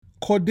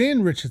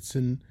Cordain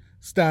Richardson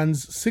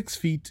stands 6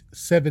 feet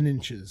 7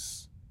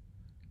 inches.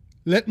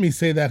 Let me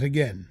say that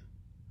again.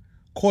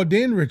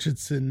 Cordain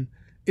Richardson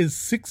is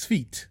 6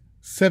 feet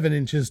 7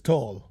 inches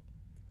tall.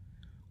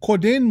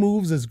 Cordain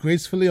moves as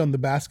gracefully on the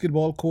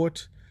basketball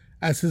court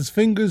as his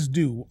fingers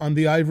do on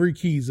the ivory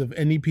keys of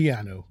any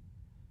piano.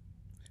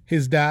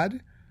 His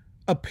dad,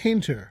 a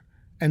painter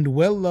and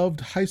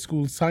well-loved high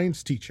school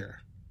science teacher.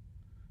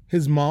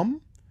 His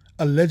mom,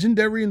 a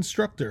legendary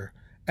instructor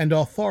and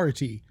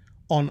authority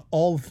on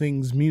all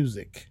things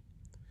music.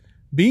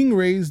 Being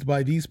raised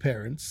by these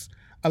parents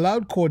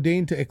allowed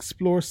Cordain to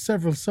explore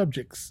several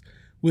subjects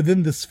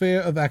within the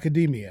sphere of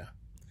academia,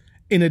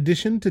 in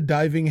addition to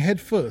diving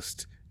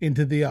headfirst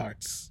into the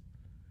arts.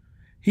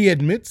 He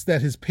admits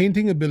that his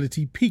painting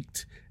ability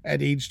peaked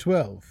at age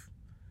 12.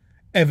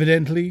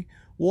 Evidently,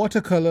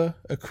 watercolor,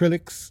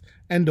 acrylics,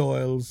 and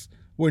oils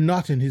were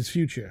not in his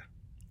future.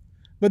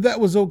 But that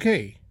was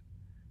okay.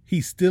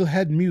 He still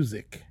had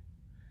music.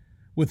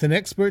 With an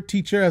expert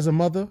teacher as a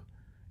mother,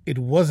 it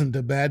wasn't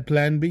a bad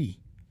plan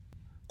B.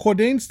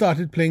 Cordain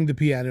started playing the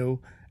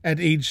piano at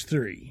age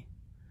 3,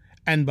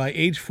 and by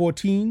age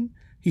 14,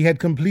 he had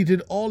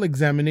completed all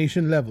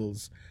examination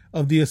levels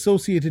of the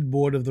Associated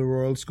Board of the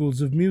Royal Schools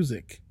of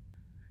Music.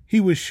 He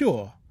was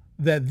sure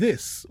that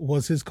this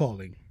was his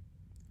calling.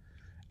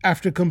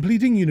 After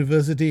completing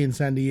university in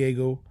San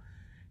Diego,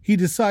 he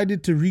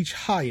decided to reach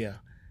higher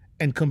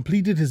and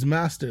completed his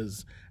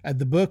master's at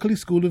the Berklee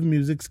School of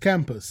Music's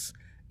campus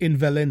in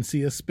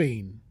Valencia,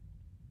 Spain.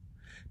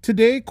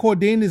 Today,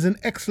 Cordain is an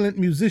excellent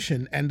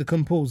musician and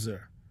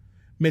composer,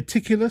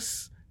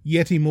 meticulous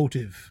yet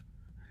emotive.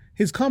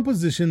 His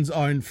compositions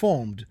are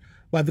informed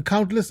by the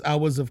countless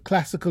hours of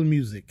classical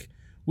music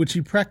which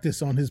he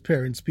practiced on his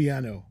parents'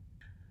 piano,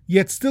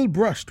 yet still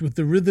brushed with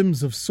the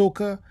rhythms of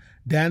soca,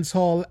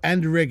 dancehall,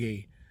 and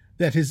reggae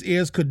that his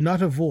ears could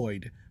not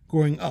avoid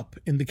growing up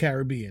in the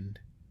Caribbean.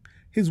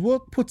 His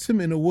work puts him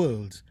in a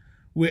world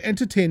where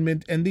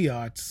entertainment and the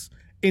arts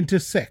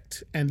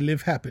intersect and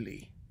live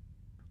happily.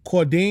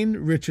 Cordain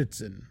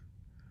Richardson.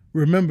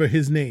 Remember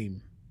his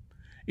name.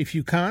 If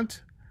you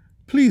can't,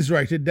 please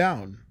write it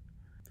down.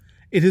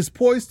 It is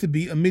poised to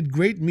be amid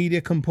great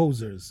media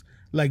composers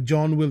like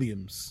John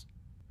Williams.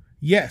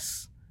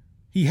 Yes,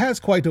 he has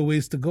quite a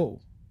ways to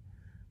go.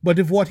 But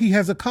if what he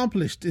has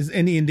accomplished is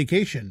any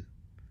indication,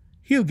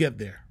 he'll get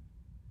there.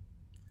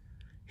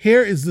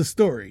 Here is the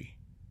story,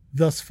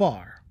 thus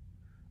far,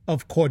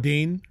 of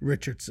Cordain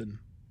Richardson.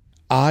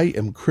 I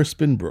am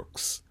Crispin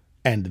Brooks,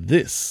 and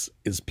this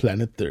is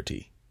Planet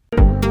 30.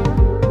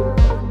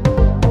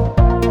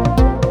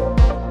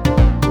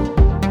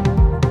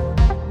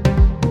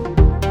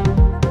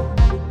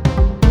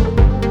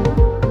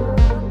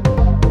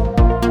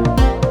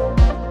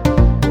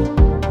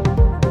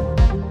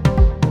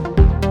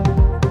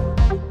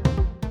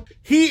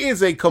 He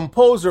is a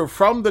composer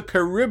from the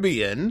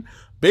Caribbean,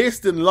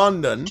 based in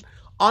London,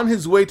 on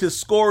his way to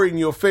scoring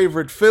your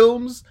favorite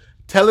films,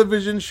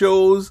 television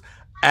shows,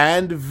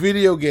 and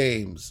video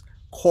games.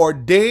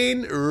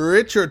 Cordain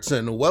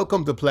Richardson,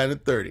 welcome to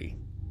Planet 30.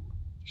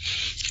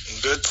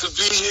 Good to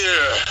be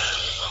here.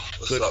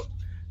 What's up?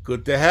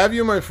 Good to have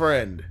you, my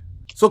friend.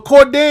 So,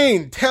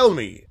 Cordain, tell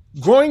me,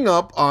 growing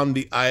up on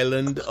the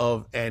island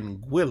of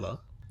Anguilla,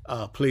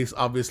 a place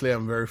obviously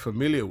I'm very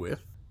familiar with,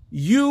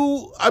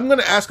 I'm going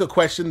to ask a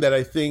question that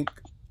I think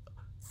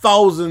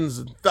thousands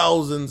and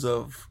thousands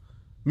of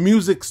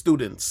music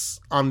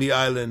students on the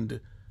island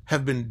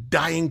have been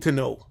dying to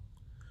know.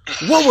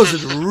 What was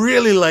it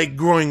really like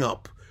growing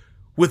up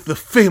with the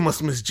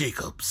famous Miss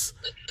Jacobs?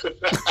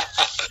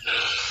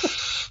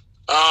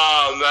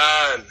 Oh,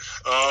 man.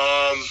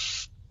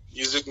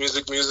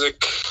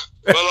 Music.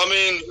 Well, I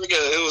mean,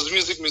 again, it was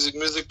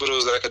music, but it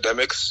was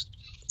academics,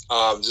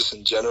 just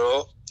in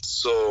general.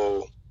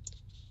 So,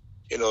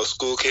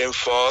 school came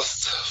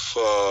first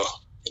for,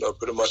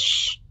 pretty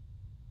much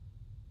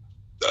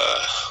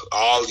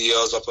all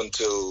years up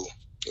until,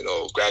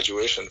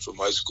 graduation from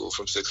high school,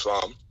 from sixth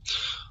form.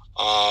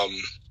 I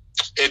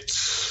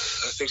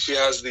think she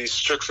has the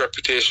strict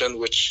reputation,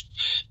 which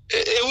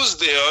it was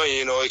there,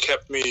 it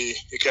kept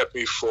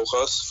me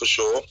focused for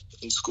sure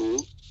in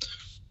school.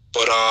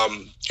 But,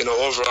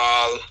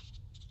 overall,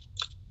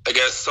 I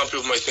guess some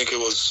people might think it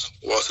was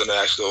worse than it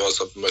actually was.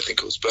 Some people might think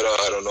it was better.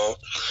 I don't know.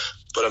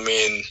 But, I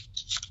mean,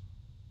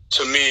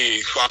 to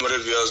me,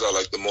 formative years are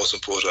like the most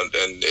important.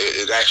 And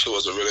it actually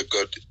was a really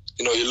good,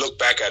 you look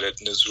back at it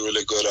and it's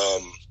really good, a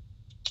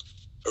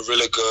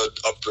really good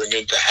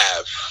upbringing to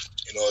have.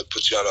 It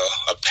puts you on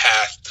a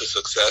path to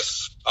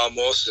success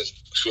almost. And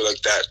I feel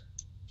like that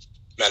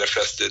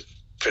manifested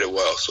pretty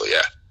well. So,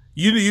 yeah.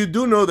 You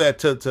do know that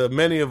to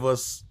many of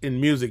us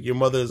in music, your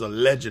mother is a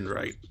legend,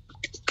 right?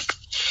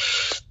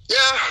 Yeah,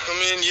 I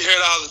mean, you hear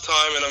it all the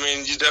time, and I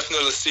mean, you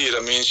definitely see it.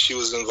 I mean, she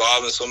was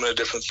involved in so many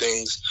different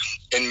things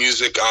in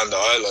music on the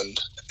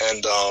island,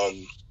 and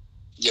I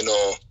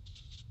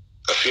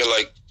feel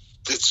like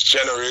it's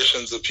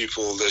generations of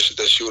people that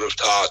she would have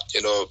taught.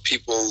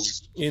 People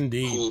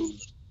indeed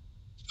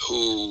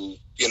who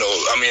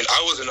I mean,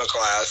 I was in a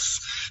class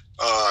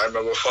I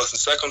remember first and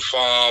second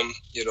farm,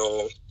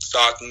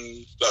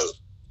 starting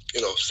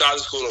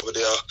school over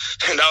there.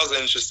 And that was an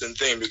interesting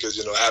thing because,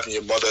 having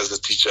your mother as a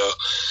teacher.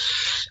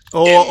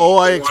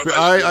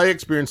 I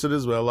experienced it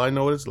as well. I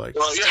know what it's like.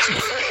 Well, yeah,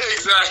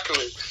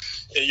 exactly.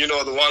 And,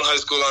 the one high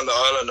school on the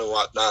island and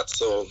whatnot.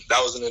 So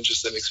that was an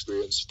interesting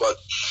experience. But,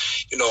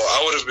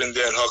 I would have been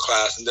there in her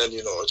class. And then,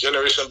 a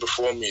generation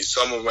before me,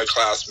 some of my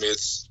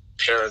classmates,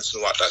 parents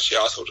and whatnot, she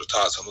also would have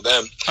taught some of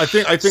them. I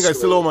think I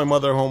still owe my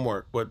mother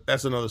homework, but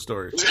that's another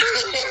story.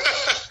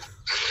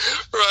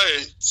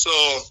 Right. So,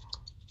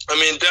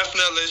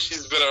 definitely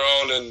she's been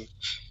around and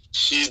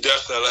she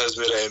definitely has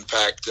made an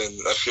impact.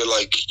 And I feel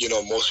like,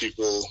 most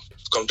people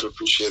come to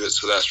appreciate it.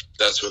 So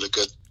that's really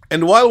good.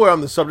 And while we're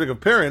on the subject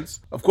of parents,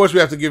 of course, we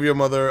have to give your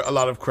mother a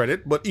lot of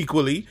credit, but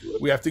equally,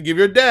 we have to give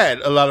your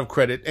dad a lot of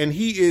credit. And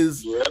he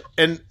is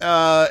an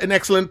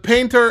excellent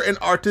painter and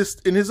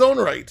artist in his own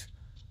right.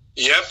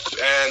 Yep.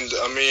 And,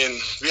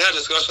 we had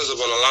discussions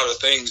about a lot of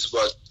things,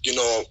 but, it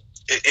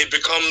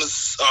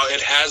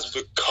has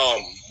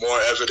become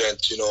more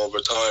evident, over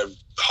time,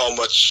 how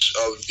much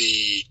of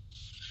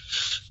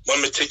my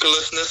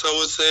meticulousness, I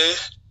would say.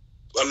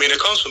 It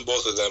comes from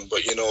both of them,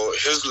 but,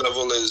 his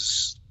level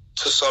is,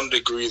 to some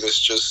degree, that's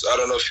just, I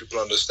don't know if people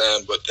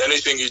understand, but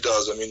anything he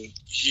does,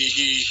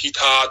 he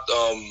taught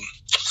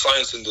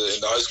science in the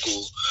high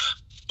school,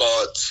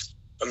 but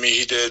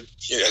he did,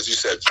 as you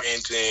said,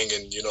 painting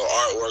and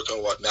artwork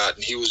and whatnot,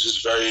 and he was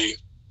just very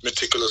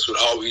meticulous with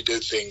how he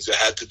did things. It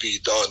had to be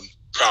done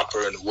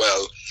proper and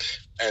well,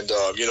 and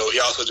he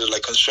also did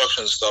like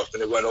construction stuff,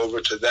 and it went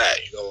over to that.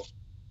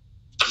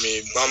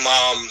 My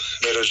mom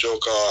made a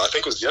joke, I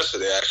think it was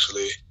yesterday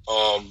actually,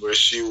 where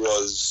she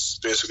was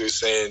basically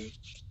saying,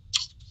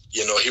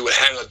 he would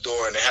hang a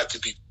door and it had to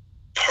be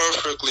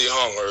perfectly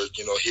hung or,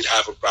 he'd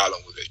have a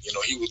problem with it.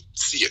 He would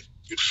see it,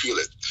 you'd feel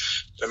it.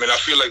 I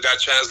feel like that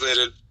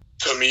translated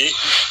to me,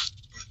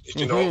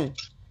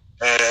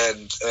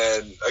 and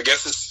I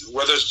guess it's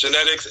whether it's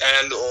genetics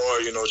and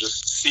or,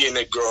 just seeing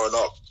it growing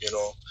up,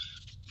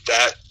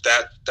 that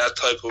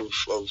type of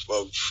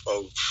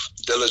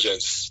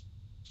diligence,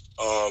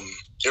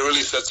 it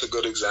really sets a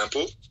good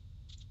example.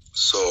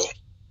 So,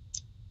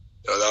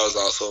 that was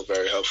also a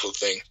very helpful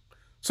thing.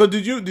 So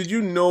did you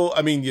know,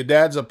 your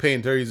dad's a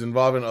painter, he's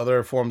involved in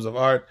other forms of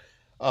art.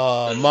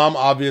 Mom,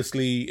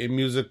 obviously a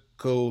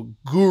musical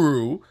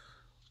guru.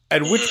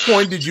 At which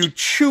point did you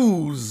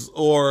choose,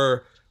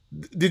 or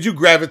did you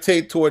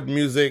gravitate toward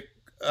music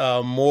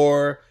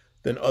more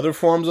than other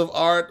forms of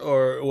art,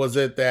 or was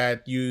it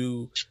that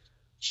you...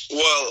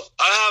 Well,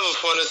 I have a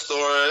funny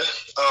story.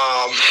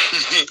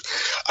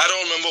 I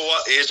don't remember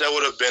what age I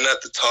would have been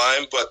at the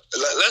time, but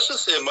let's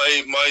just say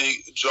my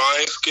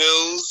drawing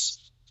skills,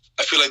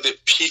 I feel like they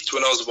peaked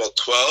when I was about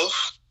 12.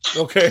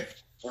 Okay.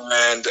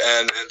 And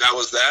that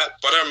was that.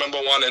 But I remember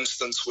one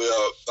instance where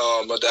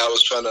my dad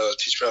was trying to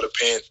teach me how to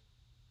paint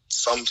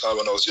sometime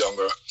when I was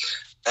younger.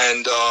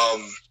 And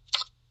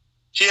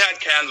he had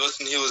canvas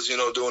and he was,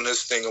 doing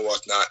his thing and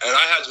whatnot. And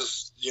I had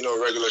just,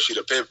 regular sheet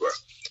of paper.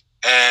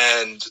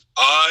 And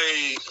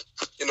I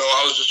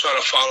was just trying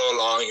to follow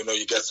along,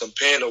 you get some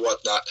paint or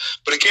whatnot.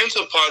 But it came to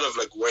a part of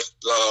like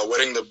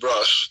wetting the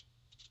brush.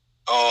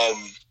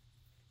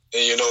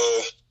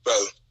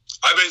 Well,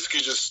 I basically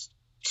just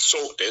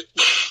soaked it.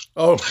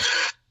 Oh. And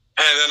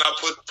then I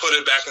put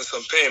it back in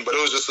some paint, but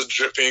it was just a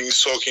dripping,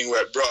 soaking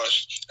wet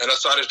brush. And I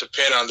started to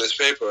paint on this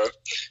paper.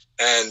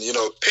 And,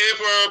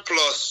 paper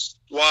plus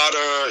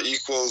water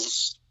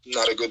equals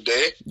not a good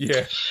day.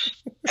 Yeah.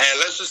 And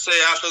let's just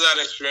say after that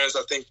experience,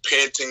 I think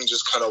painting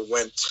just kind of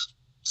went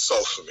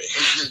south for me.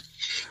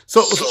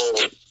 So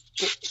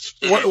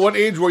what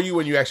age were you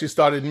when you actually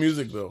started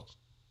music, though?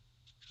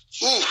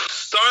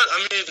 As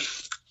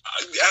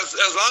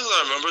long as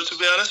I remember, to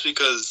be honest,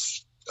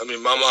 because, my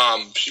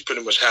mom, she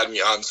pretty much had me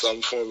on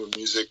some form of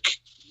music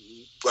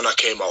when I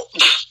came out.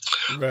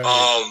 Right.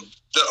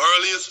 The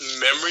earliest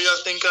memory I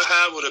think I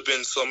have would have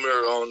been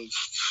somewhere around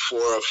 4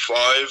 or 5,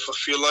 I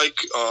feel like.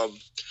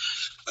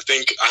 I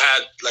think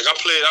I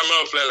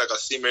remember playing like a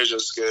C major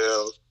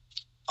scale.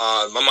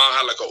 My mom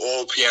had like an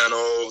old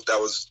piano that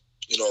was,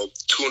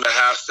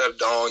 2.5 step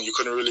down. You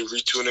couldn't really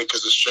retune it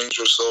because the strings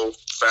were so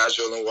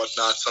fragile and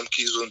whatnot. Some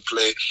keys wouldn't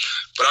play.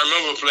 But I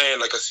remember playing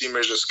like a C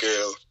major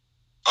scale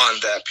on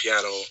that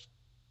piano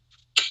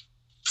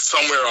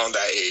somewhere around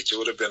that age. It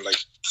would have been like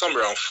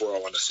somewhere around 4, I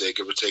want to say,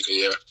 give or take a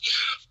year.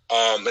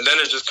 And then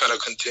it just kind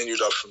of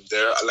continued up from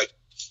there. I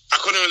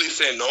couldn't really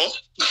say no.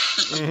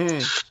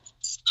 Mm-hmm.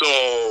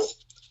 So,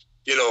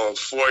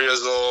 4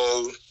 years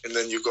old, and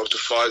then you go up to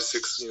 5,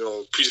 6,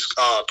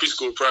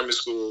 preschool, primary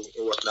school,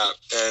 and whatnot.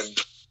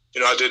 And,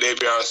 I did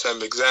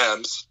ABRSM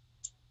exams.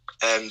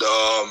 And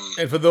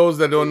for those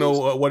that don't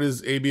know, what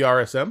is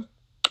ABRSM?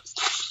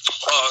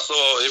 So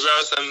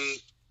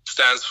ABRSM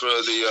stands for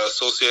the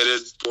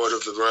Associated Board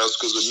of the Royal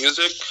Schools of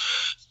Music.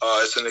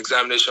 It's an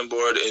examination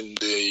board in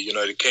the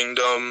United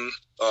Kingdom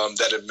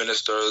that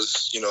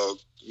administers,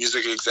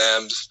 music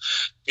exams,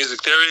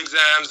 music theory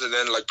exams, and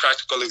then like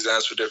practical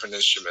exams for different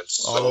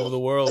instruments. All over the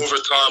world. Over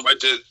time, I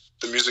did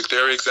the music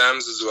theory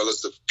exams as well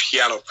as the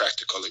piano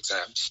practical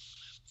exams.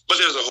 But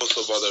there's a host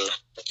of other,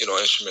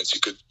 instruments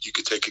you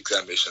could take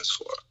examinations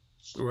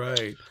for.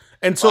 Right.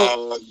 And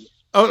so,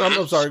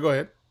 I'm sorry. Go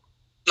ahead.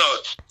 No,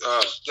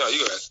 you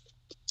go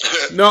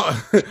ahead. No,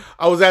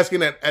 I was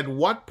asking at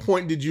what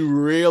point did you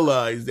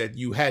realize that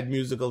you had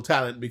musical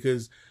talent?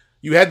 Because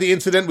you had the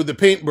incident with the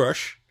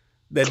paintbrush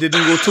that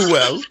didn't go too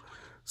well.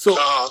 So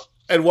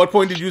at what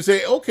point did you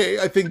say, okay,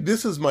 I think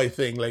this is my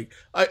thing? Like,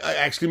 I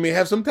actually may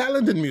have some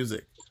talent in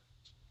music.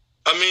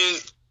 I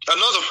mean,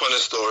 another funny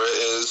story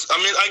is,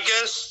 I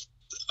guess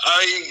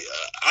I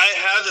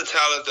had the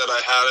talent that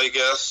I had, I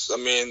guess. I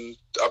mean,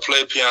 I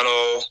played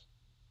piano,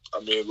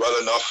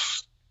 well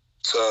enough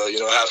to,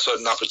 have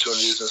certain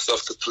opportunities and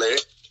stuff to play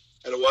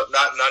and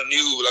whatnot. And I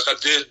knew, like, I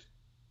did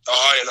a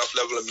high enough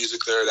level of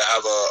music theory to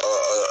have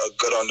a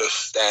good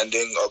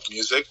understanding of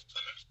music.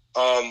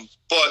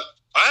 But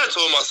I had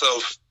told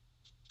myself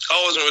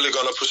I wasn't really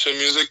going to pursue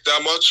music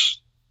that much.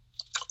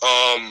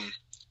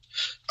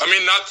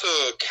 Not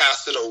to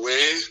cast it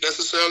away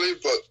necessarily,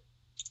 but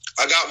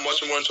I got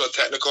much more into a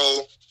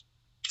technical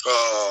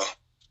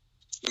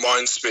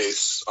mind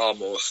space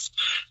almost.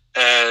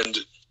 And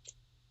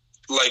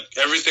like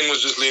everything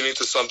was just leaning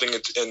to something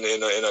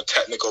in a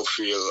technical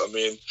field.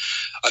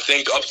 I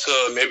think up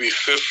to maybe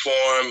fifth form,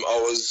 I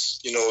was,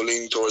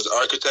 leaning towards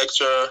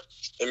architecture.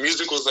 And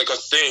music was like a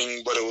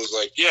thing, but it was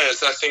like, yeah,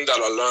 it's that thing that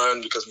I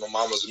learned because my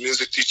mom was a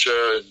music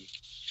teacher, and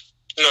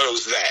it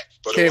was that.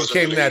 But it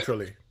came really,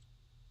 naturally,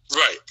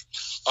 right?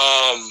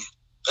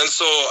 And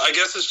so I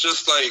guess it's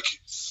just like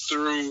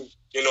through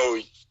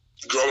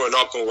growing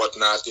up and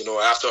whatnot.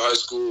 After high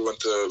school, went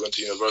to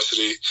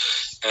university,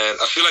 and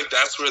I feel like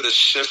that's where the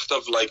shift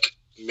of like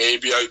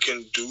maybe I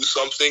can do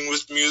something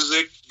with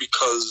music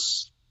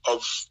because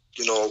of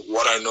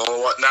what I know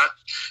and whatnot.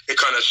 It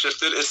kind of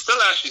shifted. It still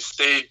actually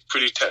stayed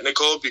pretty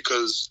technical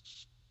because,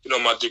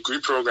 my degree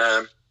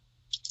program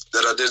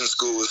that I did in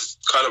school was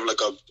kind of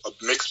like a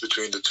mix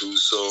between the two.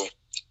 So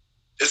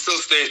it still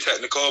stayed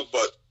technical,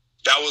 but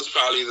that was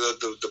probably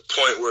the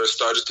point where it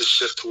started to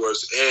shift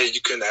towards, hey,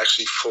 you can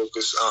actually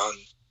focus on,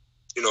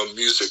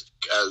 music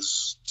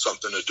as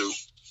something to do.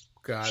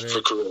 Got it.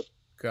 For career.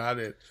 Got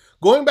it.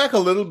 Going back a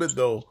little bit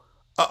though,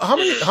 how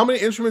many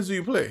instruments do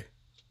you play?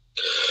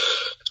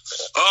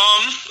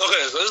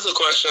 Okay, so this is a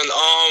question.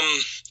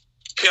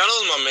 Piano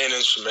is my main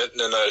instrument,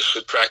 and I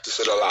should practice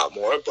it a lot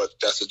more, but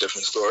that's a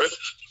different story.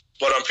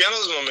 But piano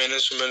is my main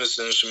instrument. It's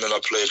an instrument I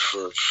played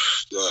for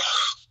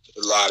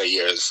a lot of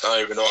years. I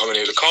don't even know how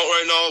many to count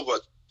right now,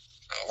 but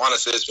I want to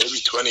say it's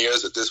maybe 20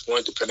 years at this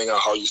point, depending on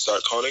how you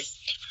start counting.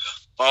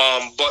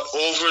 But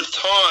over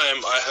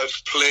time, I have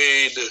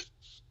played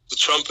the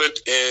trumpet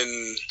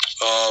in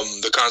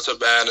the concert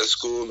band at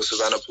school, Mr.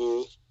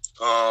 Vanderpool.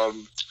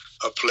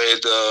 I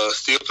played the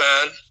steel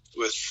pan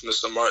with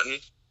Mr. Martin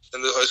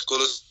in the high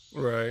school as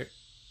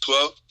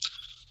well.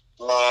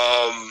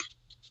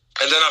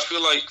 And then I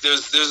feel like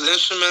there's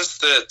instruments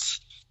that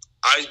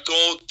I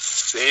don't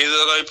say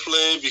that I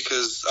play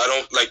because I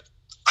don't like.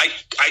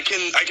 I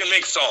can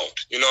make sound.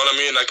 You know what I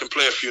mean? I can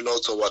play a few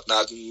notes or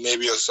whatnot,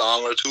 maybe a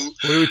song or two.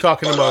 What are we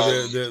talking about?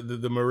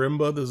 The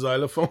marimba, the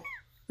xylophone?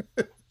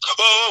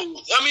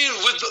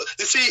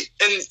 You see,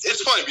 and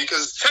it's funny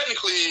because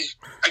technically,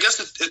 I guess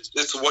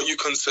it's what you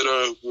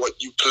consider what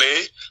you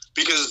play.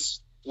 Because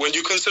when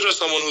you consider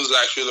someone who's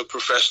actually a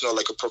professional,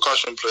 like a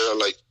percussion player,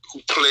 like who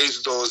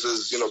plays those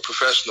as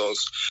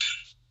professionals,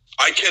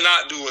 I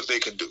cannot do what they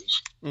can do.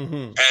 Mm-hmm.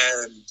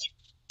 And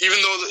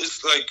even though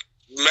it's like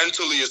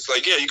mentally, it's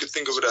like you could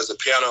think of it as a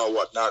piano or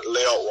whatnot,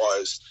 layout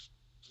wise,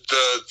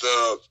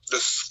 the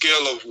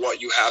skill of what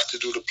you have to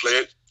do to play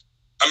it.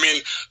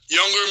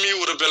 Younger me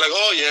would have been like,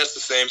 oh, yeah, it's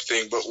the same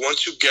thing. But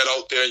once you get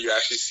out there and you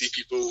actually see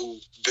people who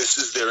this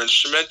is their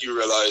instrument, you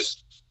realize,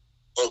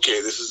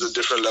 okay, this is a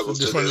different level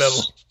to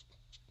this.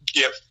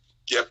 Yep.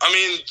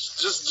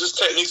 Just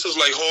techniques of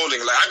like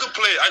holding. Like I could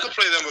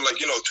play them with like,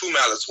 two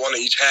mallets, one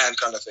in each hand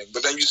kind of thing.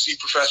 But then you see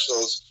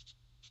professionals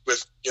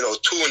with,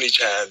 two in each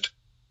hand.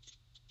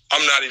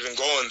 I'm not even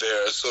going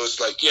there. So it's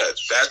like,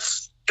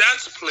 that's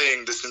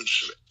playing this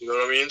instrument. You know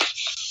what I mean?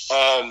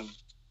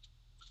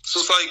 So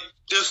it's like,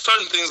 there's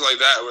certain things like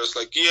that where it's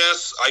like,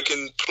 yes, I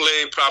can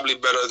play probably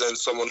better than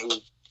someone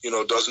who,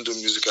 doesn't do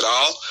music at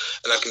all.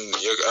 And I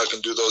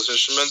can do those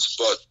instruments.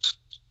 But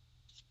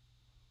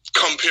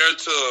compared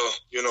to,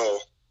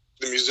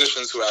 the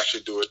musicians who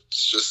actually do it,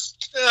 it's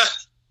just,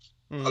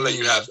 I'll let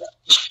you have that.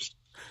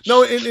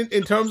 No,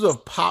 in terms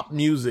of pop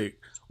music,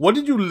 what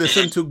did you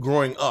listen to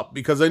growing up?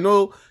 Because I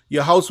know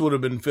your house would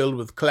have been filled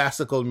with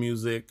classical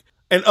music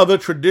and other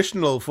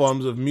traditional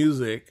forms of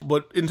music.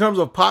 But in terms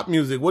of pop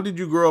music, what did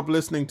you grow up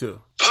listening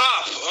to? Pop.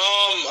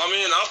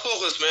 I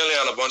focus mainly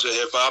on a bunch of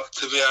hip hop,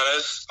 to be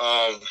honest.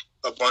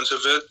 A bunch of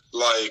it.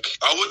 Like,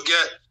 I would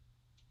get,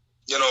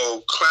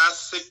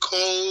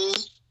 classical.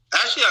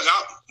 Actually,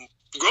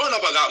 growing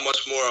up, I got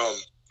much more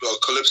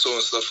calypso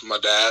and stuff from my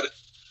dad.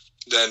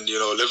 Then,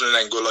 living in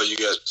Angola, you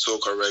get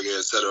soca, reggae,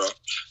 etc.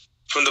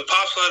 From the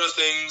pop side of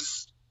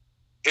things,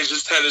 it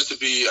just tended to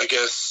be, I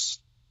guess,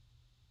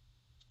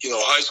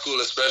 high school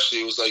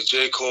especially, it was like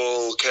J.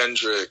 Cole,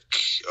 Kendrick,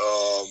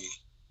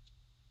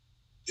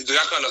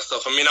 that kind of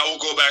stuff. I mean, I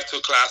would go back to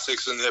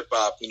classics in hip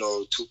hop,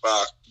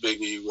 Tupac,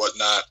 Biggie,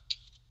 whatnot.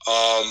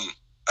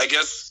 I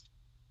guess,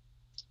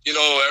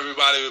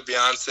 everybody with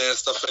Beyonce and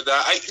stuff like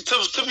that.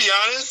 To be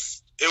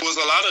honest, it was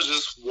a lot of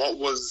just what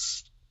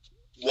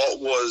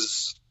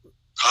was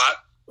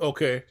hot.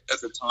 Okay.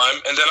 At the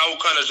time, and then I would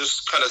kind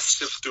of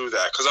sift through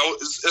that because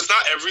it's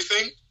not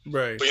everything,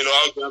 right? But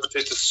I would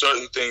gravitate to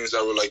certain things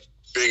that were like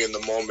big in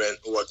the moment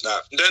or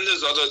whatnot. And then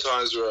there's other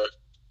times where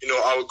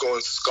I would go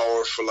and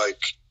scour for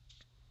like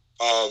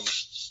I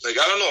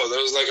don't know,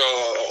 there was like a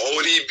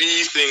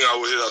ODB thing I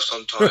would hit up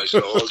sometimes,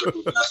 all the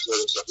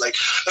basketball and stuff. Like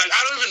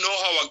I don't even know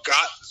how I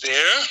got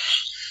there,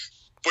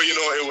 but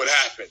it would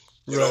happen,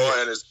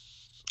 right. And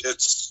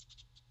it's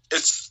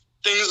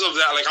things of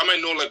that. Like I might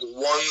know like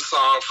one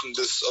song from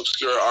this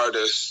obscure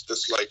artist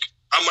that's like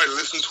I might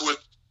listen to it,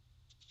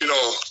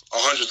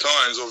 100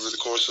 times over the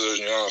course of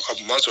a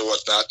couple months or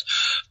whatnot.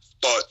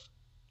 But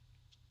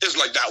it's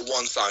like that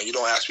one song. You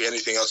don't ask me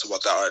anything else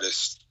about that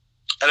artist.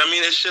 And I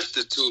mean, it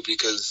shifted too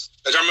because,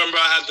 like, I remember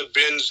I had to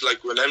binge,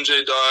 like, when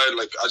MJ died,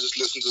 like, I just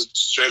listened to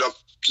straight up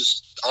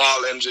just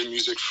all MJ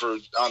music for, I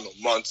don't know,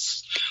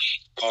 months.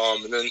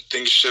 And then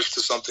things shift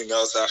to something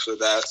else after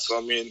that. So,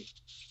 I mean,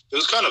 it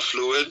was kind of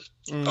fluid.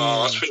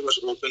 I was pretty much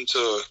open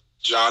to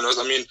genres.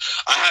 I mean,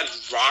 I had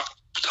rock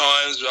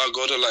times where I'd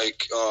go to,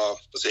 like,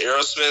 was it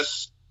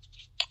Aerosmith?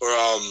 Or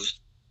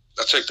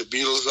I checked the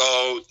Beatles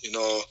out,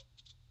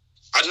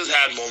 I just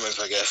had moments,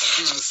 I guess.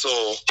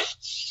 So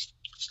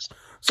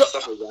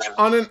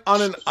on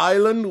an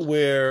island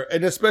where,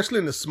 and especially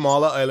in the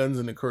smaller islands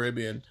in the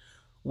Caribbean,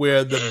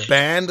 where the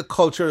band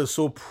culture is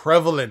so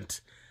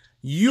prevalent,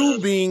 you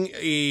being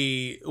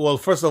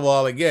first of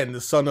all, again, the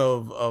son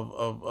of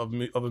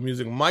a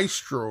music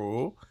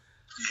maestro,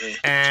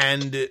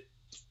 and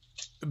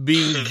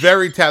being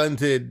very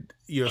talented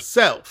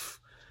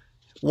yourself,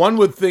 one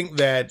would think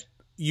that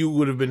you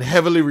would have been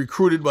heavily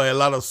recruited by a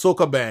lot of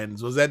soca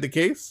bands. Was that the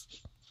case?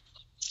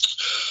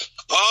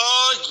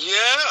 Yeah.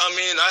 I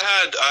mean, I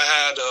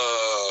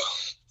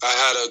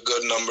had a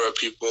good number of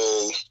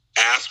people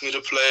ask me to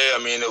play. I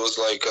mean, it was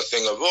like a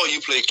thing of,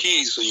 you play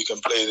keys, so you can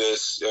play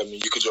this. I mean,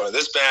 you could join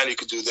this band, you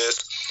could do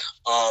this.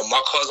 One of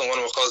my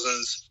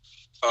cousins,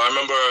 I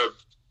remember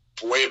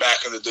way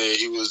back in the day,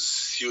 he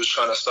was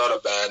trying to start a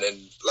band, and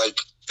like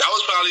that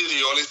was probably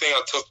the only thing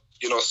I took,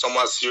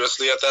 somewhat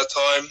seriously at that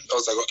time. I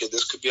was like, okay,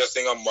 this could be a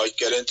thing I might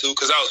get into,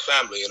 because that was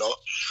family,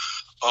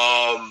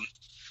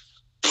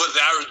 But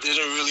that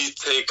didn't really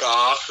take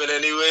off in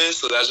any way,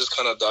 so that just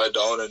kind of died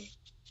down, and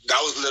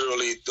that was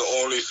literally the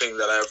only thing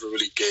that I ever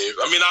really gave.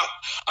 I mean,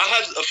 I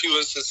had a few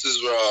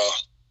instances where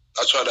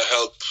I tried to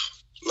help,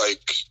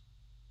 like,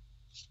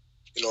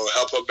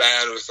 help a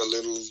band with a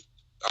little,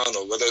 I don't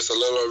know, whether it's a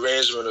little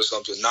arrangement or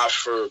something, not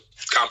for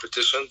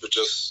competition, but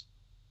just,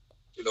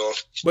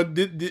 But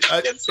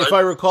if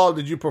I recall,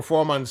 did you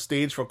perform on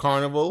stage for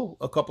Carnival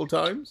a couple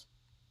times?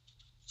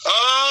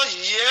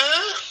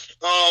 Yeah.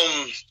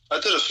 I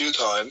did a few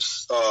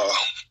times.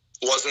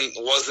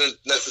 Wasn't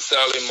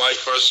necessarily my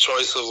first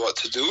choice of what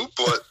to do,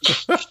 but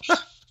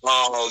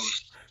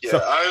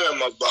I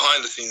am a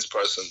behind the scenes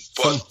person.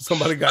 But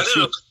somebody got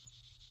you.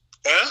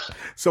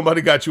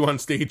 Somebody got you on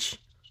stage.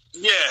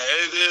 Yeah,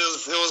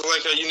 it was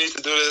like you need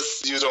to do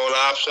this. You don't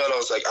option. I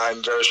was like,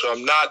 I'm very sure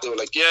I'm not. They were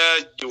like, yeah,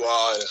 you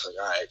are. And it's like,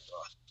 all right,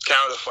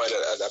 can't really fight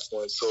it at that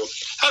point. So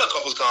had a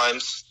couple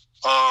times.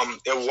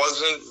 It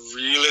wasn't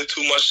really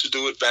too much to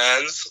do with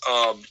bands.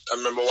 I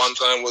remember one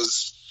time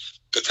was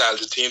the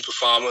Talented Teen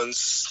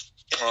performance.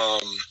 I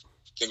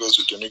think it was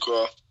with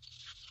Uniqua.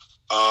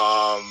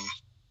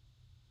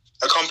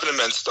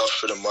 Accompaniment stuff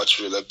pretty much,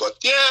 really. But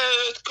yeah,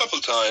 a couple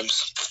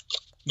times.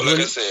 But like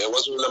I say, it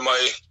wasn't really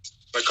my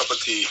cup of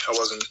tea. I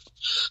wasn't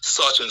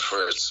searching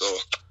for it. So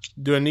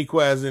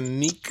Uniqua as in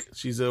Neek.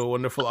 She's a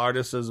wonderful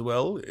artist as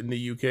well in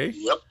the UK.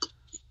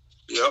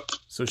 Yep.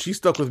 So she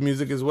stuck with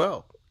music as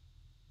well.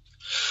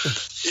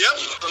 Yep.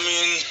 I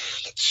mean,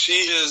 she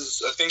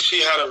is. I think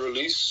she had a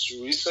release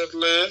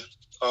recently.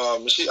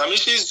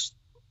 She's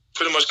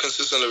pretty much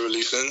consistently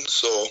releasing.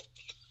 So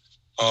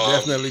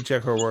definitely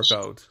check her work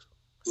out.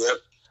 Yep.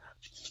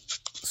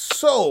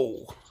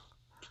 So,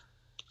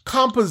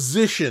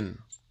 composition.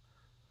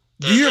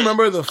 Do you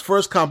remember the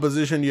first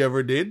composition you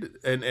ever did,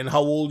 and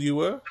how old you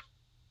were?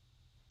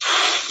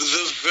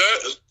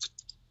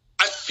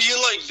 I feel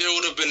like there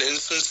would have been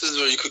instances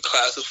where you could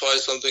classify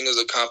something as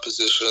a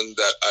composition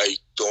that I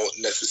don't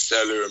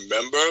necessarily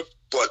remember,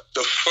 but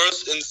the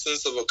first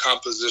instance of a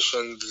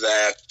composition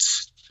that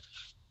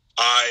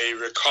I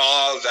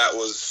recall that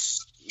was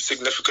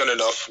significant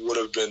enough would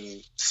have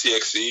been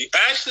CXC.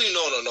 Actually,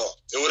 no.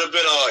 It would have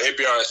been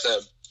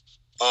ABRSM.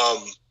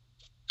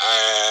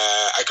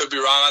 I could be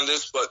wrong on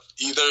this, but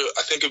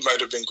I think it might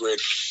have been grade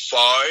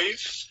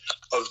 5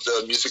 of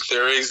the music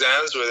theory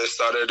exams where they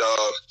started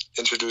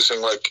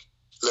introducing like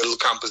little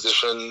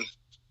composition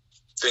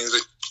things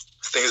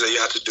that you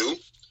had to do.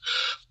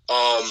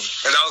 And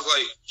that was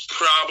like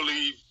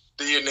probably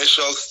the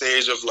initial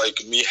stage of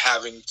like me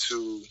having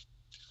to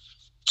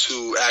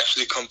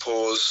actually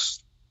compose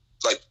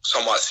like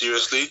somewhat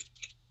seriously.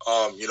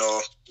 You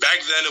know, back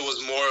then it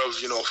was more of,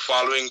 you know,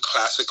 following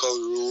classical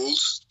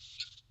rules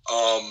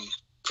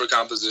for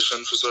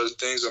composition for certain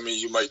things. I mean,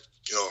 you might,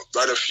 you know,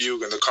 write a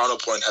fugue and the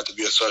counterpoint had to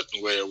be a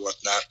certain way or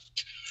whatnot.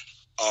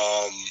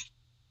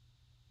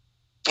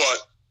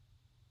 But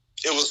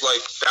it was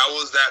like, that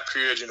was that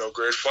period, you know,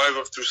 grade 5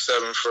 up through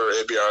 7 for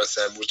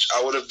ABRSM, which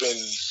I would have been,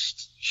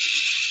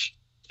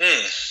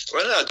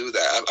 when did I do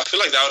that? I feel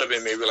like that would have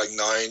been maybe like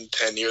 9,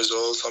 10 years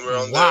old, somewhere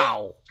around there.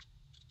 Wow.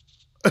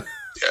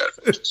 Yeah,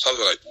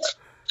 something like that.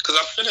 Because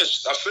I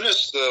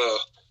finished the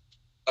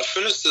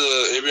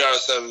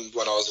ABRSM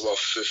when I was about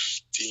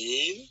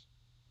 15.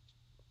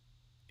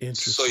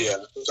 Interesting. So yeah,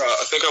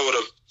 I think I would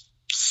have,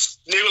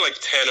 maybe like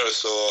 10 or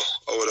so,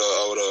 I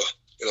would have,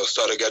 you know,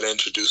 started getting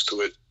introduced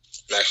to it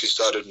and actually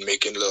started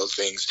making little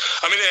things.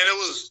 I mean, and it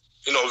was,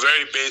 you know,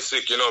 very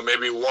basic, you know,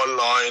 maybe 1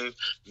 line,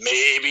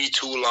 maybe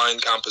 2 line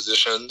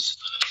compositions.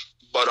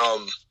 But,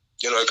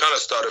 you know, it kind of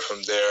started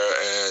from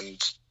there and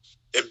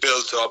it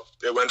built up.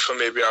 It went from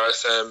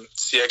ABRSM,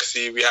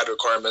 CXC, we had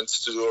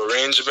requirements to do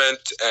arrangement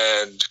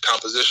and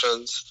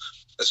compositions.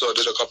 And so I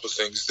did a couple of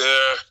things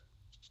there.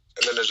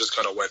 And then it just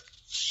kind of went.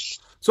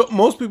 So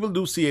most people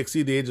do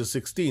CXC at the age of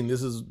 16.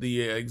 This is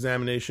the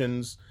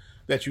examinations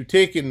that you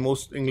take in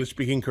most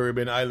English-speaking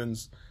Caribbean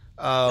islands.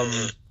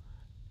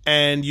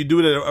 And you do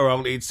it at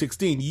around age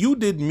 16. You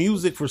did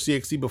music for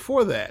CXC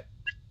before that.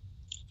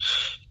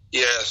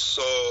 Yeah,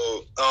 so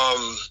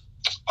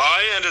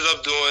I ended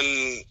up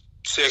doing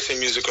CXC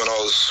music when I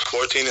was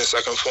 14 in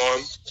second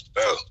form.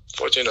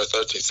 14 or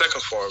 13.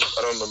 Second form.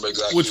 I don't remember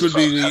exactly. Which would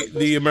be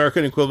the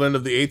American equivalent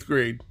of the 8th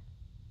grade.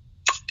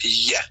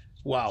 Yeah.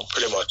 Wow.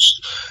 Pretty much.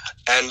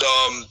 And,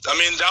 I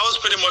mean, that was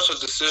pretty much a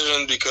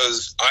decision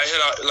because I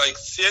had, like,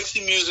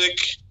 CXC music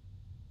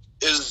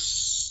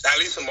is, at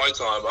least in my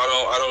time,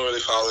 I don't really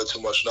follow it too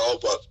much now,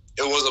 but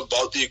it was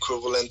about the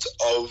equivalent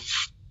of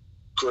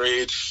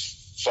grade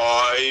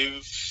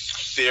 5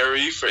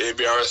 theory for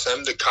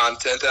ABRSM. The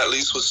content, at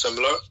least, was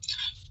similar.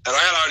 And I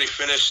had already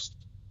finished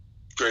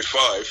grade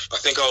 5. I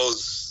think I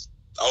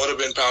would have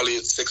been probably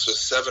at 6 or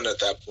 7 at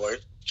that point.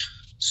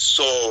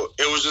 So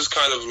it was just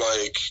kind of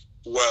like,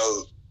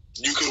 well,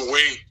 you could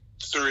wait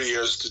 3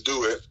 years to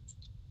do it,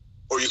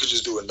 or you could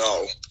just do it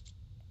now.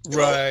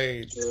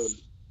 Right.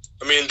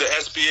 I mean, the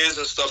SBAs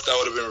and stuff that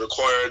would have been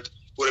required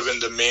would have been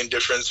the main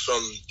difference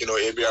from, you know,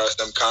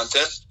 ABRSM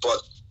content.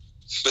 But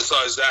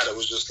besides that, it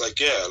was just like,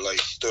 yeah,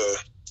 like the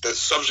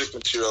subject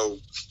material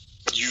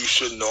you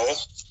should know.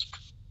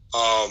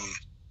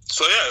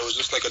 So yeah, it was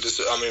just like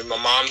I mean, my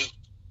mom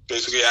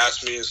basically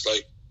asked me, it's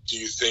like, do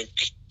you think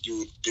you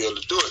would be able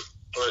to do it?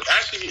 But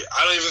actually,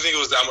 I don't even think it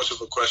was that much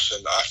of a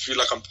question. I feel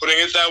like I'm putting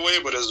it that way,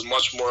 but it's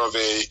much more of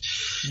a,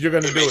 you're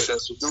going to do it.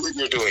 Sense to do it,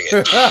 you're doing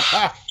it.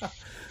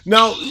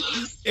 Now,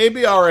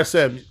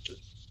 ABRSM,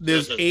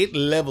 there's 8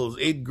 levels,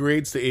 8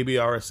 grades to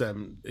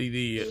ABRSM.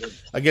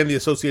 Again, the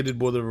Associated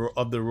Board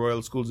of the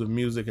Royal Schools of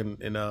Music in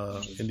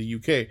the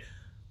UK.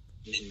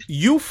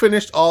 You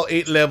finished all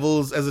 8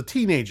 levels as a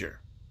teenager.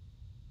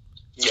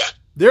 Yeah.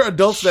 There are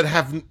adults that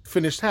haven't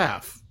finished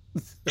half.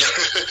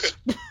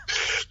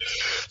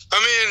 I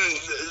mean,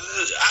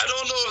 I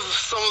don't know if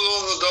some of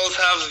those adults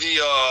have the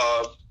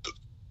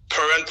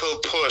parental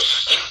push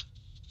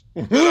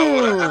that I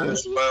would have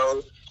as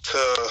well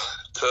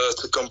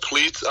to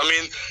complete. I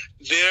mean,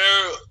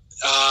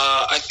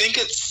 I think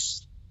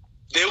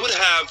they would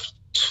have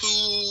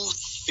 2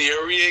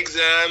 theory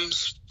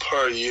exams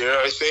per year,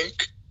 I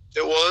think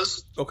it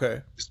was.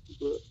 Okay.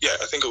 Yeah,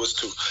 I think it was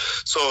 2.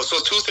 So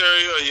 2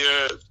 theory a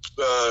year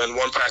and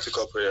 1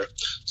 practical per year.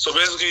 So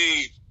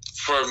basically,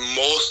 for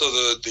most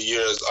of the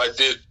years, I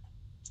did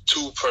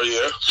 2 per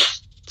year,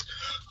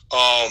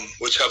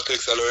 which helped to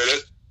accelerate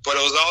it. But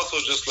it was also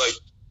just like,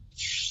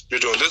 you're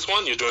doing this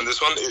one, you're doing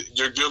this one.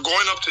 You're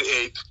going up to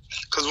 8.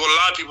 Because what a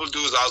lot of people do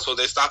is also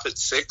they stop at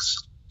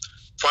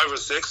 5 or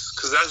 6,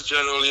 because that's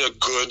generally a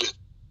good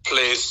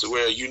place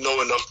where you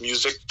know enough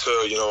music to,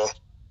 you know,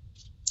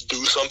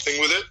 do something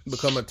with it.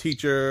 Become a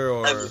teacher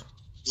or...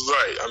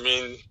 Right. I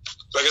mean,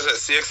 like I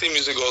said, CXC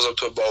music goes up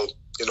to about,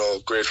 you know,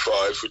 grade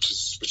 5, which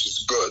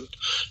is good.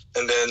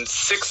 And then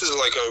 6 is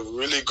like a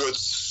really good...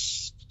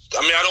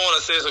 I mean, I don't want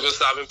to say it's a good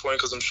stopping point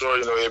because I'm sure,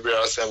 you know,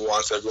 ABRSM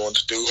wants everyone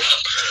to do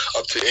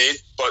up to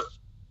 8. But,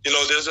 you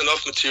know, there's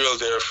enough material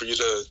there for you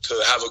to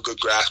have a good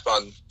grasp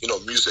on, you know,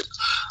 music.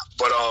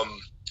 But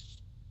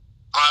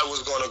I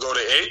was going to go to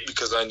 8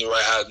 because I knew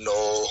I had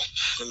no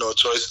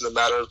choice in the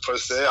matter per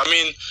se. I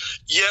mean,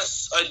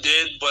 yes, I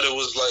did, but it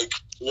was like,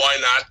 why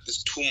not?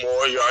 There's 2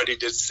 more. You already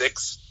did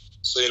 6.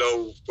 So, you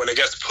know, when it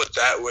gets put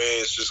that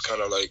way, it's just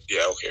kind of like,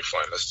 yeah, okay,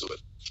 fine, let's do it.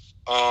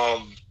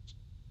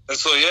 And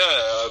so,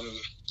 yeah,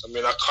 I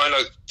mean, I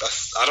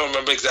don't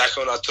remember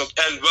exactly when I took,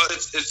 but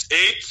it's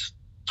 8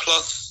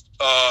 plus,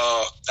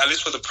 at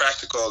least for the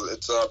practical,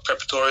 it's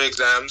preparatory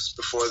exams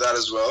before that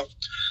as well.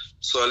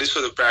 So at least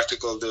for the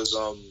practical, there's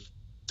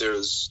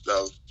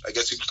I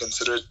guess you could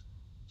consider it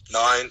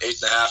 9,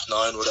 8.5,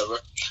 9, whatever.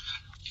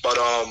 But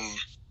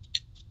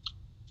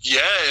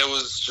yeah, it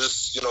was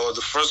just,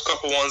 the first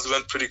couple ones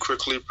went pretty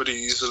quickly, pretty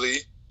easily.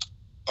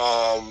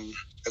 And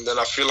then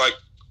I feel like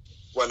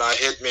when I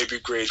hit maybe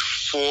grade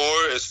 4,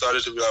 it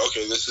started to be like,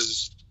 okay, this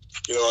is,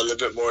 a little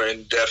bit more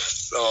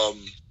in-depth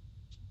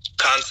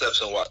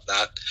concepts and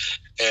whatnot.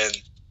 And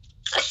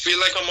I feel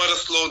like I might have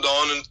slowed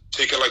down and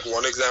taken like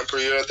one exam per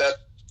year at that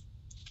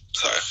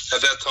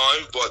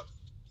time. But,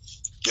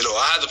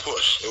 I had to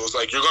push. It was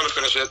like, you're going to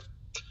finish it.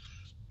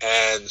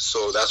 And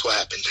so that's what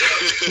happened.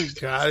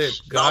 Got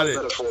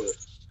it.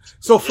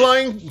 So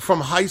flying from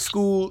high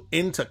school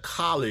into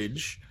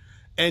college,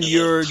 and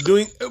you're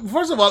doing,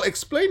 first of all,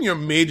 explain your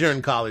major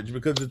in college,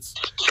 because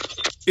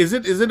is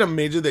it a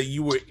major that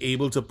you were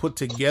able to put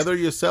together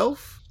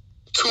yourself?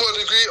 To a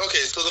degree, okay.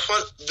 So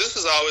this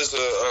is always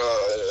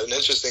an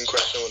interesting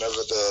question whenever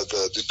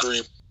the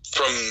degree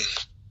from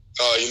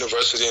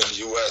university in the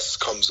U.S.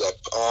 comes up.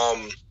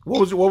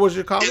 What was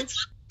your college?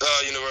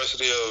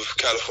 University of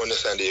California,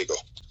 San Diego.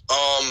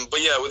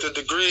 But yeah, with a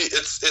degree,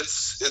 it's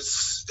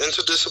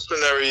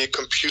interdisciplinary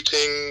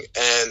computing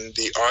and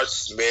the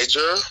arts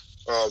major,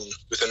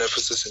 with an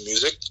emphasis in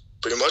music,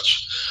 pretty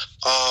much.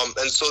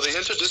 And so the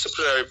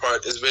interdisciplinary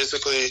part is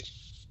basically,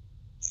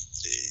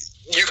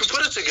 you can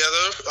put it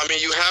together. I mean,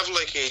 you have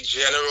like a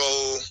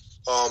general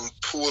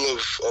pool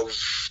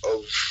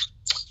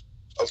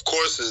of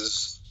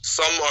courses.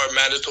 Some are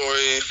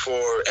mandatory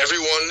for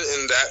everyone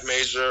in that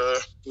major.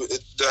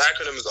 The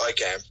acronym is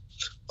ICAM.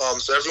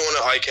 So everyone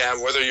at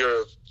ICAM, whether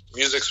you're a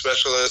music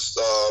specialist,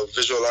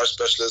 visual arts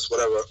specialist,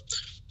 whatever,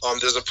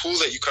 there's a pool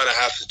that you kind of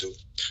have to do.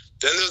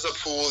 Then there's a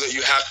pool that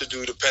you have to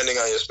do depending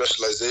on your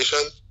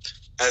specialization.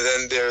 And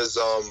then there's,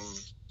 a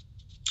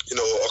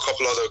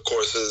couple other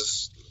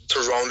courses to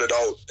round it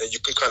out. And you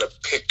can kind of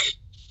pick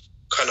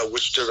kind of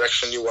which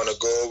direction you want to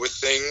go with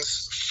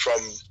things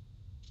from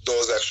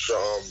those extra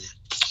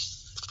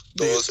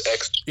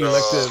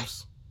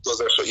electives.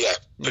 Yeah,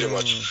 pretty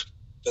much.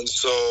 And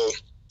so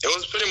it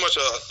was pretty much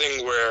a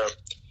thing where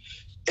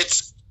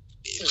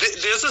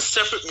there's a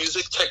separate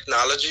music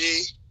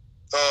technology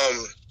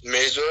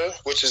major,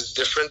 which is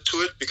different to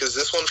it, because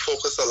this one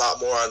focused a lot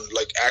more on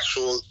like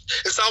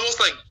it's almost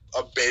like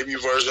a baby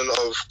version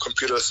of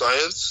computer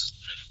science,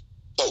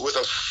 but with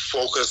a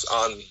focus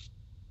on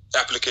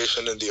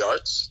application in the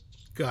arts.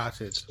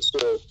 Got it.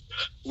 So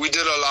we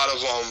did a lot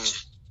of,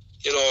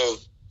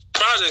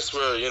 projects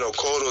where,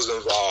 code was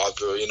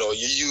involved, or,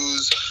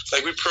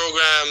 we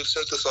programmed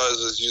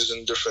synthesizers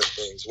using different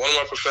things. One of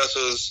my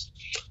professors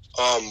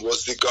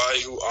was the guy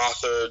who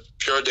authored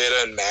Pure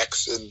Data and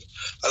Max. And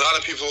a lot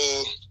of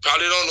people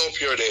probably don't know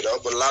Pure Data,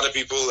 but a lot of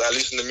people, at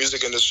least in the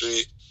music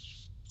industry,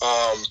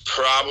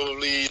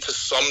 probably to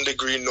some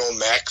degree know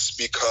Max,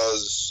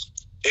 because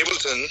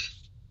Ableton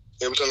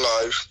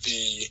Live,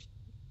 the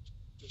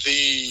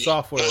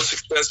software, most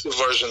expensive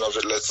version of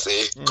it, let's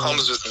say,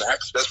 comes with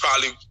Max.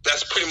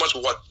 That's pretty much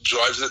what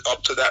drives it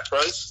up to that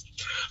price.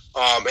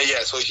 And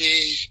yeah, so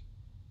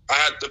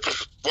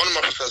one of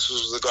my professors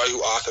was the guy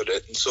who authored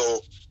it, and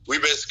so we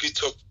basically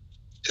took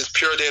his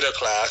Pure Data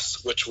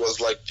class, which was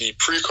like the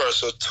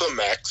precursor to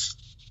Max,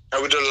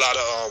 and we did a lot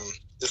of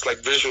it's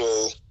like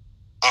visual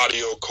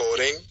audio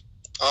coding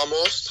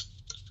almost.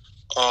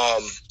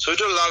 So we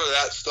did a lot of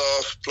that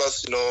stuff,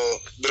 plus, a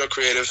bit of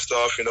creative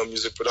stuff,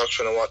 music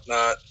production and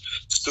whatnot,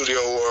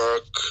 studio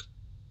work,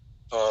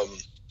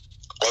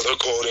 other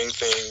coding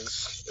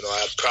things. I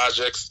had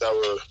projects that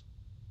were,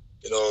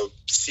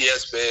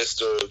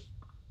 CS-based or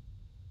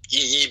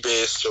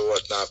EE-based or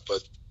whatnot.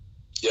 But,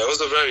 yeah, it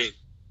was a very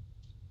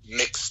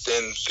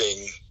mixed-in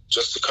thing,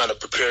 just to kind of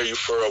prepare you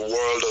for a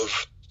world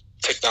of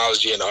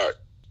technology and art.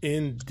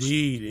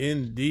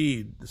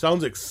 Indeed.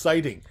 Sounds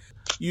exciting.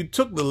 You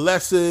took the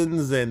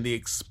lessons and the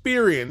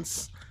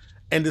experience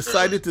and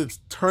decided to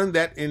turn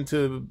that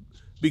into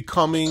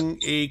becoming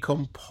a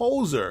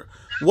composer.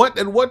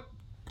 At what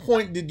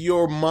point did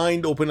your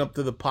mind open up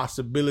to the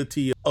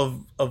possibility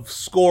of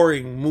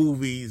scoring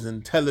movies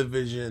and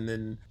television?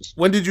 And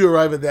when did you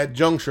arrive at that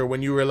juncture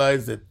when you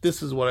realized that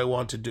this is what I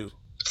want to do?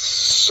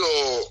 So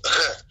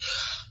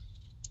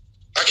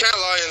I can't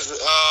lie.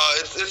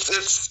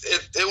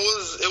 It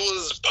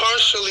was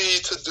partially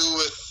to do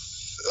with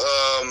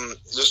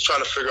just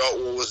trying to figure out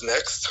what was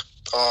next,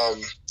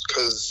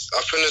 because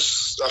I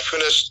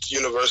finished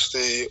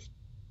university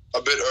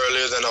a bit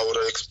earlier than I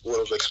would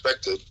have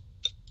expected,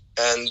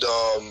 and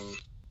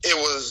it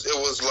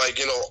was like,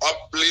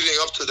 leading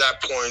up to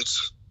that point,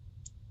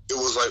 it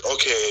was like,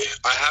 okay,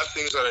 I have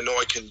things that I know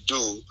I can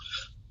do,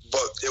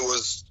 but it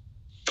was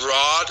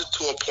broad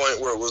to a point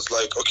where it was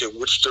like, okay,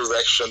 which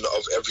direction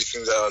of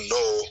everything that I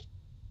know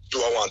do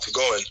I want to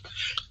go in?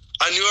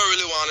 I knew I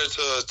really wanted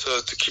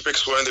to keep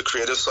exploring the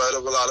creative side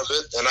of a lot of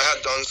it, and I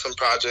had done some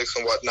projects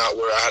and whatnot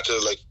where I had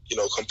to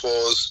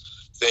compose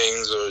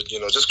things or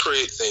just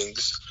create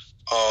things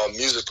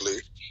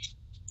musically,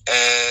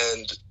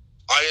 and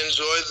I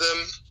enjoyed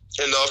them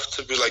enough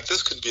to be like,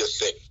 this could be a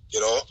thing,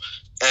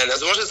 And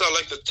as much as I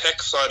like the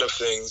tech side of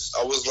things,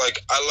 I was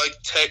like, I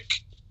like tech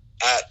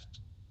at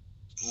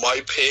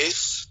my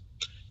pace,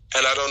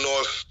 And I don't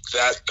know if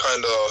that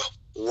kind of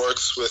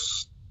works with,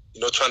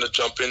 trying to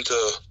jump into,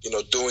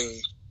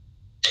 doing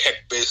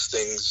tech-based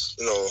things,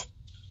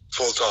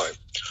 full time.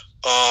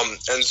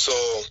 And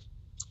so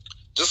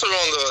just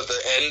around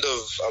the end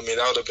of,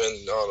 that would have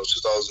been,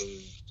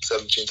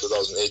 2017,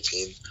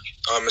 2018,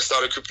 it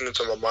started creeping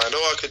into my mind,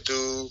 I could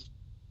do,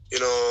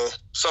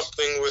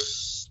 something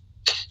with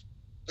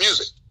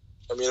music.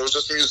 It was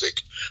just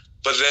music.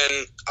 But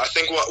then I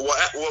think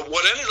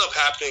what ended up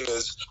happening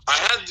is I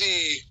had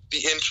the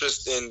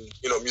interest in,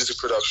 music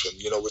production,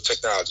 with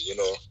technology,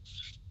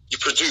 you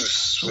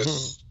produce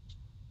with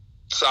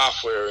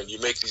software and you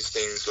make these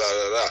things, blah,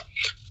 blah, blah.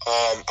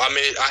 I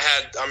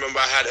remember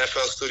I had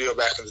FL Studio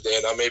back in the day,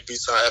 and I made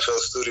beats on FL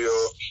Studio.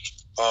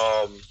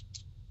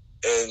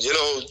 And,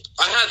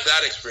 I had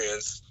that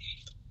experience.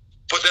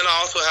 But then I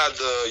also had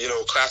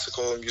the,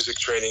 classical music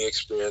training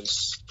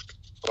experience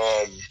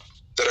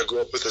that I grew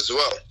up with as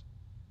well.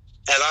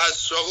 And I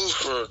struggled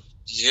for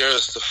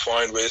years to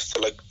find ways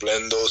to,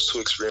 blend those two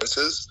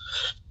experiences.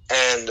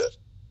 And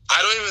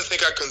I don't even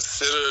think I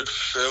considered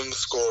film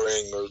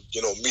scoring or,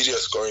 media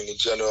scoring in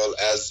general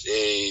as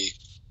a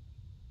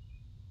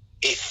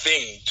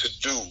thing to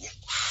do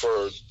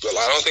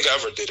I don't think I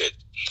ever did it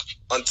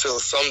until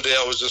someday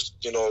I was just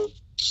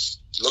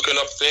looking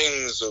up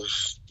things of,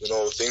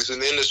 things in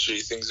the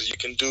industry, things that you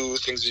can do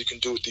with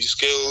these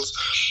skills.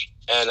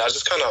 And I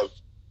just kind of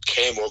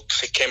came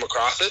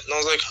across it, and I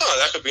was like,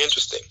 that could be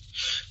interesting.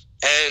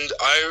 And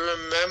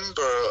I'm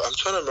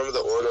trying to remember the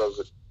order of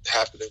it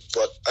happening,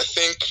 but I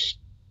think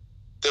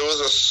there was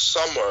a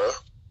summer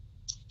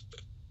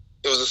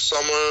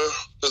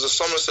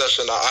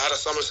session. I had a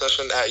summer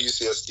session at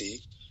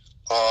UCSD.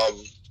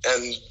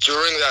 And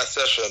during that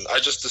session, I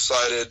just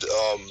decided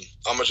I'm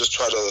going to just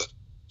try to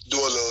do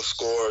a little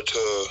score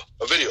to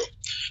a video.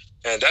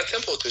 And that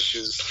Tempo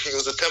Tissues, it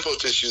was a Tempo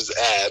Tissues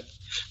ad,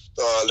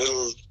 a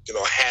little,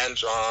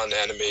 hand-drawn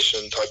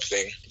animation type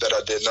thing that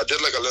I did. And I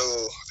did like a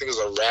little, I think it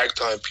was a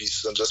ragtime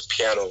piece on just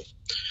piano.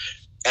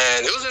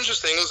 And it was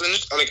interesting.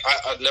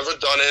 I'd never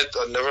done it.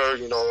 I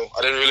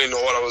didn't really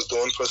know what I was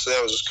doing per se.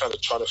 I was just kind of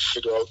trying to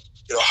figure out,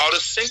 how to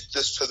sync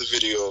this to the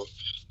video,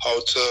 how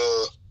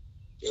to,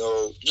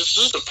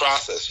 just the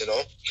process,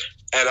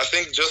 And I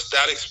think just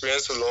that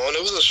experience alone,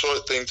 it was a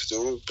short thing to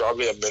do,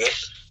 probably a minute,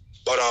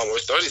 but or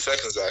 30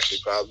 seconds actually,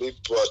 probably.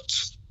 But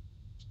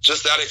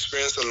just that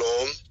experience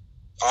alone,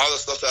 all the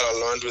stuff that I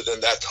learned within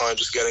that time,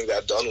 just getting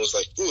that done was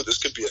like, ooh, this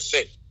could be a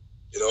thing,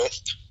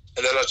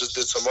 And then I just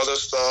did some other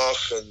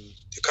stuff, and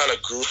it kind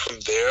of grew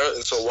from there.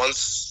 And so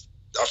once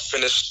I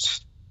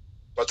finished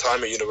my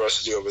time at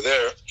university over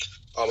there,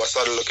 I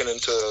started looking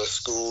into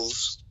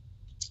schools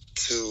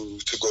to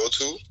go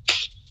to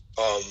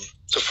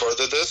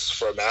further this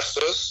for a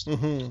master's.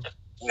 And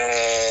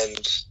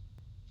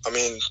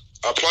I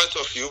applied to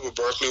a few, but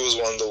Berkeley was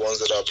one of the ones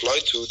that I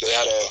applied to. They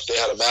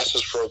had a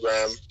master's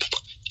program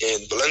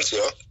in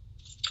Valencia,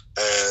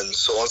 and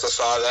so once I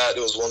saw that,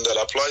 it was one that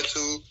I applied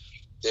to.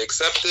 They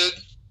accepted.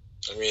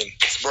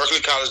 It's Berkeley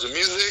College of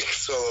Music,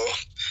 so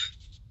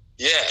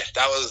yeah,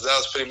 that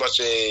was pretty much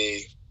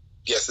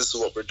yes, this is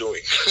what we're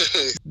doing.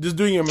 Just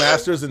doing your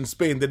master's in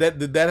Spain, did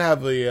that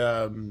have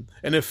an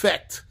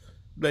effect?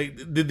 Like,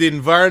 did the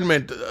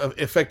environment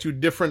affect you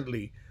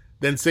differently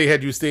than, say,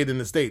 had you stayed in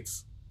the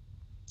States?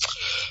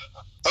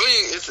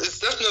 It's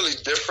definitely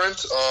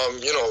different.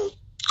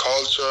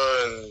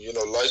 Culture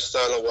and,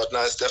 lifestyle and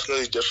whatnot is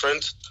definitely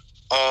different.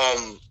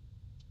 It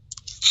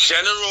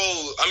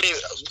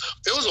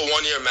was a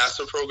 1-year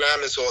master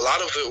program, and so a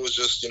lot of it was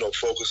just,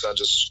 focused on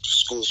just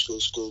school,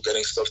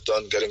 getting stuff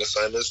done, getting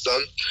assignments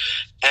done.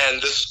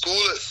 And the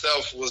school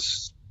itself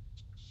was,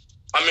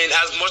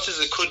 as much as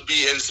it could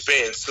be in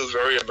Spain, still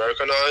very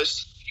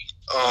Americanized.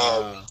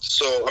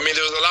 So,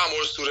 there was a lot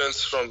more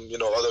students from,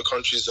 other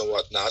countries and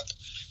whatnot.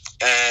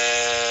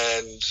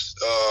 And,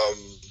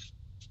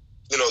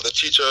 the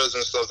teachers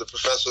and stuff, the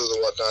professors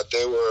and whatnot,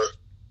 they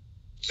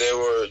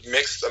were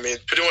mixed.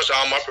 Pretty much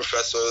all my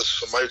professors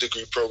for my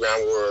degree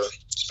program were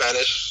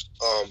Spanish,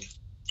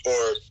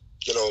 or,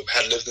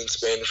 had lived in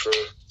Spain for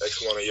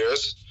X amount of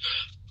years.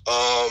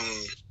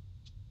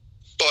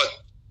 But,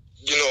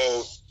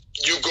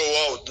 you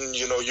go out and,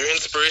 your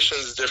inspiration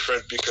is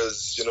different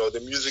because,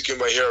 the music you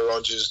might hear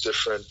around you is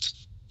different,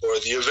 or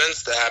the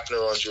events that happen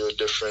around you are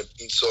different.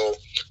 And so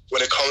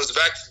when it comes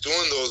back to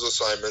doing those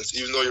assignments,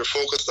 even though you're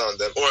focused on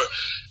them, or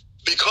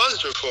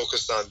because you're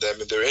focused on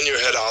them and they're in your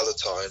head all the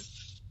time,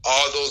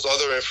 all those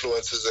other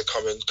influences that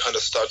come in kind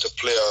of start to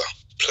play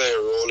a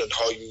role in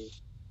how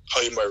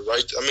you might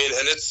write. And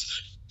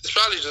it's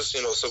probably just,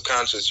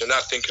 subconscious. You're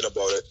not thinking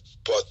about it,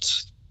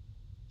 but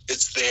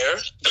it's there.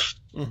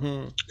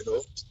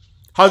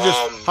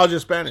 How's your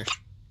Spanish?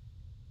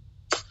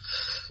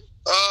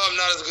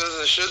 Not as good as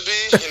it should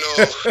be.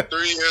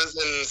 3 years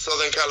in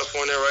Southern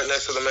California, right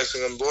next to the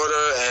Mexican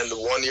border, and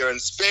 1 year in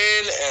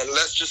Spain. And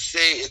let's just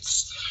say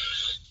it's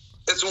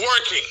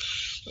working.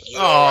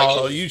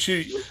 You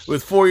should.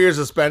 With 4 years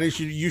of Spanish,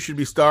 you should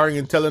be starring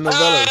in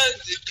telenovelas.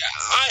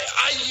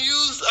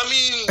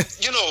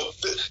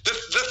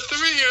 The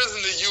 3 years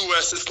in the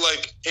U.S. is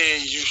like a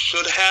you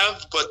should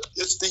have, but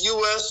it's the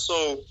U.S.,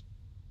 so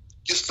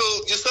you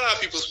still have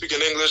people speaking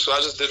English, so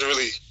I just didn't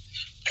really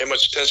pay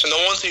much attention.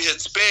 Then once you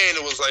hit Spain,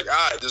 it was like,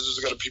 this is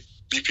going to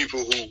be people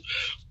who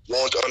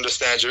won't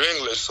understand your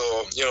English. So,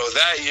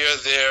 that year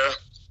there,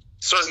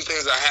 certain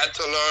things I had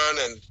to learn,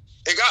 and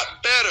it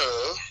got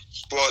better,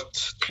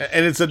 but...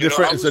 And it's a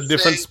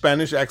different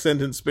Spanish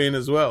accent in Spain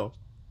as well.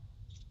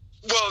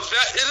 Well,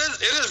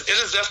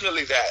 it is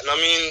definitely that. And I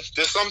mean,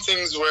 there's some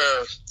things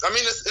where, I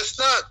mean, it's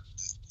not...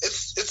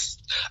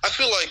 I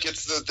feel like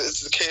it's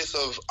the case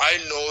of I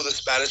know the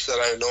Spanish that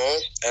I know,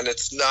 and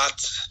it's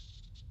not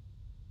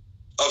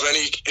of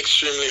any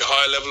extremely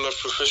high level of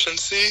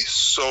proficiency.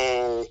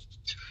 So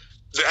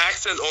the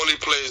accent only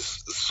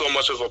plays so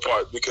much of a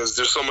part because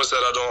there's so much that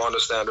I don't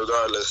understand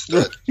regardless.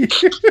 That,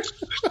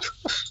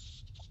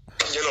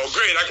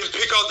 great, I can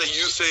pick out that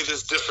you say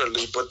this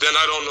differently, but then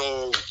I don't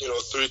know,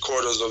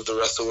 3/4 of the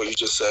rest of what you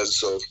just said.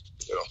 So,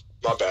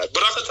 my bad.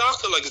 But I could talk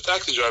to like the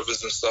taxi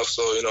drivers and stuff,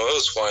 so it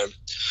was fine.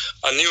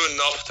 I knew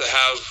enough to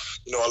have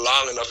a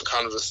long enough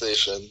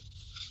conversation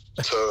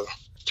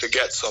to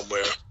get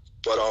somewhere.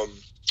 But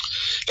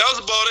that was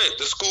about it.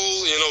 The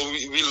school,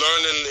 we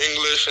learned in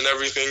English and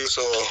everything,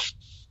 so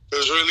it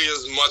was really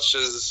as much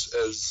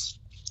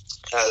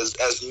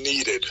as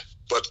needed.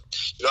 But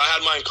I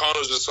had my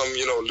encounters with some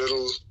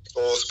little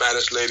old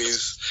Spanish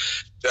ladies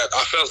that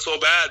I felt so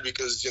bad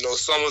because,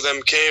 some of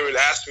them came and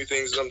asked me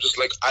things, and I'm just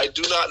like, I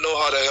do not know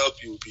how to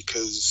help you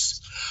because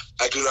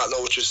I do not know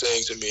what you're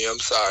saying to me. I'm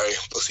sorry.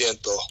 Lo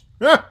siento.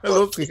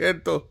 Lo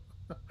siento.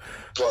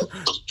 But,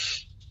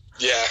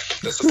 yeah,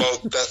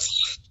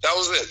 that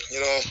was it,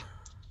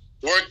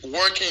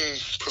 working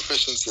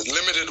proficiency,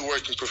 limited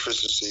working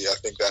proficiency. I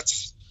think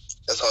that's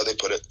how they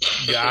put it.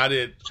 Got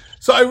it.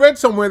 So I read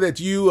somewhere that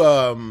you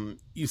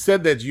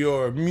said that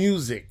your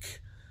music,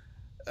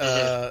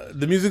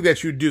 the music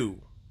that you do,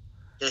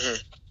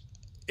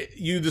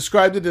 you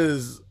described it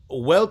as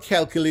well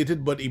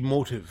calculated but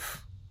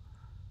emotive.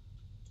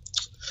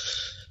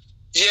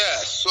 Yeah,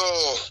 so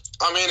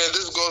I mean, and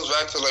this goes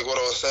back to like what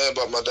I was saying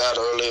about my dad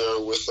earlier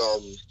with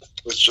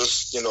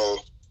just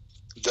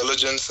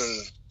diligence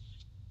and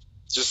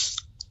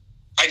just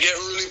I get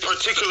really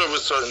particular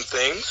with certain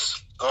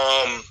things,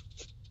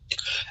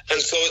 and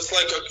so it's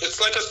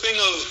like a thing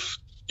of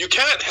you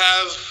can't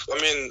have. I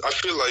mean, I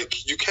feel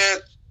like you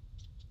can't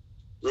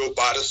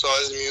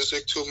roboticize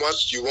music too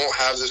much. You won't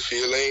have the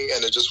feeling,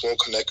 and it just won't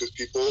connect with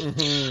people.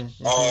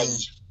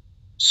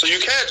 So you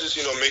can't just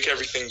make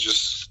everything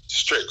just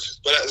strict,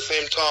 but at the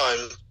same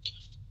time,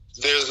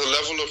 there's a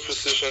level of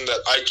precision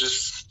that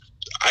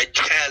I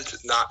can't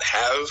not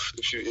have.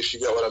 If you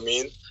get what I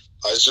mean,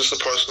 it's just a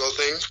personal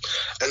thing,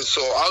 and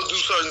so I'll do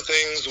certain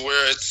things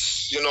where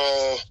it's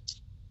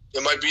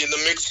it might be in the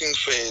mixing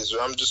phase,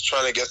 where I'm just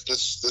trying to get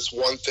this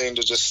one thing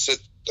to just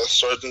sit a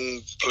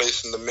certain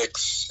place in the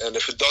mix, and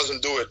if it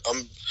doesn't do it,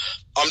 I'm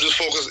just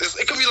focused.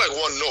 It could be like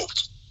one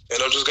note,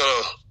 and I'm just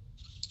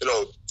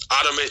gonna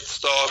automate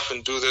stuff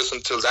and do this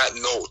until that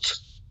note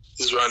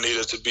is where I need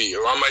it to be,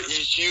 or I might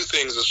EQ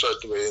things a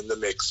certain way in the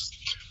mix.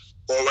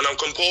 Or when I'm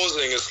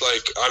composing, it's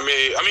like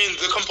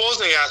the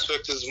composing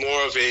aspect is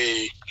more of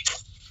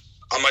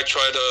I might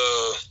try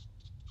to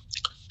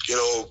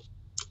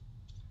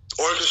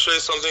orchestrate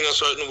something a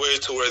certain way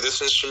to where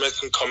this instrument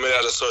can come in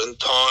at a certain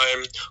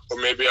time, or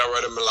maybe I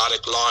write a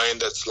melodic line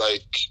that's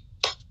like,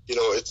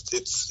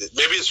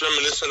 maybe it's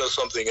reminiscent of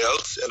something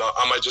else, and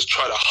I might just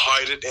try to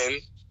hide it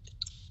in,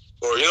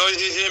 or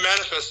it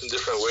manifests in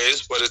different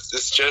ways, but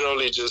it's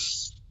generally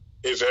just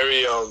a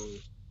very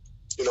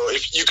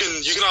if you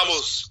can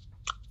almost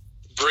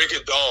break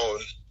it down.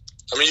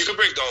 I mean, you can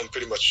break down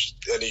pretty much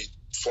any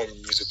form of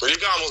music, but you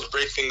can almost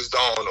break things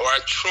down, or I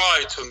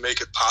try to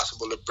make it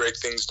possible to break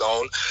things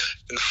down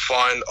and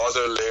find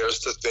other layers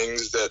to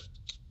things that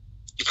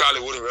you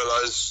probably wouldn't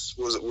realize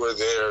were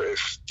there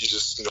if you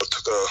just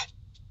took a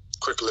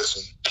quick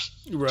listen.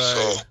 Right.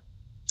 So,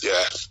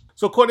 yeah.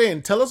 So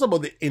Cordain, tell us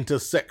about the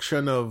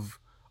intersection of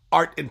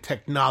art and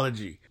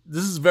technology.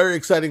 This is very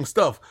exciting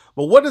stuff.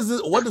 But what does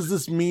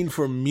this mean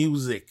for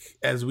music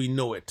as we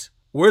know it?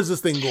 Where's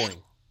this thing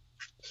going?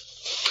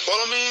 Well,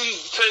 I mean,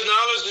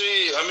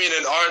 technology,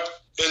 in art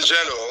in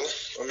general,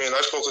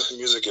 I focus on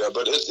music here,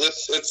 but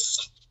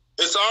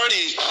it's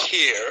already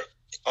here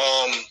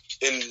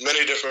in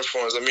many different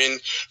forms. I mean,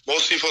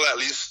 most people, at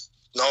least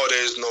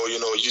nowadays, know,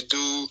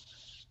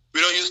 we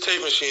don't use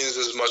tape machines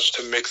as much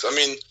to mix. I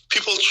mean,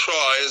 people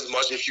try as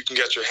much if you can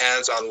get your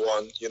hands on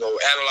one,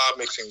 analog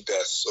mixing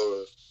desks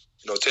or,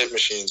 tape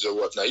machines or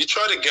whatnot. You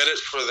try to get it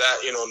for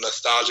that,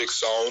 nostalgic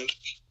sound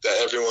that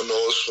everyone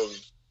knows from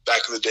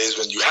back in the days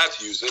when you had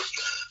to use it.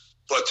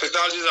 But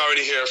technology is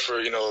already here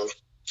for,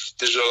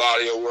 digital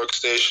audio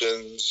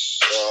workstations.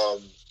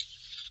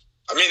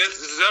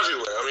 It's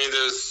everywhere.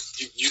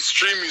 You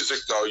stream music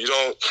now. You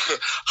don't.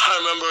 I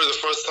remember the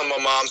first time my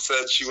mom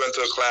said she went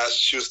to a class,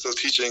 she was still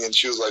teaching, and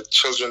she was like,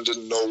 children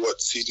didn't know what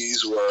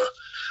CDs were.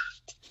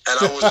 And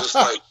I was just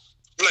like,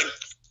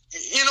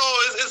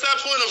 it's that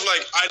point of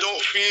like, I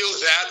don't feel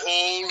that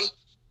old,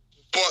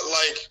 but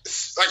like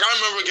I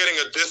remember getting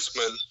a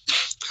Discman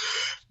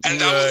And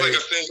that was like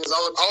a thing, because I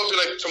would be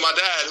like, to my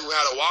dad who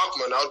had a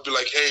Walkman, I would be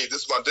like, hey,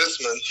 this is my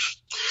Discman.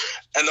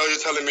 And now you're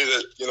telling me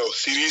that,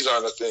 CDs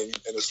aren't a thing.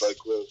 And it's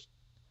like, well,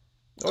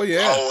 oh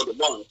yeah, how old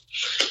am I?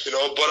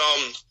 But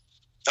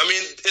I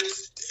mean,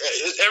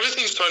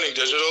 everything's turning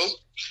digital,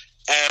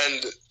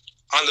 and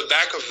on the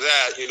back of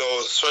that,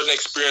 certain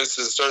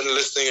experiences, certain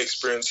listening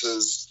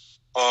experiences,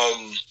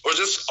 or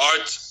just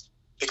art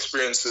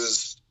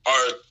experiences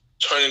are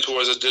turning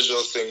towards a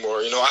digital thing more.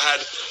 I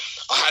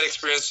had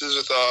experiences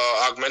with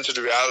augmented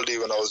reality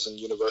when I was in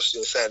university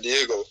in San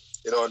Diego,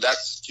 and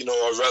that's, a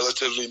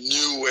relatively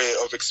new way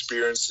of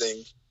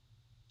experiencing,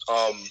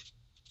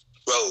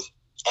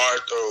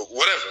 art or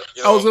whatever.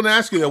 I was going to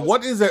ask you that.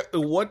 What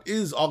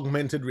is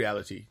augmented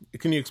reality?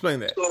 Can you explain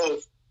that?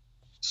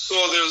 So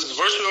there's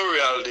virtual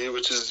reality,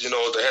 which is,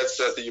 the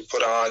headset that you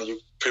put on,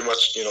 you pretty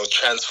much,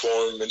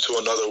 transform into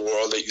another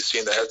world that you see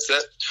in the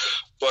headset.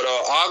 But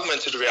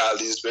augmented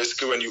reality is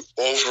basically when you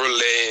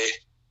overlay,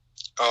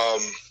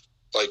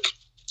 like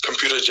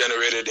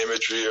computer-generated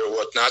imagery or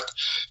whatnot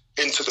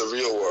into the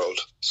real world.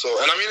 So,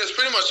 and I mean, it's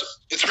pretty much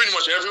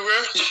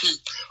everywhere.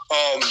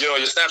 Your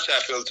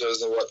Snapchat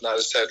filters and whatnot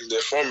is technically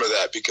a form of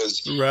that,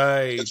 because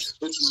it's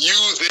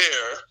you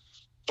there,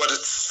 but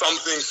it's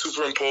something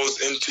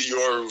superimposed into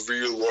your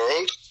real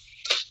world.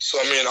 So,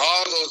 I mean,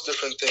 all those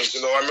different things. I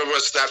remember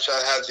when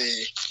Snapchat had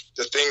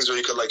the things where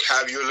you could like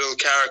have your little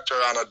character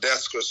on a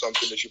desk or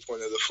something if you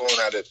pointed the phone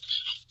at it.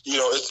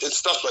 It's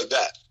stuff like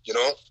that. And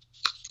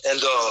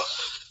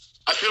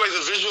I feel like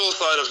the visual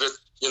side of it,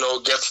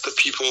 gets to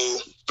people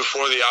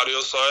before the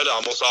audio side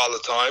almost all the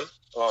time.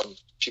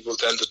 People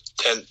tend to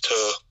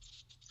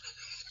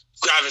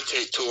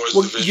gravitate towards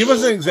the visual. Give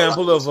us an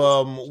example of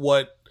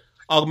what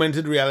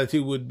augmented reality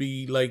would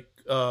be like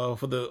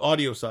for the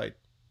audio side.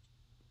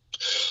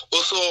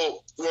 Well,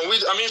 so for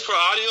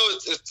audio,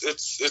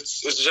 it's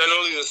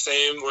generally the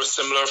same or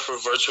similar for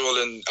virtual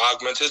and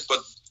augmented,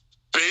 but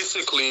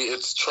basically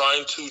it's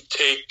trying to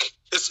take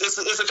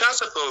it's a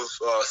concept of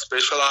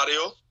spatial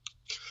audio.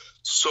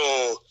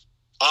 So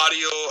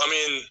audio,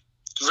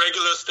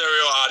 regular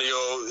stereo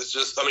audio is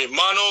just,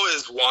 mono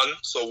is one,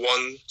 so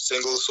one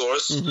single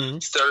source. Mm-hmm.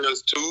 Stereo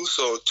is two,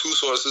 so two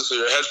sources, so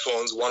your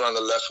headphones, one on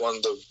the left, one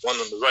on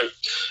the right.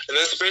 And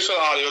then spatial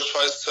audio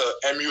tries to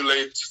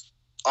emulate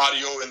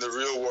audio in the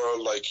real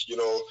world, like, you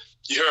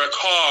hear a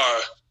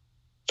car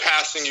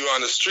passing you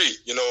on the street,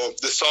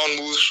 the sound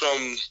moves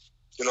from,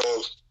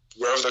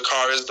 wherever the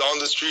car is down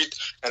the street,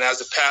 and as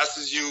it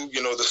passes you,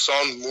 the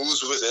sound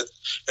moves with it.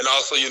 And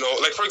also,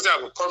 like, for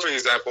example, perfect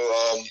example,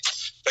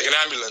 like an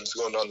ambulance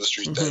going down the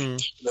street. Mm-hmm.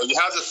 Then, you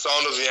have the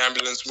sound of the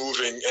ambulance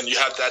moving, and you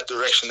have that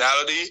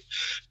directionality,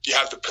 you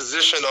have the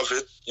position of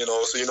it,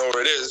 so you know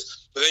where it is.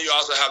 But then you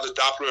also have the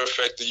Doppler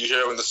effect that you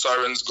hear when the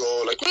sirens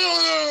go, like,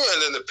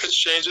 and then the pitch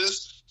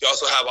changes. You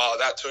also have all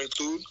that to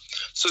include.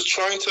 So it's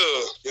trying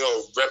to,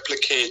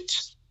 replicate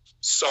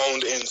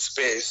sound in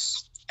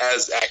space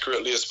as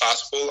accurately as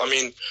possible.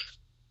 And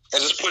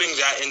just putting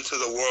that into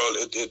the world,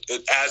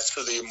 it adds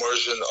to the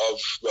immersion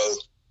of,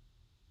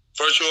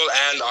 virtual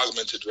and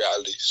augmented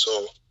reality.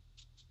 So,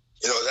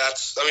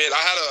 that's, I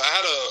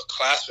had a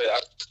classmate,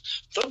 I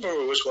don't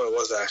remember which one it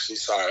was actually,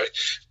 sorry.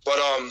 But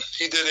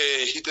he did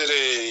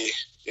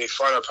a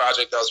final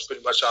project that was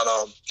pretty much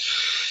on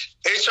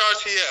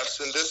HRTFs,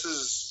 and this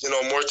is,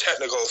 more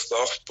technical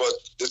stuff, but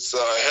it's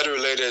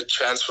head-related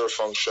transfer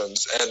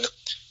functions. And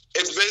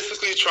it's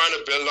basically trying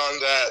to build on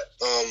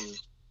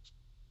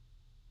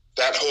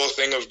that whole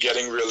thing of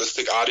getting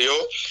realistic audio.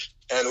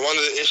 And one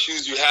of the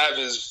issues you have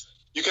is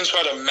you can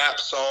try to map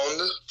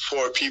sound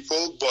for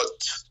people,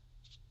 but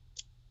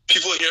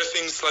people hear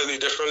things slightly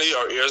differently.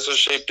 Our ears are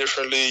shaped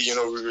differently.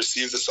 We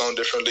receive the sound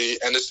differently.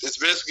 And it's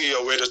basically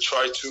a way to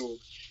try to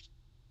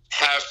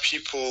have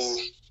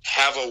people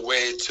have a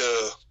way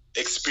to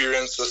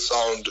experience the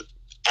sound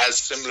as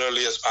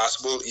similarly as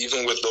possible,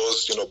 even with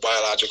those,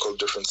 biological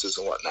differences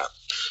and whatnot.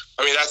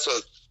 That's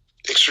a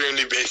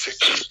extremely basic,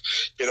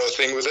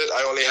 thing with it.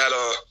 I only had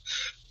a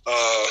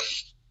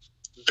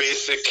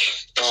basic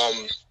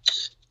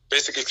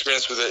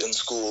experience with it in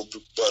school,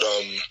 but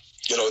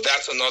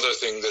that's another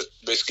thing that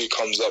basically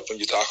comes up when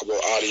you talk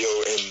about audio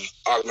and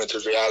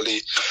augmented reality.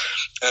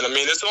 And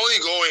it's only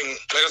going,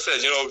 like I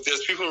said,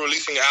 there's people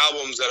releasing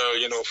albums that are,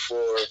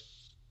 for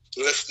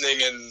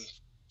listening, and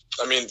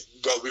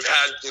we've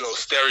had,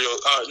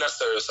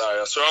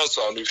 surround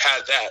sound, we've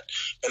had that,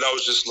 and I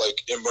was just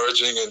like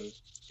emerging and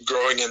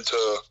growing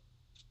into,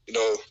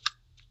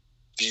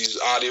 these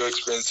audio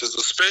experiences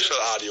with spatial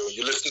audio.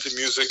 You listen to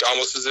music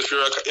almost as if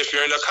you're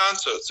in a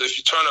concert. So if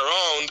you turn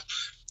around,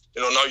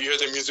 now you hear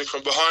the music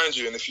from behind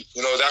you, and if you,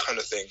 that kind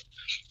of thing.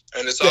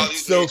 And it's all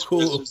these so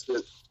cool.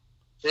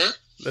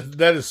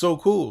 That is so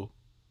cool.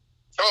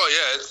 Oh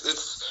yeah,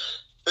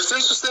 it's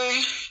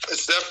interesting.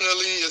 It's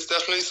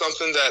definitely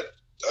something that,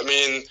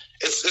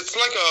 it's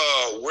like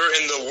we're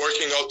in the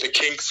working out the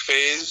kinks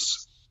phase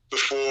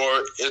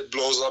before it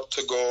blows up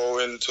to go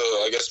into,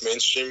 I guess,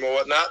 mainstream or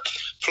whatnot.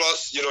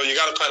 Plus, you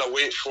got to kind of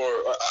wait for,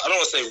 I don't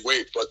want to say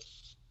wait, but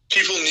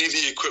people need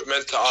the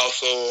equipment to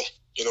also,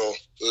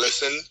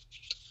 listen.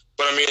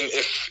 But I mean,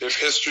 if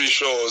history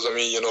shows, I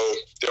mean, you know,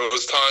 there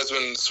was times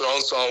when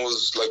surround sound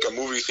was like a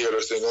movie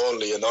theater thing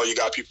only, and now you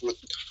got people with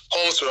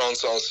home surround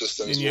sound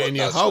systems in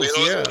your house, so, you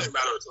know, yeah. it's only a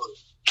matter of time.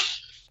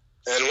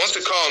 And once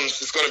it comes,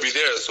 it's going to be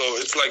there. So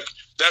it's like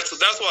that's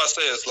why I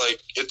say it's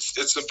like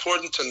it's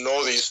important to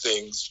know these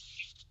things,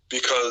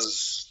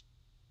 because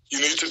you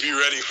need to be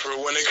ready for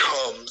when it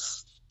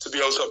comes to be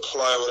able to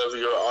apply whatever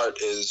your art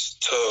is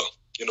to,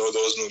 you know,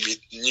 those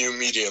new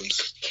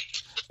mediums.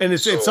 And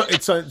it's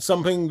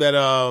something that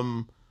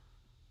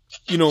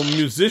you know,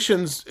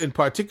 musicians in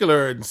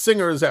particular and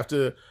singers have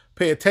to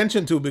pay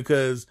attention to,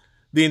 because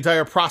the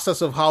entire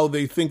process of how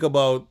they think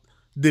about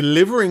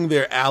delivering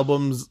their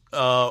albums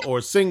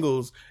or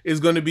singles is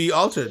going to be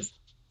altered.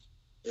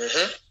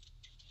 Mm-hmm.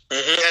 Mm-hmm.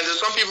 And there's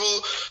some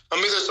people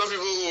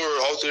who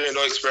are out there, you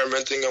know,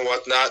 experimenting and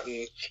whatnot,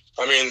 and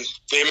I mean,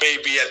 they may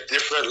be at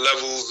different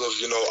levels of,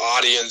 you know,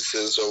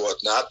 audiences or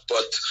whatnot,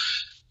 but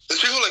there's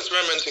people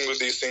experimenting with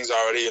these things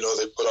already, you know,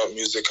 they put out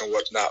music and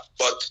whatnot,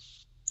 but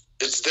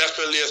it's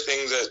definitely a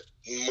thing that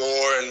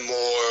more and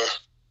more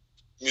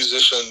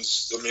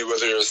musicians, I mean,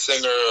 whether you're a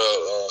singer,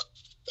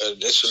 an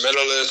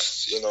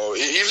instrumentalist, you know,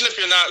 even if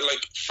you're not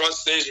like front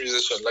stage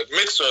musician, like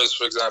mixers,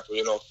 for example,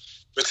 you know,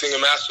 mixing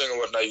and mastering and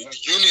whatnot, you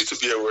need to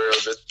be aware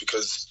of it,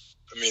 because,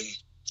 I mean,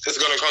 it's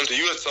going to come to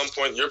you at some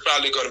point. You're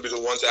probably going to be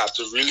the one to have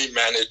to really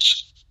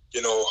manage,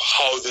 you know,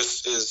 how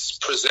this is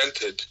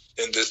presented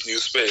in this new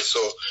space.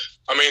 So,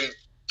 I mean,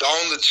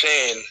 down the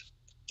chain,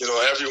 you know,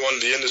 everyone in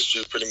the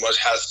industry pretty much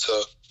has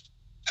to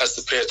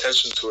pay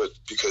attention to it,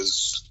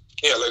 because,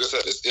 yeah, like I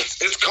said,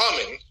 it's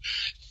coming.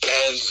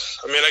 And,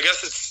 I mean, I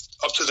guess it's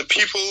up to the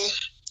people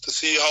to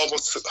see how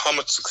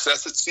much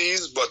success it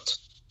sees, but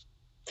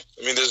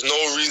I mean, there's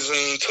no reason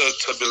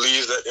to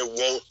believe that it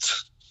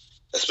won't,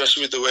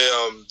 especially with the way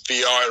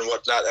VR and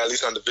whatnot, at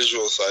least on the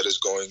visual side, is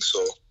going.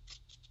 So,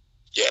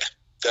 yeah,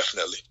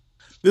 definitely.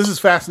 This is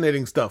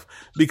fascinating stuff,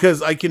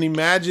 because I can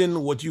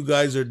imagine what you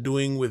guys are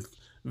doing with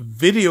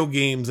video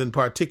games in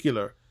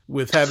particular,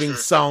 with having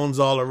sounds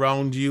all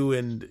around you,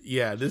 and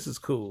yeah, this is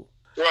cool.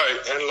 Right,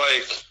 and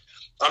like,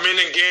 I mean,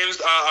 in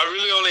games, I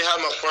really only had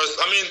my first,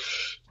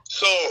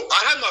 so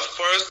I had my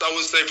first, I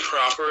would say,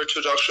 proper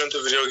introduction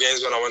to video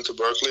games when I went to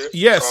Berkeley.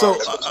 Yeah, so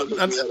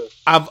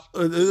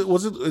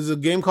is a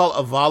game called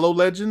Avalo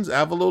Legends?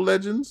 Avalo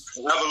Legends,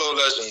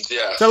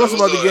 yeah. Tell us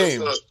about the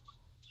game.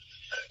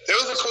 It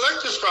was a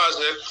collective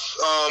project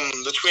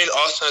between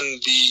us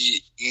and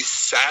the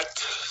ESAT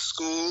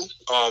school,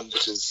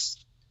 which is,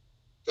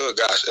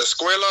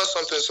 Escuela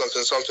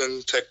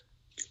something tech.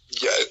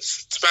 Yeah,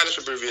 it's Spanish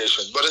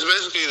abbreviation, but it's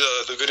basically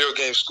the video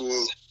game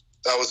school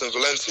that was in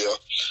Valencia,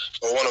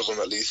 or one of them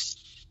at least.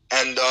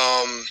 And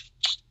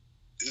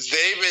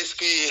they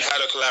basically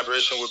had a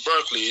collaboration with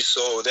Berkeley,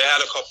 so they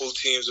had a couple of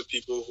teams of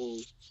people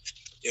who,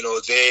 you know,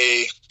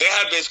 they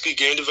had basically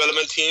game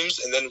development teams,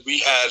 and then we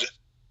had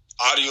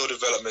audio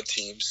development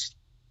teams.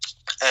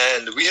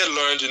 And we had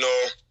learned, you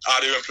know,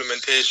 audio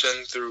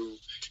implementation through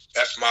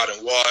FMOD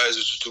and WISE,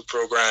 which are two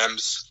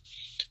programs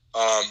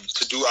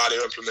to do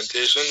audio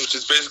implementation, which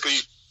is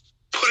basically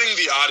putting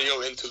the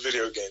audio into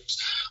video games.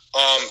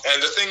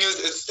 And the thing is,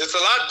 it's a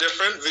lot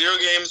different. Video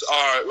games are,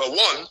 I don't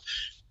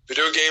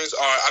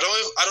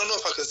know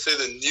if I can say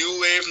the new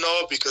wave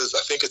now, because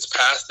I think it's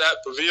past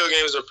that, but video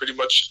games are pretty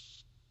much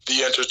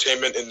the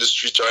entertainment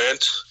industry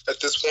giant at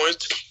this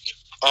point.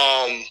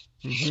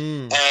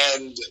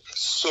 And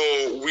so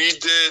we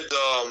did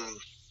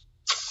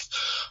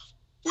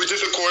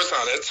the course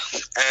on it,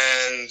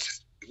 and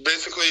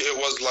basically it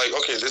was like,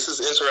 okay, this is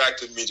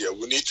interactive media.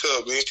 We need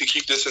to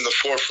keep this in the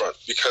forefront,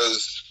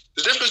 because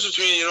the difference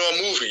between, you know,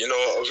 a movie, you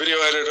know, a video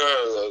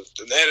editor,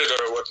 an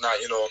editor or whatnot,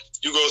 you know,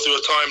 you go through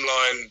a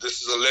timeline.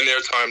 This is a linear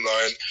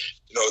timeline.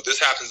 You know, this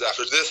happens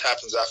after this,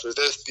 happens after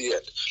this, the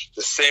end.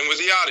 The same with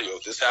the audio.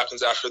 This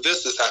happens after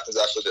this happens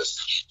after this.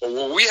 But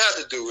what we had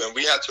to do, and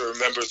we had to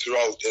remember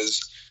throughout, is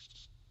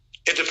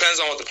it depends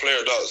on what the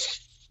player does.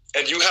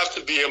 And you have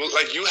to be able,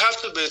 like, you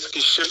have to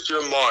basically shift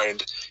your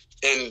mind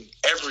in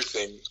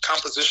everything,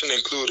 composition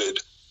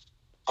included,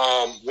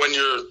 when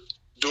you're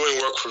doing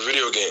work for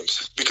video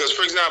games. Because,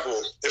 for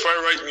example, if I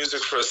write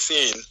music for a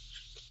scene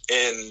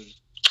in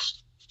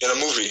a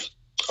movie,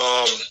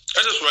 I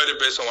just write it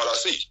based on what I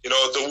see. You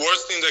know, the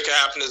worst thing that can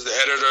happen is the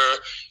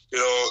editor, you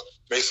know,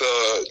 makes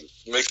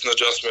an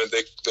adjustment,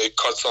 they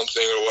cut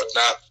something or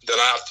whatnot, then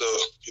I have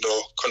to, you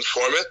know,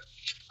 conform it.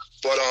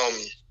 But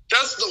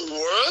that's the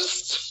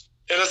worst,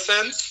 in a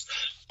sense,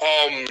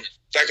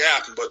 that can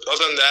happen. But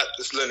other than that,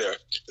 it's linear.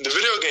 In the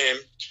video game,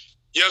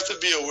 you have to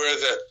be aware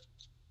that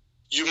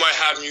you might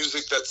have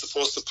music that's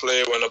supposed to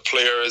play when a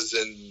player is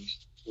in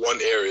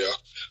one area.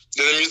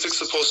 Then the music's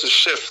supposed to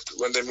shift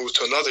when they move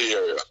to another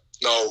area.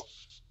 Now,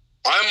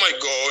 I might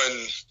go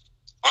and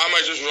I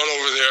might just run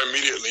over there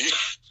immediately,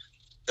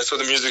 and so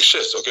the music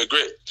shifts. Okay,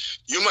 great.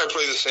 You might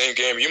play the same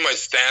game. You might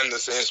stand in the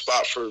same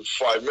spot for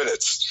 5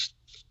 minutes,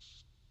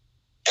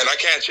 and I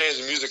can't change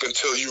the music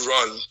until you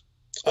run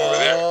over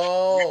there.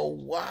 Oh,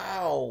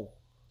 wow.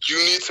 You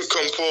need to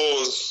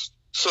compose.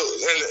 So,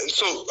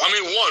 I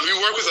mean, we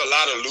work with a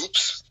lot of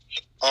loops.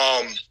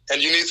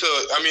 And you need to,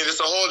 I mean, it's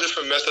a whole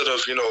different method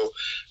of,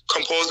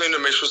 composing to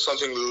make sure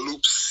something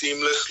loops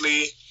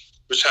seamlessly,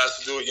 which has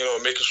to do with,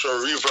 making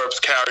sure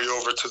reverbs carry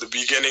over to the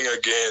beginning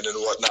again and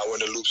whatnot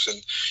when it loops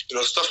and,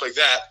 stuff like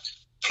that.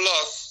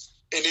 Plus,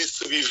 it needs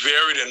to be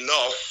varied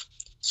enough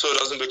so it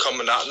doesn't become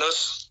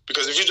monotonous.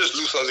 Because if you just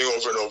loop something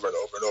over and over and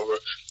over and over,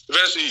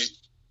 eventually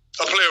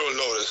a player will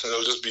notice and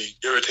it'll just be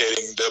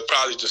irritating. They'll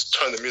probably just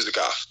turn the music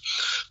off.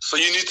 So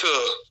you need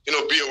to,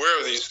 be aware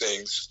of these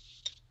things.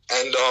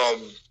 And,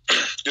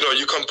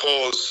 you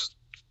compose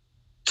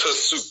to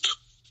suit,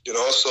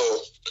 so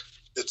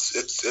it's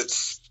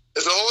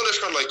a whole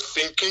different, like,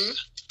 thinking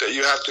that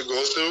you have to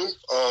go through.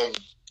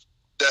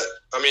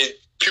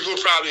 People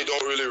probably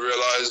don't really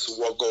realize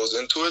what goes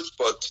into it,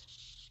 but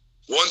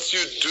once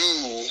you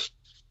do,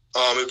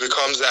 it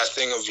becomes that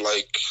thing of,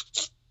 like,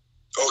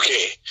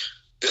 okay,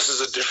 this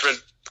is a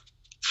different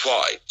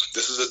vibe.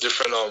 This is a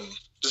different,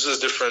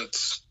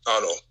 I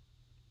don't know.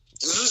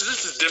 This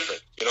is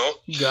different,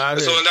 Got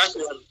it. So in that,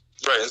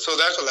 right, and so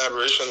that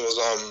collaboration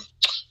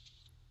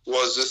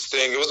was this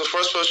thing. It was a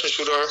first-person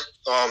shooter.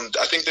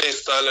 I think they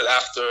styled it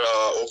after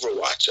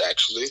Overwatch,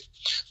 actually.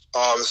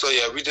 So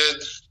yeah, we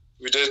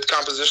did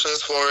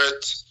compositions for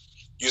it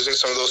using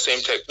some of those same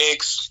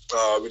techniques.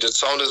 We did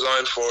sound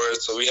design for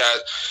it. So we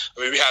had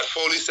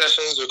Foley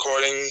sessions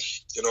recording,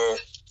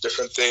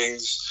 different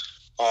things.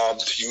 To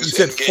use. You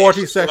said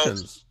 40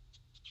 sessions.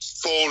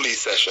 Foley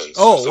sessions.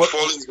 Oh, so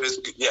Foley is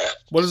basically, yeah.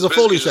 What is a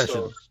Foley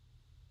session?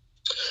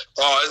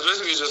 It's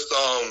basically just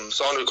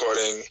sound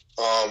recording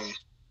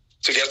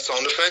to get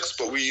sound effects,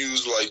 but we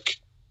use, like,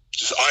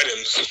 just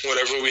items,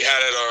 whatever we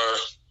had at our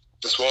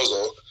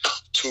disposal,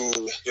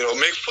 to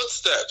make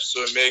footsteps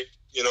or make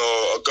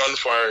a gun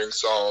firing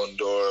sound,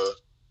 or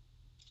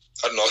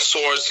I don't know, a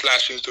sword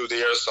slashing through the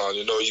air sound.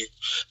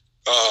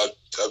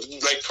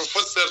 Like for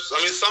footsteps.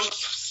 I mean,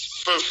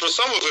 For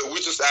some of it, we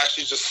just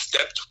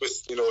stepped with,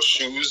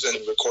 shoes and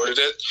recorded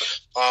it.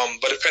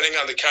 But depending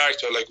on the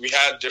character, like, we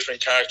had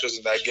different characters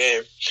in that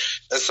game.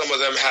 And some of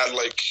them had,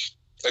 like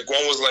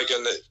one was like, they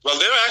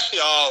were actually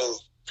all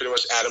pretty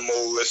much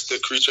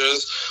animalistic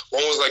creatures.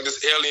 One was like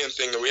this alien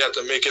thing, and we had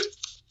to make it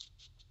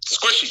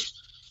squishy.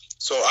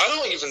 So I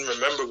don't even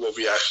remember what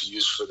we actually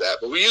used for that.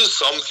 But we used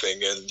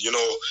something, and, you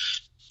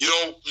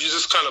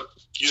just kind of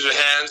use your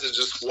hands and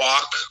just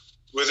walk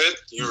with it.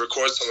 You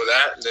record some of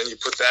that, and then you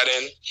put that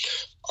in.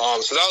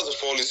 So that was a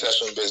Foley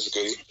session,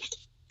 basically.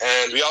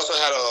 And we also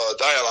had a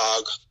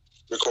dialogue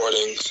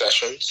recording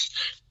sessions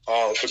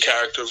for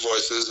character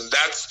voices. And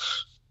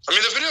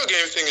the video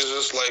game thing is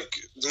just like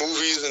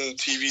movies and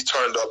TV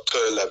turned up to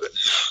 11.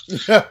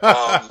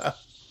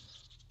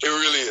 It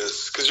really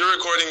is. Because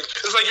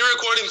it's like you're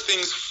recording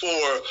things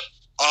for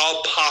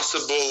all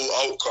possible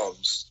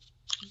outcomes.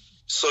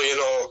 So,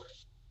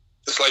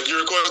 it's like you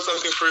record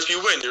something for if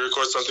you win, you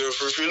record something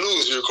for if you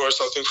lose, you record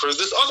something for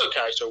this other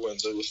character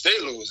wins, or if they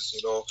lose,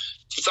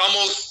 It's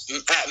almost,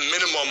 at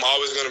minimum,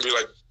 always going to be,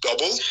 like,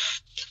 double.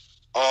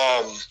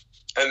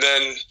 And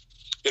then,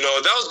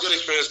 that was a good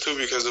experience, too,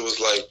 because it was,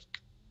 like,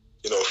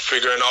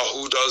 figuring out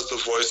who does the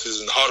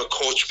voices and how to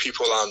coach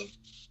people on,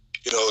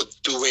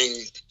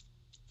 doing,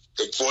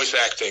 like, voice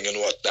acting and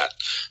whatnot.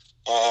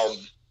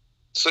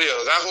 So,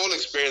 yeah, that whole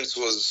experience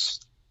was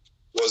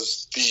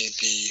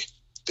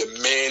the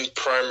main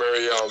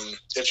primary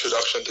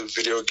introduction to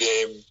video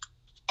game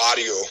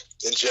audio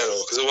in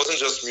general, because it wasn't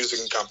just music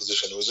and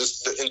composition. It was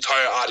just the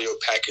entire audio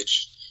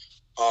package.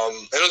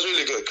 And it was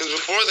really good, because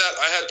before that,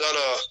 I had done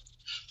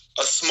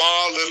a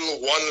small little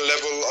one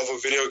level of a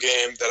video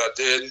game that I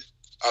did.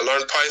 I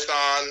learned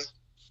Python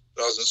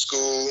when I was in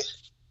school.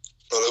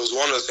 Well, that was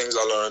one of the things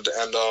I learned.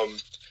 And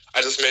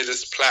I just made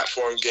this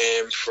platform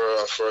game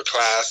for a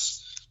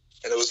class.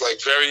 And it was,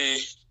 like,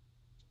 very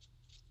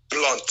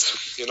blunt,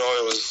 it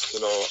was,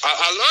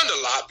 I learned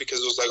a lot,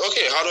 because it was like,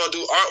 okay, how do I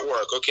do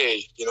artwork?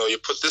 Okay, you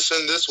put this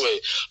in this way.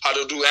 How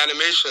to do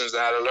animations.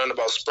 I had to learn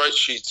about sprite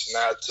sheets,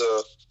 and I had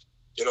to,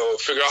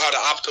 figure out how to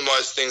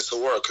optimize things to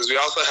work, because we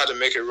also had to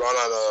make it run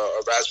on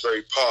a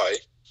Raspberry Pi,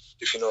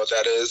 if you know what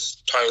that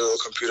is, tiny little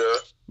computer.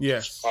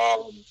 Yes.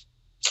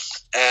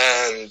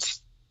 And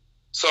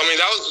so,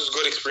 that was just a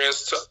good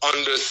experience to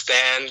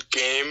understand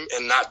game,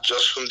 and not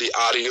just from the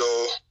audio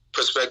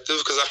perspective,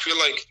 because I feel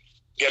like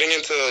getting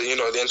into,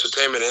 the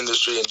entertainment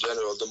industry in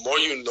general, the more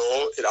you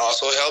know, it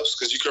also helps,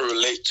 because you can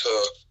relate to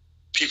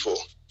people.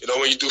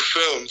 When you do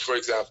film, for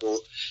example,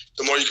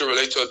 the more you can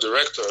relate to a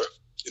director,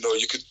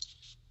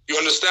 you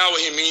understand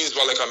what he means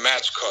by, like, a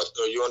match cut,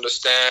 or you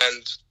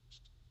understand,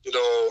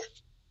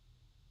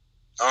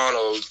 I don't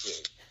know,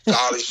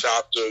 dolly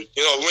shots, or,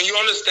 when you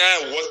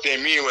understand what they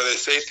mean when they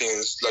say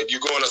things, like, you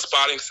go in a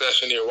spotting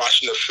session, you're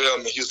watching the film,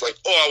 and he's like,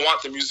 oh, I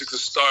want the music to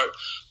start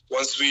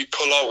once we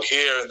pull out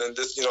here, and then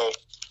this,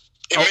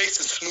 it makes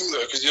it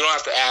smoother, because you don't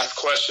have to ask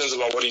questions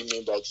about what do you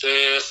mean about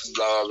this, and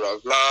blah, blah,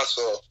 blah.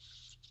 So,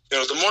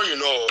 the more you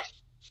know,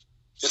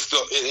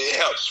 it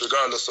helps,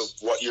 regardless of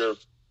what your,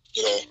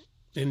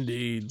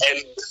 Indeed.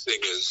 end thing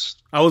is.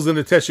 I was going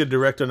to test your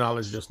director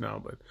knowledge just now,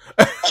 but.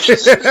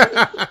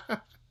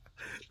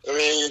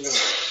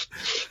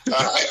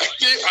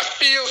 I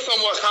feel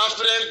somewhat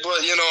confident,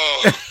 but you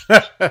know,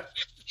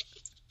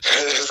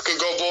 this could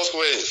go both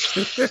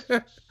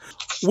ways.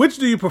 Which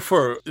do you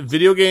prefer,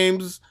 video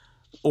games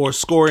or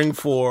scoring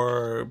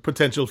for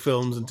potential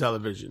films and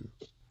television?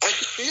 I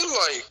feel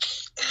like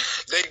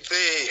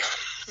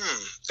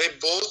they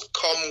both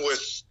come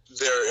with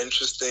their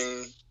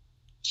interesting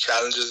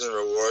challenges and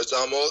rewards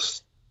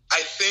almost.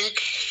 I think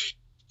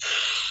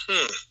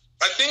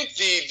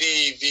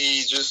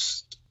the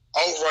just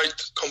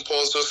outright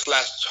composer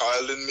 /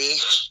 child in me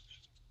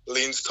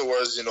leans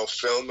towards, you know,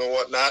 film and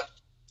whatnot.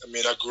 I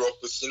mean, I grew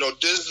up with, you know,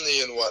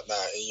 Disney and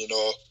whatnot, and, you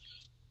know,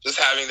 just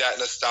having that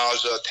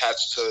nostalgia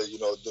attached to, you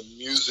know, the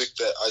music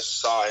that I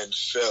saw in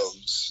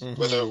films,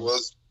 whether it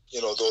was,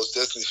 you know, those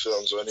Disney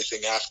films or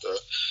anything after.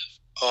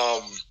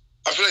 I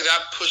feel like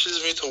that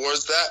pushes me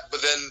towards that,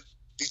 but then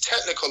the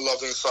technical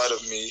loving side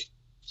of me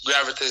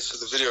gravitates to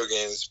the video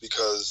games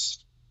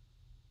because,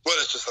 well,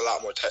 it's just a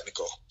lot more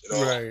technical. You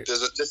know, right.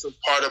 There's a different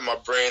part of my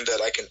brain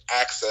that I can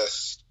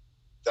access,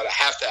 that I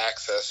have to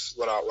access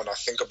when I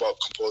think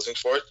about composing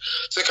for it.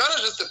 So it kind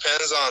of just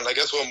depends on, I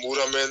guess, what mood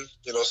I'm in.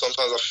 You know,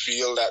 sometimes I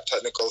feel that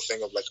technical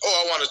thing of like,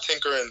 oh, I want to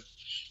tinker in,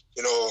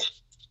 you know,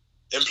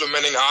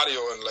 implementing audio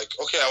and like,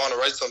 okay, I want to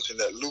write something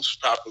that loops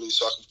properly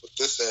so I can put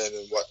this in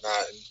and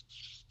whatnot. And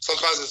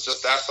sometimes it's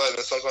just that side,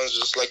 and sometimes it's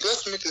just like,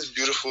 let's make this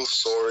beautiful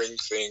soaring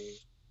thing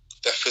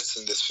that fits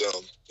in this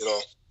film, you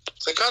know.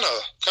 So it kind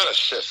of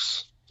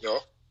shifts, you know.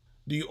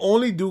 Do you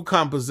only do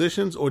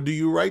compositions, or do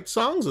you write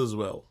songs as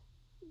well,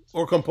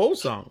 or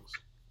compose songs?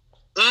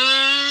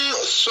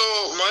 So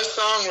my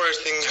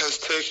songwriting has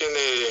taken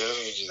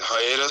a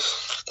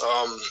hiatus.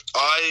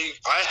 I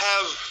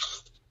have,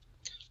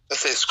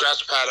 let's say,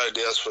 scratch pad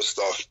ideas for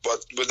stuff,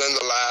 but within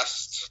the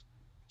last,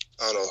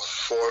 I don't know,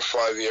 4 or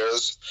 5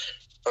 years,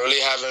 I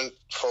really haven't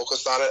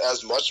focused on it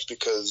as much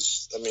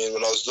because, I mean,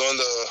 when I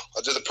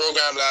did the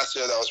program last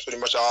year that was pretty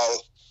much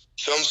all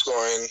film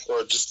scoring,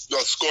 or just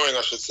scoring,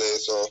 I should say.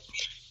 So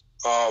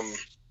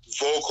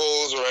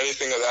vocals or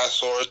anything of that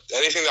sort,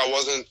 anything that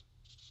wasn't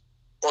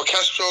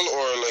orchestral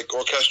or like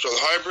orchestral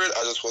hybrid,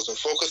 I just wasn't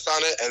focused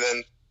on it. And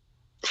then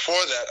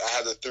before that, I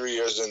had the 3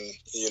 years in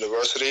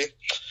university,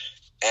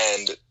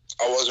 and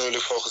I wasn't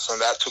really focused on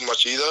that too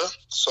much either.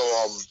 So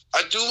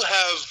I do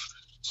have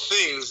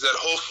things that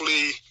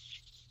hopefully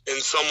in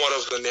somewhat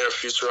of the near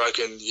future I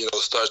can, you know,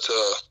 start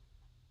to,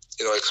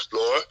 you know,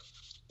 explore.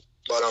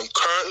 But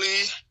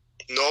currently,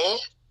 no.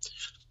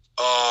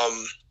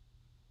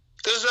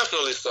 There's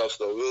definitely stuff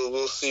though.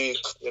 We'll see.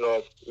 You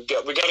know, we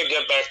got to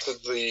get back to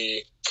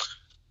the,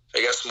 I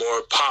guess,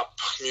 more pop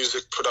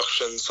music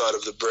production side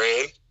of the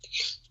brain.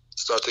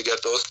 Start to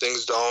get those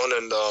things down,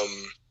 and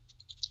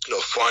you know,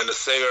 find a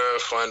singer,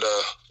 find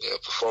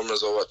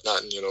performers or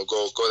whatnot, and, you know,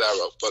 go that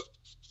route. But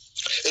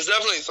it's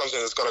definitely something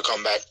that's gonna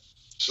come back.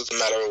 It's just a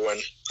matter of when.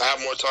 I have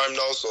more time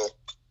now, so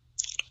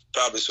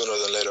probably sooner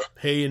than later.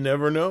 Hey, you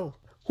never know.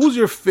 Who's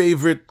your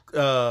favorite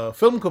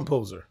film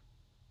composer?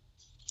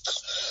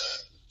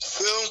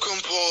 Film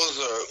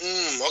composer.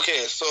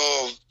 Okay, so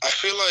I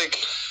feel like,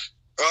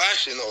 oh,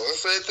 actually, no,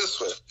 let's say it this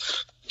way.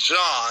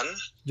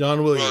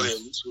 John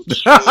Williams.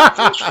 It's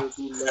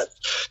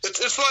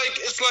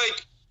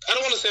like, I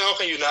don't want to say how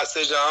can you not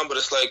say John, but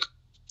it's like,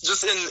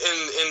 just in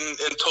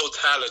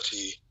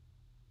totality,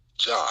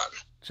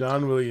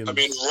 John Williams. I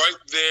mean, right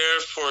there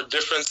for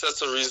different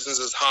sets of reasons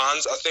is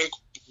Hans. I think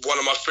one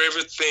of my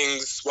favorite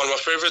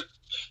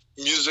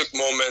music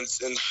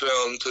moments in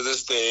film to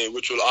this day,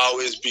 which will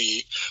always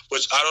be,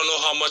 which I don't know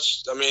how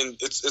much, I mean,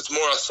 it's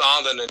more a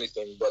sound than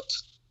anything, but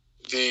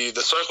the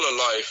Circle of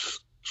Life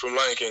from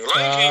Lion King.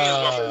 Lion King is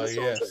my favorite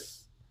soundtrack.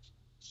 Yes.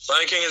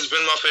 Lion King has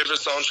been my favorite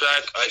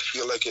soundtrack. I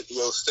feel like it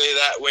will stay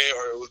that way,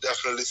 or it will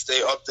definitely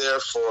stay up there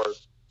for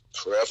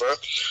forever.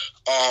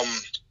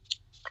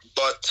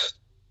 But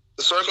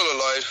the Circle of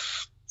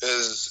Life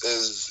is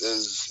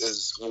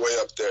way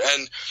up there,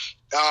 and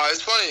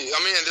it's funny. I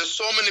mean, there's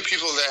so many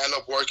people that end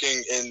up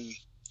working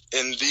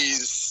in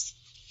these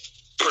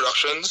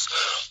productions.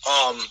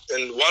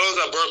 And while I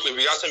was at Berkeley,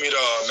 we got to meet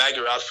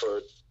Maggie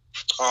Radford,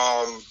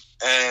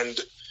 and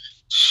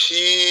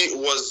she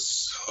was.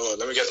 Oh,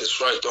 let me get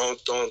this right. Don't.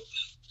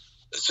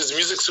 It's his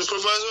music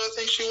supervisor, I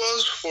think she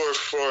was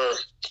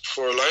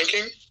for Lion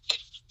King.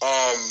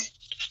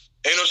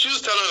 And, you know, she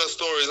was telling us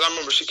stories. I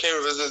remember she came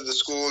and visited the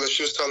school, and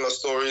she was telling us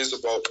stories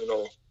about, you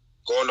know,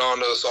 going down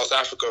to South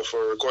Africa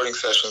for recording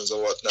sessions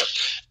and whatnot.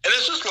 And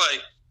it's just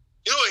like,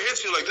 you know, it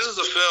hits you like this is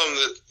a film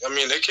that, I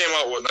mean, it came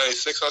out,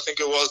 96, I think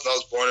it was, and I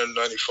was born in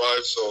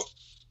 95, so,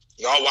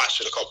 you know, I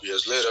watched it a couple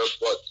years later,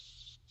 but,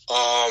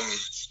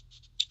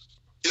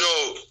 you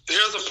know,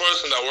 here's a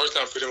person that worked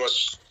on pretty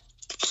much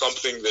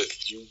something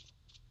that you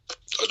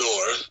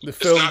adore.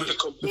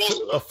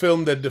 A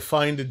film that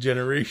defined a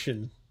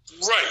generation.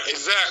 Right,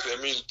 exactly.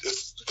 I mean,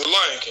 it's The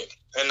Lion King.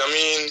 And I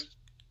mean,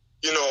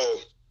 you know,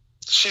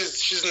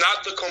 she's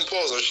not the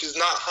composer, she's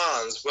not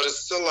Hans, but it's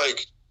still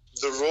like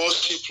the role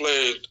she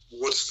played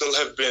would still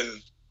have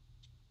been,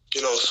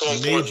 you know, so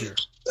important major.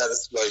 That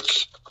it's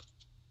like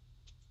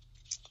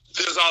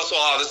there's also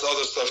all this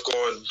other stuff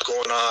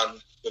going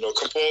on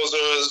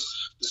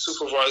composers, the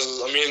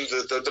supervisors. I mean,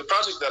 the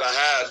project that I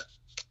had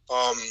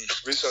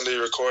recently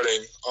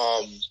recording,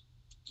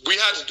 we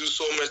had to do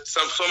so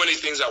many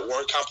things that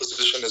weren't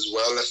composition as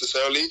well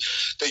necessarily,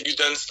 that you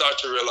then start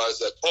to realize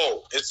that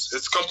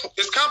it's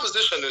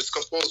composition, it's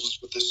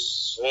composed, but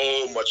there's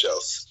so much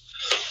else.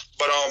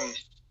 But I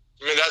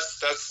mean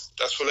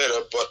that's for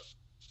later. But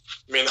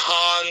I mean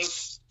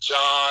Hans,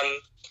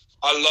 John,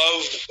 I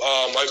love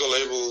Michael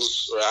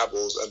Abels.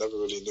 I never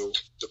really knew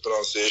the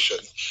pronunciation,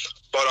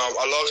 but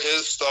I love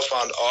his stuff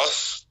on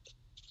Us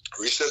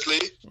recently.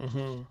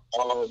 Mm-hmm.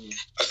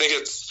 I think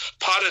it's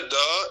Pas de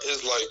Deux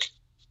is like,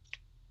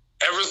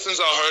 ever since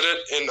I heard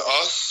it in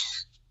Us,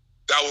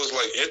 that was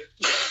like it.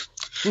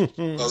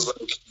 I was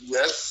like,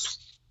 yes.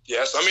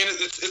 I mean,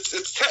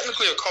 it's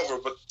technically a cover,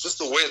 but just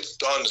the way it's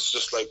done is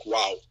just like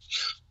wow.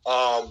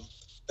 And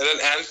then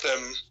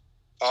Anthem,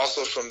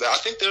 also from that. I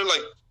think they're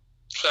like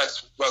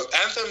tracks. Well,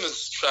 Anthem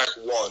is track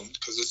 1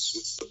 because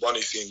it's the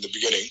bunny scene in the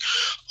beginning.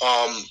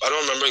 I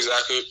don't remember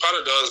exactly. Pas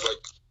de Deux is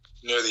like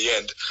near the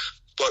end.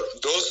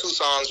 But those 2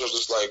 songs are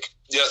just like,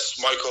 yes,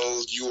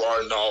 Michael, you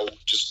are now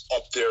just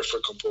up there for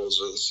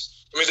composers.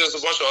 I mean, there's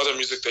a bunch of other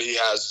music that he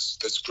has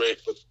that's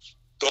great, but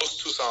those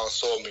 2 songs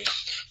sold me.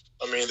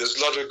 I mean, there's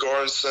Ludwig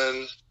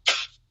Göransson.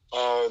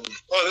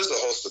 There's a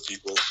host of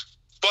people.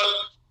 But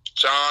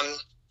John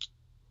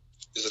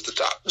is at the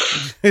top.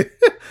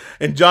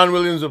 And John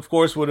Williams, of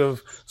course, would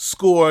have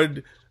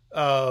scored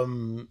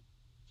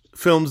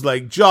films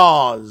like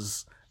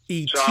Jaws,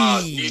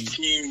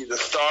 E.T., the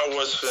Star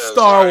Wars films.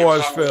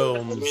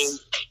 Films. I mean,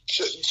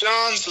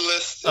 John's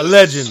list is a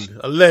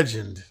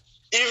legend.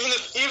 Even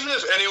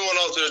if anyone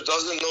out there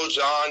doesn't know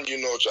John, you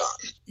know John.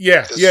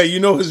 Yeah, you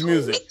know his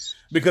music.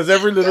 Because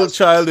every little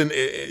child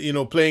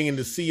playing in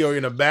the sea or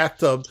in a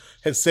bathtub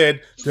has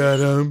said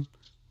da-dum,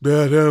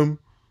 da-dum,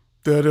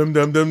 da-dum,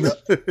 dum, dum.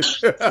 Yep.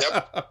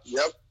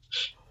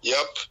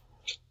 And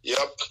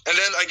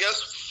then I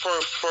guess for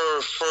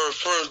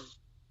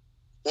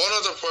one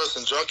other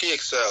person, Junkie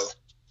XL,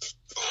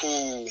 who,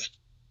 I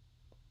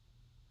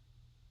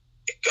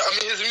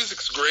mean, his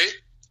music's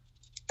great.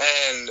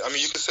 And, I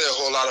mean, you could say a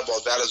whole lot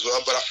about that as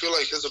well, but I feel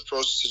like his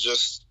approach to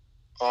just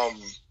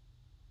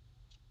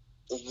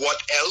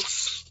what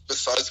else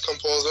besides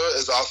composer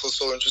is also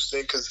so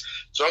interesting, because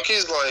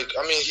Junkie's like,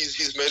 I mean,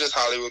 he's made his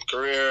Hollywood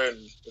career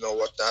and,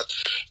 whatnot,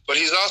 but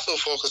he's also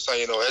focused on,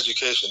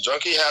 education.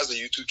 Junkie has a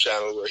YouTube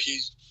channel where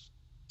he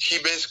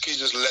basically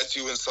just lets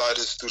you inside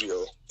his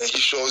studio, and he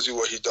shows you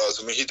what he does.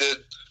 I mean, he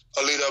did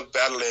Alita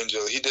Battle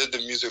Angel. He did the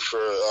music for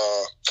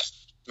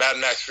Mad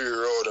Max Fury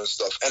Road and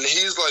stuff. And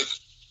he's like,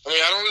 I mean,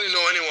 I don't really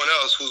know anyone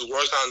else who's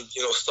worked on,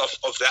 stuff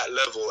of that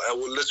level and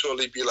will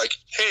literally be like,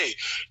 hey,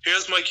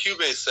 here's my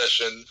Cubase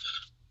session.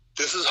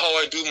 This is how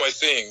I do my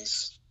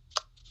things.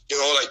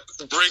 Like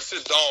breaks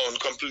it down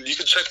completely. You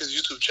can check his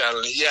YouTube channel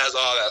and he has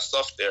all that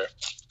stuff there.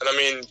 And I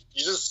mean,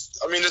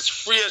 it's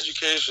free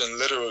education,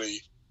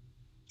 literally,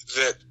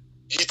 that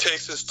he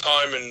takes his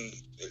time and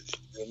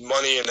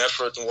money and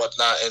effort and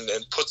whatnot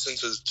and puts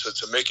into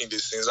to making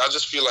these things. I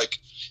just feel like,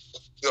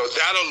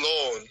 that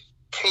alone,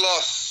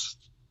 plus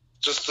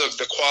just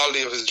the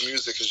quality of his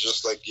music is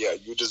just like, yeah,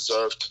 you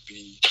deserve to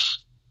be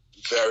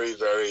very,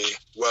 very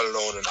well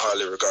known and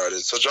highly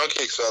regarded. So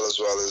Junkie XL as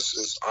well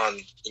is on,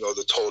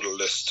 the total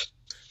list.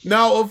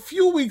 Now, a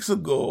few weeks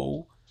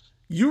ago,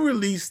 you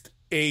released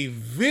a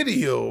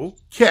video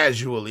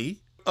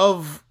casually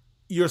of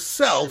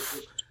yourself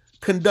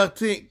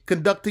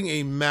conducting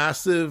a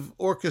massive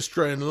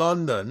orchestra in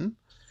London,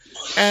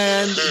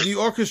 and the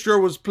orchestra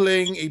was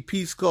playing a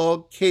piece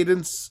called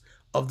Cadence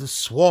of the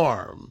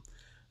Swarm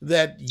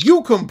that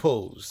you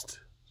composed.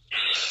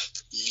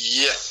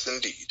 Yes,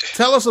 indeed.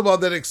 Tell us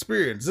about that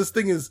experience. This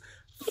thing is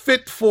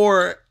fit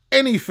for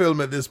any film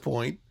at this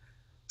point.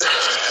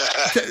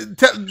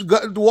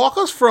 Walk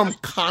us from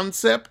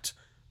concept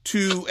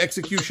to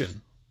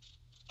execution.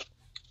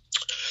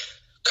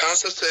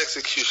 Concept to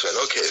execution.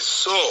 Okay,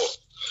 so,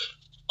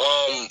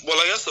 well,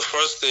 I guess the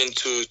first thing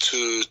to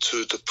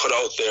put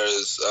out there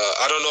is,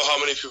 I don't know how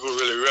many people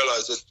really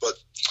realize it, but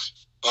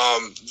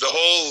the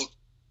whole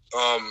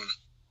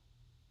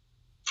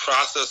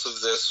process of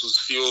this was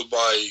fueled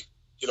by,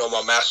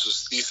 my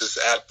master's thesis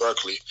at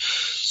Berkeley.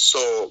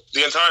 So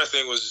the entire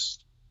thing was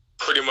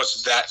pretty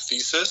much that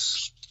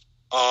thesis,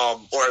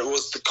 or it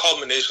was the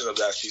culmination of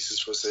that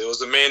thesis per se. It was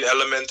the main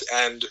element,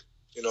 and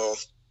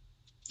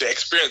the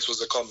experience was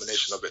the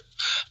culmination of it.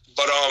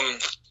 But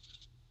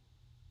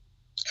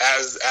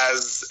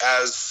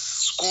as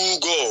school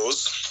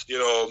goes,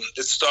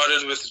 it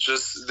started with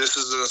just, this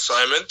is an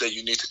assignment that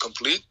you need to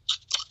complete.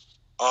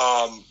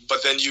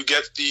 But then you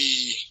get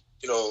the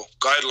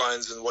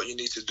guidelines and what you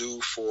need to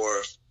do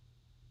for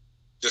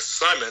this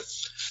assignment.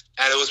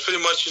 And it was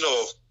pretty much,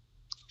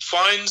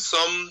 find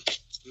some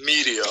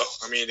media.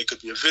 I mean, it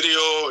could be a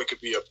video, it could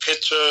be a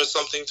picture,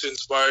 something to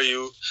inspire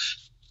you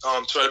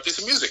to write a piece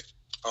of music.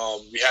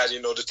 We had,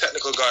 the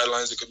technical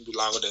guidelines. It couldn't be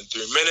longer than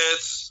 3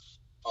 minutes.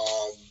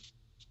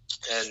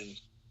 And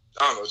I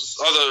don't know, just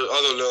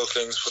other little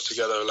things put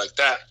together like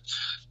that.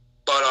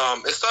 But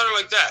it started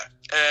like that.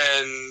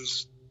 and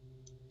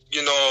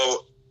you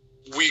know,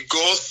 we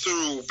go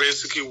through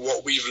basically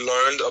what we've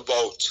learned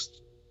about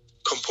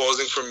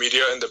composing for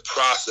media in the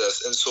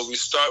process. And so we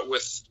start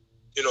with,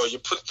 you know, you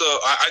put the,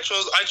 I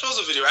chose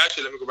a video.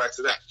 Actually, let me go back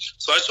to that.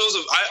 So I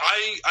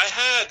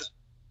had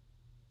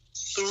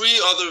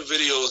 3 other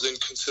videos in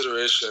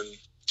consideration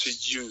to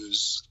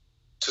use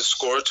to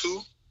score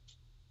to.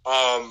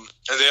 And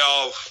they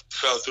all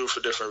fell through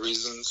for different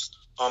reasons.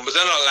 But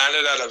then I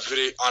landed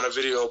on a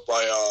video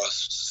by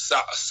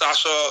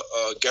Sasha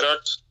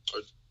Gedert,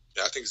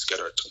 I think it's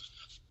Gedert,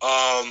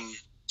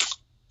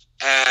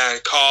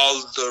 and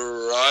called The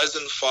Rise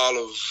and Fall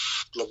of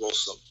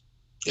Globosum.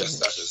 Yes,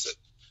 that is it.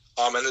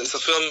 And it's a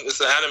film, it's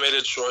an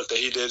animated short that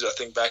he did, I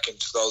think, back in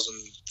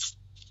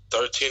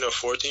 2013 or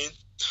 14.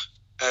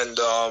 And,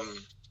 you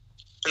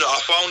know, I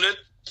found it,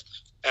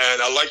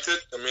 and I liked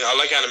it. I mean, I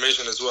like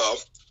animation as well,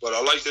 but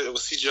I liked it. It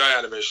was CGI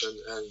animation,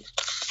 and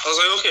I was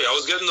like, okay, I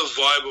was getting the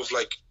vibe of,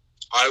 like,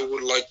 I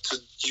would like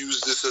to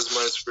use this as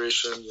my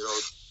inspiration, you know,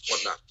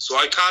 whatnot. So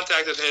I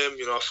contacted him,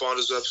 you know, I found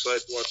his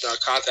website,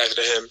 whatnot, contacted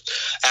him,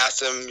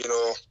 asked him, you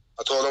know,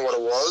 I told him what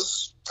it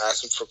was,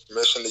 asked him for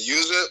permission to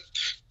use it.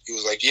 He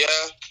was like,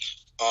 yeah.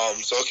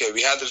 So, okay,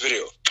 we had the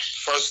video.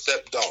 First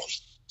step down.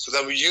 So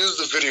then we used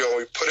the video and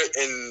we put it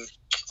in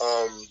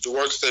the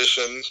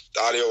workstation,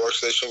 the audio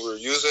workstation we were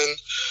using,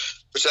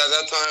 which at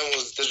that time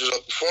was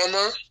Digital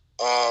Performer.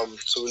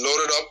 So we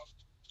loaded up,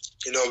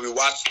 you know, we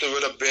watched through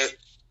it a bit,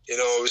 you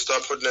know, we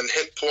start putting in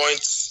hit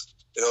points,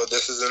 you know,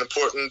 this is an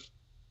important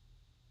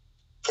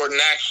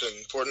action,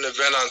 important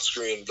event on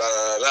screen, blah,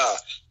 blah, blah.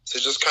 So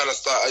just kind of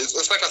start,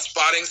 it's like a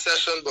spotting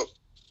session, but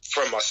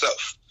for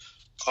myself.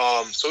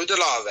 So we did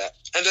all of that.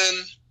 And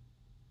then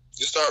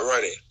you start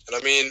writing. And I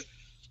mean,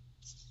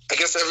 I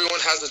guess everyone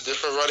has a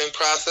different writing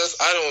process.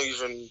 I don't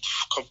even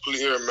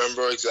completely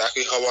remember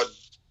exactly how I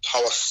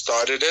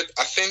started it.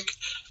 I think,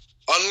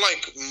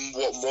 unlike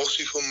what most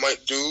people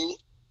might do,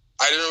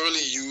 I didn't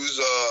really use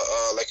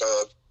like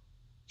a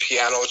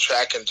piano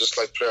track and just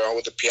like play around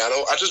with the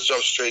piano. I just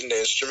jumped straight into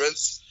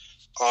instruments.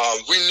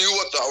 We knew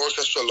what the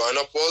orchestral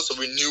lineup was, so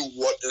we knew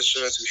what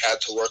instruments we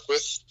had to work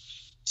with.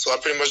 So I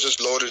pretty much just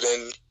loaded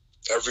in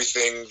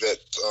everything that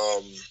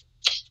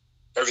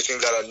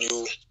I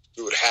knew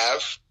we would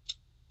have.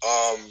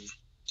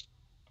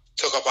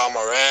 Took up all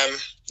my RAM,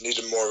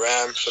 needed more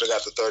RAM, should have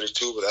got the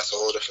 32, but that's a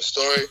whole different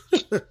story.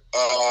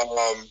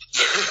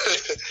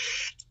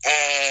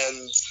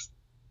 And,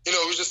 you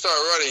know, we just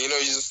started running, you know,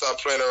 you just start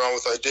playing around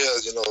with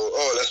ideas, you know,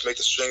 oh, let's make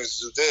the strings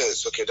do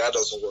this. Okay, that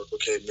doesn't work.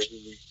 Okay,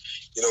 maybe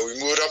we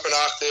move it up an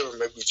octave, or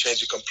maybe we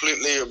change it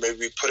completely, or maybe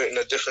we put it in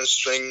a different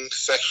string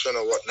section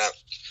or whatnot.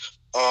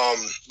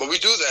 But we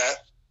do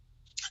that,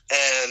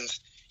 and,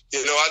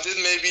 you know, I did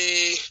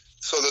maybe,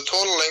 so the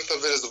total length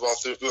of it is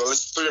about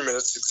it's 3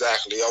 minutes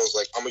exactly. I was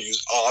like, I'm going to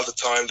use all the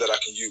time that I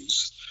can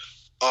use.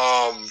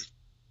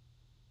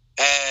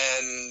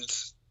 And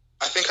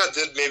I think I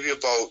did maybe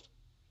about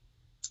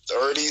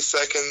 30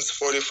 seconds,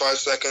 45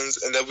 seconds,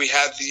 and then we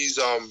had these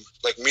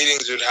like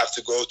meetings you'd have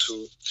to go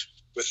to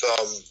with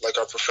like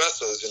our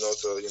professors, you know,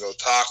 to, you know,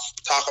 talk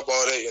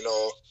about it, you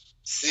know,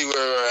 see where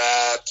we're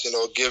at, you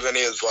know, give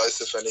any advice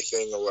if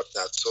anything or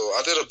whatnot. So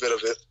I did a bit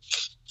of it.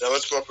 And I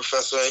went to my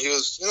professor, and he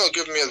was, you know,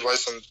 giving me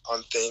advice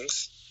on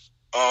things.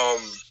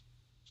 And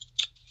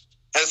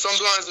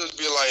sometimes it would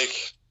be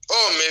like,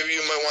 oh, maybe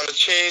you might want to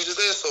change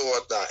this or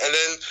whatnot. And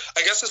then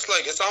I guess it's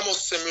like, it's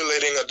almost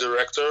simulating a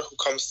director who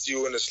comes to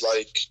you and is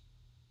like,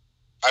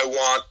 I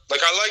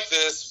like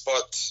this,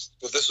 but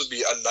this would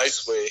be a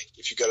nice way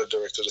if you get a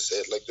director to say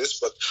it like this,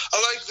 but I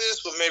like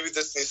this, but maybe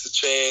this needs to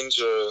change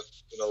or,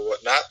 you know,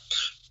 whatnot.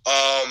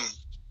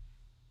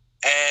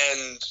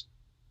 And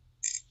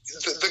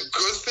the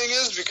good thing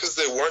is, because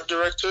they weren't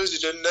directors, you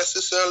didn't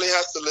necessarily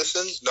have to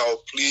listen. No,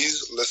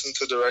 please listen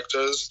to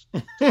directors.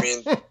 I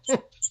mean,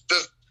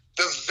 the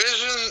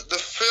vision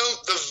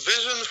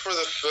for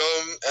the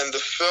film and the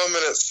film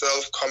in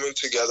itself coming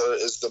together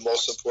is the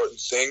most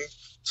important thing.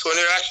 So when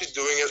you're actually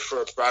doing it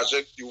for a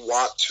project, you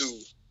want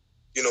to,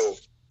 you know,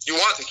 you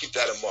want to keep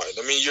that in mind.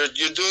 I mean, you're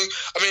doing,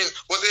 I mean,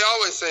 what they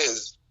always say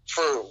is,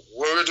 for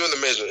when we're doing the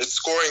major, it's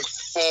scoring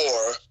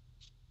for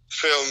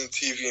film,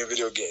 TV, and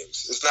video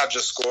games. It's not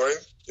just scoring.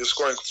 You're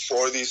scoring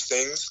for these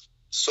things.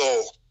 So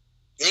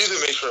you need to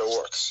make sure it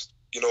works,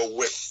 you know,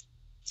 with,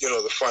 you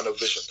know, the final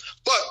vision.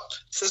 But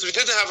since we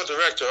didn't have a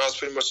director, I was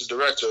pretty much a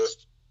director,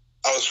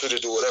 I was free to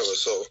do whatever.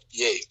 So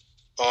yay.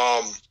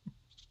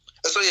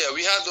 And so yeah,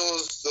 we had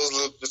those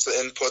little bits of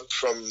input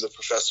from the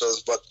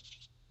professors, but,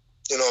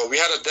 you know, we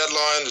had a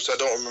deadline, which I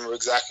don't remember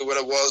exactly when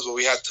it was, but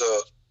we had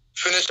to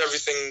finish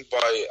everything by,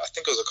 I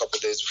think it was a couple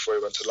of days before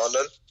we went to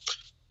London.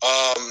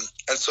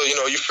 And so, you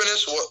know, you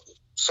finish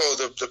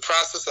the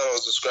process that I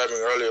was describing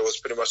earlier was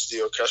pretty much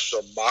the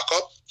orchestral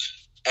mock-up,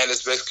 and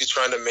it's basically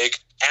trying to make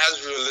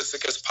as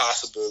realistic as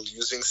possible,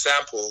 using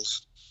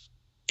samples,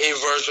 a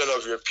version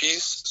of your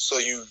piece, so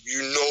you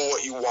know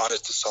what you want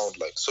it to sound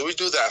like. So we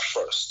do that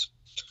first.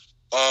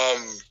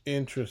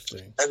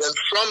 Interesting. And then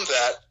from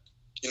that,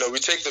 we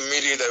take the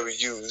media that we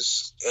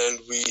use and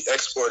we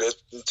export it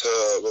into,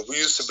 well, we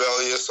use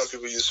Sibelius, some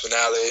people use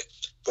Finale,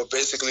 but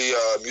basically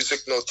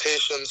music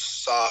notation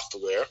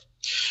software.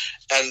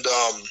 And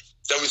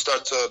then we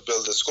start to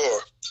build the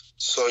score.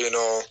 So, you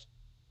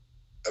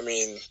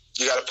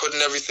got to put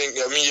in everything.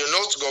 Your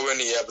notes go in,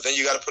 but then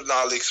you got to put in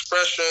all the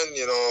expression,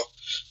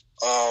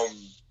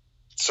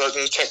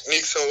 certain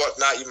techniques and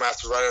whatnot. You might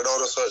have to write it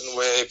out a certain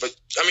way. But,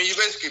 you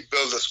basically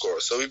build a score.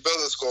 So we build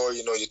a score,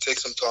 you take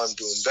some time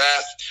doing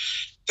that.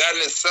 That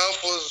in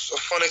itself was a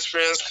fun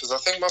experience because I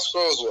think my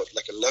score was,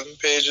 11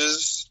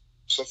 pages,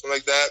 something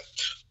like that,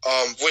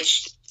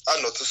 which, I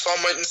don't know, to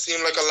some might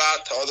seem like a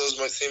lot, to others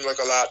might seem like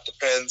a lot,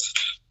 depends.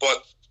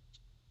 But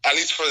at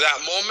least for that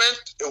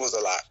moment, it was a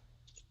lot.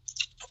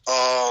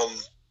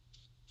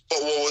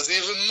 But what was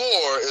even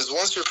more is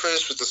once you're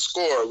finished with the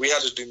score, we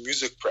had to do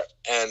music prep.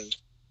 And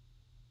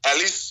at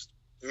least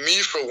me,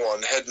 for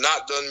one, had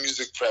not done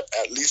music prep,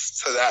 at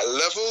least to that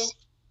level,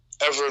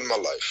 ever in my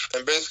life.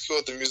 And basically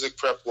what the music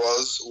prep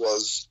was,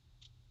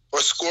 or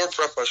score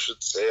prep, I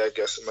should say, I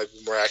guess it might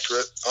be more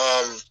accurate,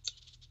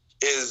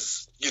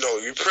 is, you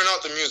print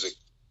out the music.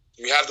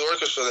 You have the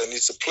orchestra that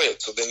needs to play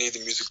it, so they need the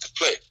music to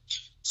play.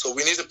 So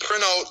we need to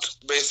print out,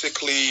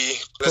 basically,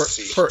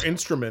 per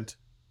instrument.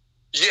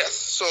 Yes,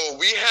 so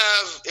we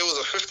have, it was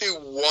a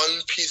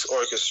 51-piece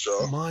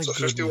orchestra. My so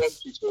goodness. 51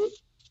 people.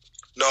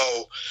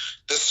 No,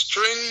 the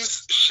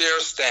strings share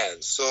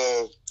stands,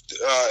 so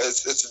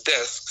it's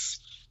desks.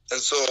 And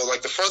so,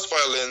 the first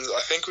violins,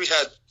 I think we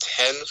had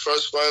 10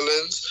 first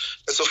violins.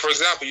 And so, for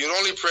example, you'd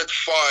only print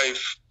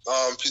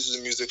 5 pieces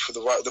of music for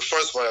the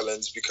first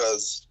violins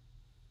because,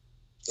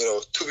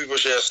 2 people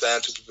share a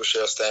stand, 2 people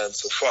share a stand,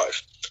 so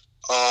 5.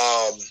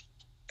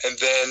 And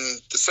then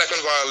the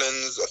second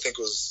violins, I think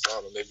it was,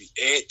 maybe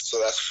 8. So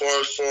that's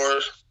four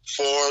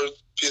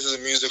pieces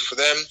of music for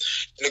them.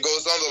 And it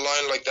goes down the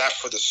line like that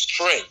for the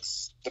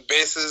strings. The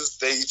basses,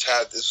 they each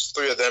had, there's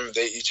 3 of them,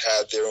 they each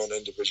had their own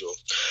individual.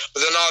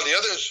 But then all the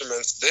other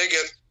instruments, they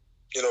get,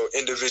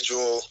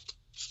 individual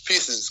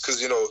pieces.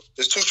 Because,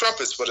 there's 2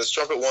 trumpets, but it's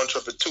trumpet 1,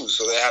 trumpet 2.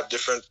 So they have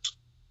different,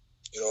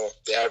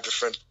 they have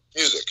different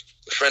music.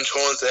 The French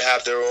horns, they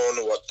have their own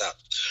and whatnot.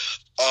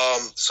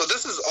 So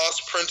this is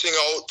us printing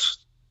out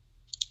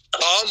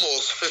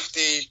almost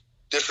 50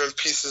 different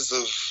pieces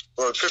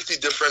or 50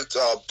 different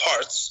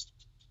parts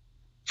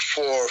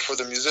for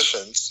the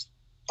musicians.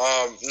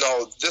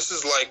 No, this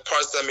is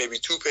parts that may be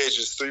 2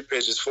 pages, 3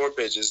 pages, 4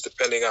 pages,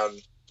 depending on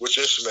which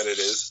instrument it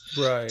is.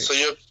 Right. So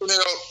you're putting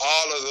out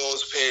all of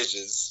those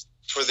pages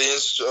for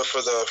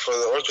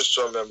the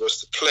orchestra members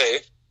to play.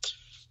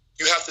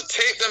 You have to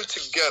tape them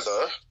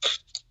together.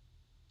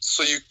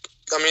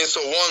 So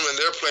one, when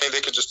they're playing,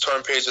 they could just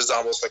turn pages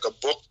almost like a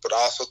book, but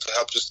also to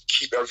help just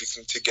keep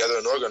everything together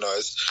and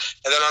organized.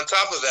 And then on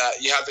top of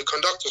that, you have the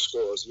conductor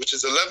scores, which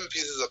is 11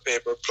 pieces of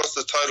paper plus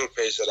the title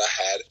page that I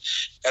had.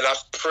 And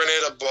I've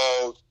printed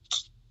about,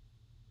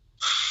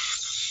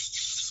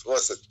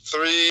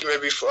 3,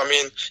 maybe 4.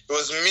 It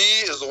was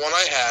me is the one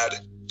I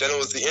had. Then it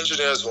was the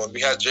engineer's one.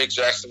 We had Jake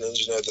Jackson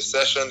engineer the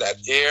session at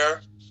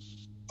Air.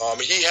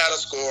 He had a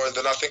score, and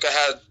then I think I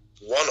had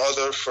one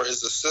other for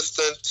his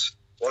assistant,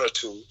 1 or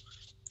 2.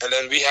 And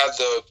then we had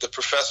the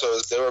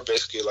professors. They were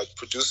basically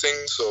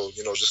producing, so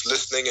just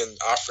listening and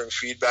offering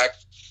feedback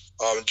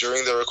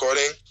during the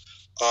recording.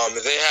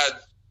 They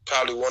had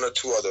probably 1 or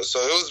 2 others, so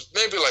it was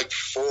maybe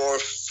 4 or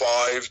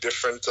 5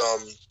 different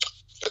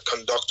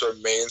conductor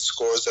main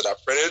scores that I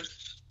printed.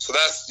 So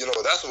that's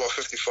that's about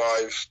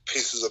 55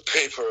 pieces of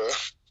paper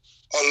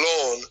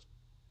alone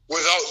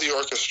without the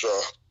orchestra.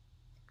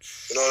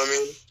 You know what I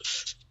mean?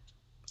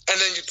 And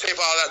then you tape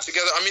all that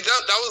together.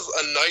 That was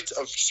a night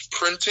of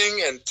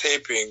printing and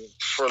taping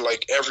for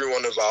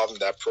everyone involved in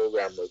that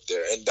program right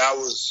there. And that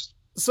was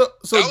so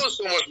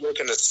much work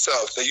in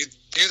itself that you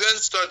then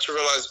start to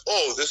realize,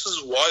 oh, this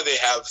is why they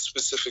have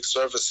specific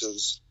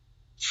services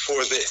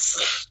for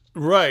this.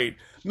 Right.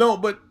 No,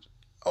 but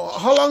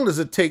how long does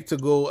it take to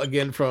go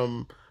again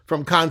from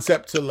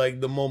concept to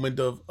the moment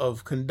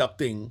of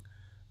conducting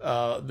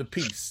the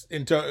piece?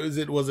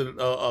 Was it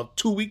a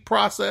 2-week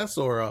process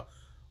or a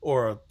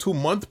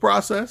 2-month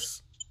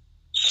process?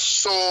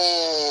 So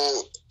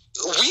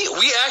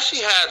we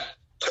actually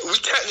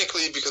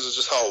technically, because of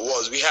just how it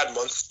was, we had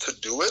months to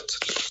do it.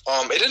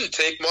 It didn't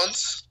take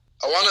months.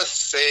 I want to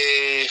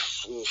say,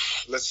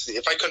 let's see,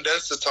 if I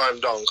condense the time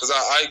down, because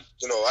I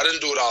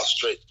didn't do it all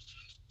straight.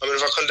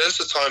 If I condense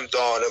the time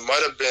down, it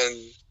might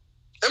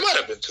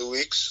have been 2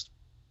 weeks.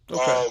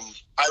 Okay.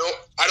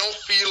 I don't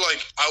feel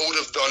like I would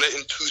have done it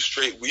in 2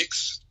 straight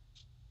weeks.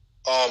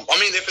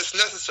 If it's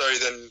necessary,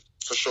 then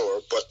for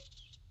sure. But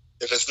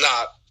if it's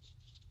not,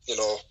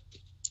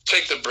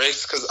 take the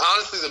breaks. Because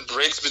honestly, the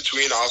breaks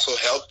between also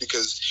help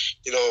because,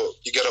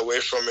 you get away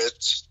from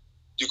it.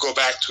 You go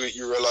back to it,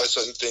 you realize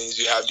certain things,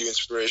 you have the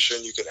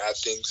inspiration, you can add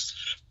things.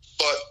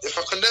 But if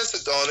I condense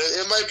it down,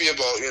 it might be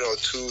about,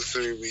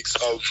 2-3 weeks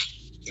of,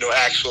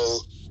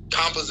 actual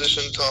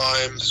composition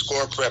time,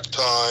 score prep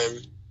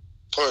time,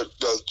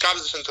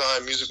 composition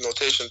time, music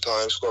notation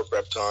time, score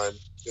prep time,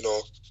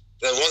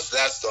 Then once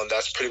that's done,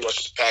 that's pretty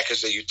much the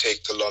package that you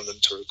take to London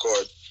to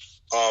record.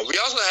 We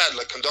also had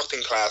like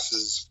conducting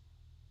classes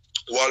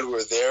while we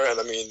were there, and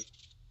I mean,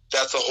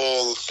 that's a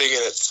whole thing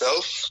in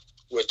itself,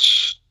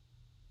 which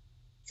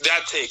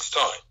that takes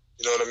time.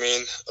 You know what I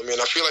mean? I mean,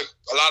 I feel like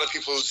a lot of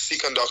people see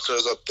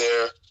conductors up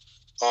there,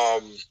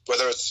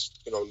 whether it's,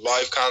 you know,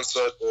 live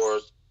concert or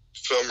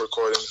film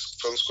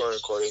scoring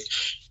recording,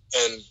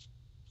 and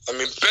I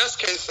mean, best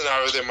case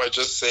scenario, they might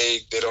just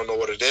say they don't know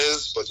what it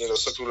is, but, you know,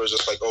 some people are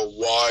just like, oh,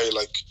 why?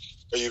 Like,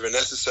 are you even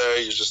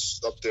necessary? You're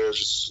just up there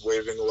just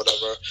waving or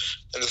whatever.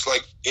 And it's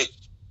like, it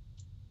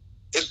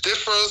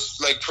differs.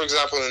 Like, for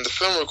example, in the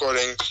film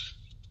recording,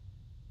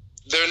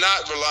 they're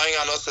not relying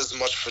on us as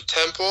much for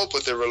tempo,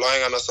 but they're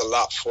relying on us a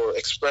lot for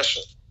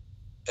expression.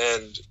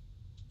 And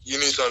you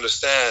need to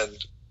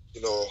understand,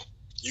 you know,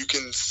 you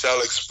can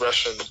sell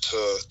expression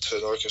to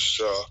an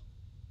orchestra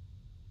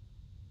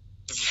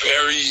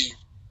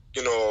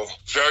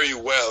very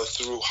well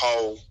through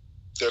how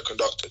they're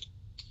conducted.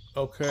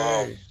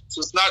 Okay. So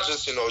it's not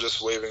just, you know,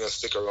 just waving a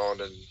stick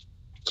around and,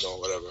 you know,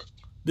 whatever.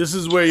 This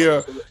is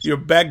where your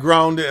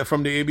background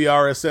from the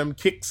ABRSM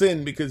kicks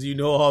in, because you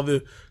know all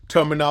the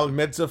terminal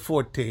mezza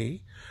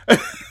forte. I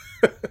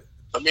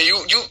mean, you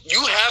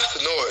have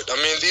to know it. I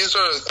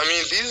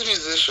mean, these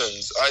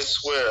musicians, I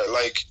swear,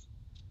 like,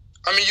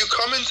 I mean, you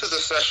come into the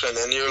session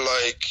and you're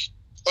like,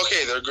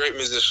 okay, they're great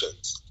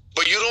musicians,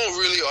 but you don't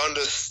really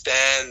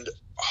understand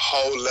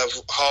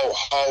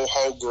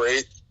how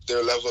great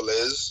their level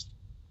is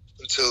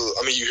until,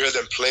 I mean, you hear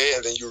them play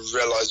and then you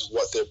realize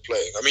what they're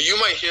playing. I mean, you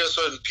might hear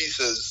certain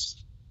pieces,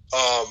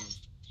 and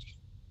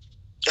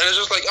it's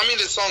just like, I mean,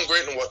 they sound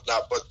great and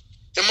whatnot, but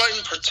it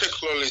mightn't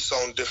particularly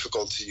sound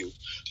difficult to you.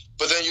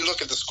 But then you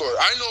look at the score.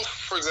 I know,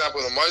 for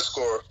example, in my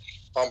score,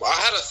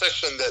 I had a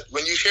section that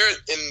when you hear it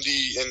in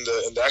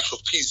the actual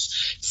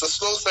piece, it's a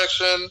slow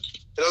section.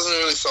 It doesn't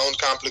really sound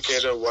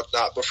complicated or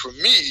whatnot. But for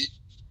me,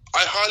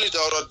 I highly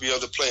doubt I'd be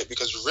able to play it,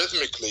 because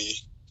rhythmically,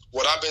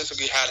 what I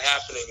basically had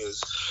happening is,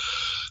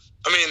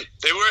 I mean,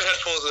 they wear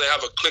headphones and they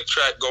have a click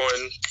track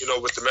going, you know,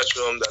 with the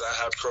metronome that I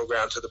have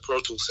programmed to the Pro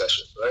Tools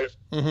session, right?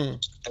 Mm-hmm.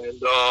 And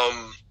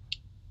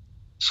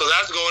so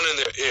that's going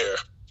in their ear.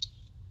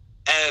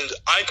 And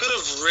I could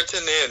have just written,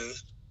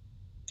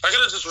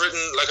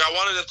 like, I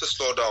wanted it to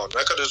slow down.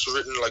 I could have just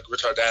written, like,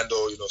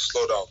 retardando, you know,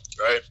 slow down,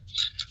 right?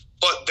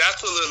 But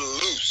that's a little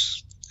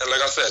loose. And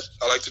like I said,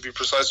 I like to be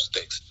precise with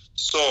things.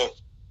 So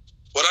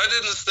what I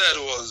did instead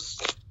was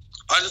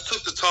I just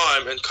took the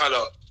time and kind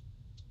of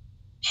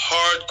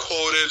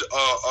hard-coded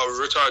a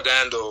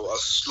retardando, a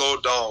slow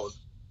down,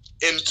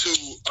 into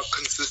a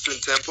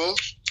consistent tempo.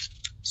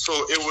 So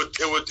it would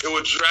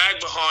drag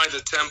behind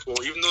the tempo,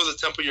 even though the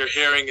tempo you're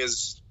hearing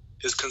is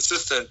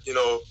consistent. You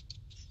know,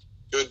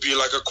 it would be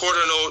like a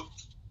quarter note,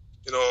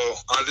 you know,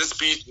 on this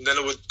beat, and then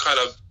it would kind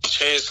of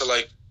change to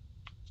like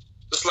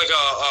just like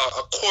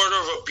a quarter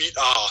of a beat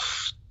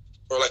off,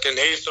 or like an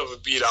eighth of a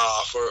beat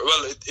off, or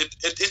well,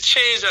 it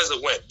changed as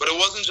it went, but it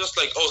wasn't just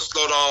like, oh,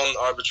 slow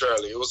down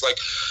arbitrarily. It was like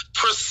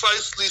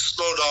precisely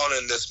slow down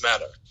in this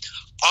manner.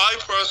 I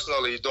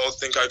personally don't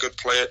think I could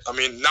play it. I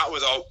mean, not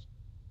without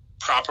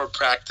proper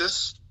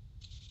practice.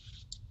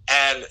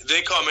 And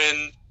they come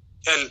in,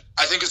 and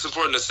I think it's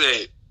important to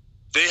say,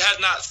 they had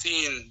not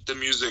seen the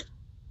music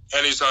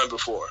any time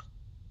before.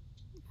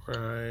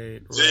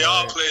 Right. They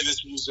all play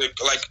this music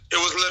like it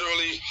was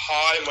literally,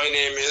 hi, my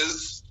name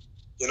is,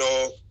 you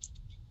know,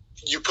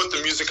 you put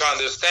the music on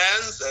their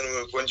stands,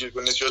 and when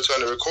it's your turn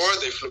to record,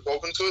 they flip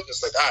open to it, and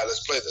it's like, all right,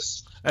 let's play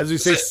this. As we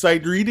say,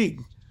 sight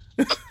reading.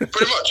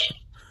 Pretty much.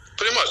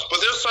 But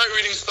there's sight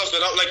reading stuff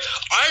that I'm like,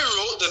 I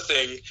wrote the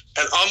thing,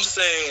 and I'm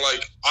saying,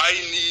 like, I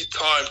need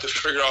time to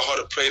figure out how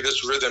to play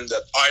this rhythm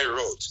that I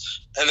wrote.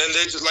 And then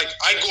they just, like,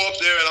 I go up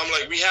there, and I'm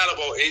like, we had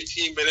about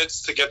 18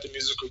 minutes to get the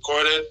music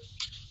recorded.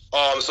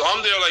 So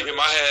I'm there, like, in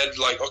my head,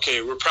 like,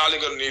 okay, we're probably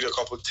going to need a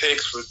couple of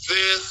takes for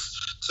this.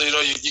 So, you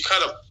know, you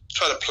kind of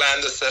try to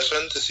plan the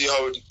session to see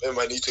how it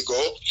might need to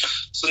go.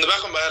 So in the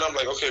back of my head, I'm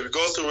like, okay, we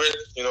go through it,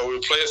 you know, we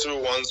play it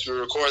through once, we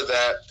record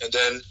that, and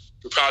then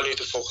we probably need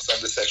to focus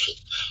on this section.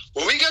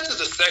 When we get to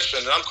the section,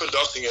 and I'm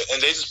conducting it,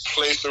 and they just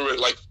play through it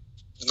like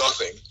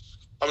nothing,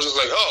 I'm just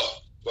like, oh,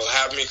 well,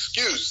 have me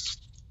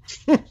excused.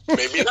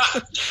 Maybe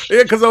not.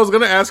 Yeah, because I was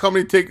going to ask how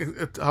many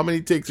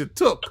takes it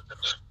took.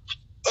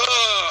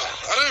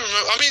 I don't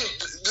remember. I mean,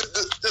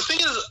 the thing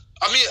is,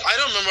 I mean, I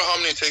don't remember how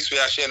many takes we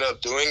actually ended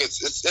up doing.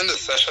 It's in the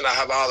session. I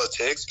have all the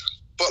takes.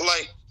 But,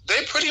 like,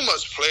 they pretty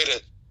much played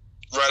it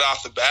right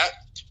off the bat.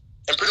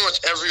 And pretty much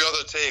every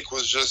other take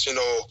was just, you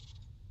know,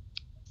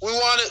 we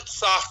want it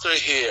softer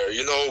here,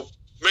 you know,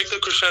 make the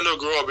crescendo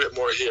grow a bit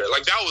more here.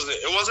 Like, that was it.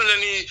 It wasn't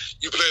any,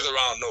 you play the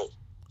round note.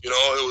 You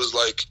know, it was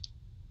like,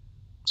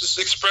 just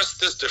express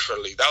this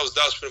differently. That was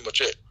pretty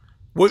much it.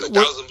 That was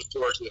the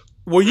majority.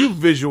 Were you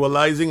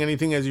visualizing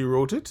anything as you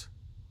wrote it?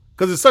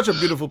 Because it's such a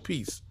beautiful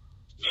piece.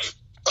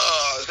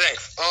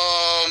 Thanks.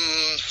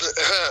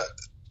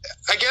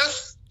 I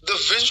guess the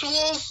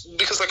visuals,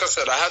 because like I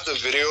said, I have the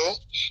video.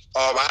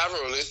 I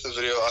haven't released the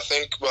video. I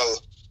think,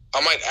 well,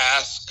 I might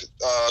ask,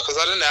 because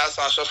I didn't ask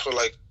Sasha for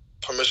like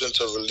permission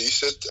to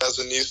release it as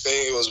a new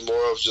thing. It was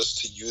more of just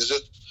to use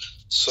it.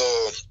 So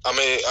I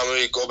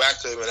may go back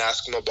to him and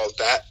ask him about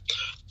that.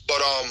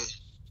 But a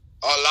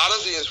lot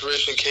of the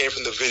inspiration came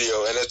from the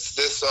video, and it's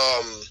this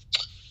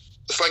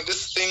it's like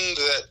this thing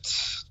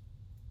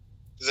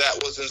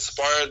that was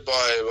inspired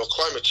by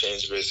climate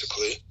change,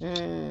 basically.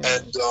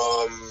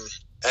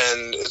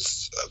 And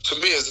it's, to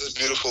me, it's this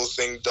beautiful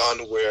thing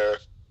done where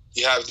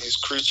you have these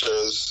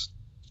creatures,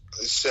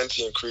 these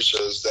sentient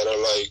creatures that are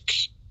like,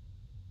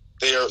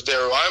 they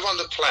arrive on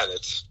the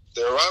planet.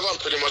 They arrive on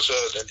pretty much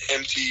an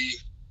empty,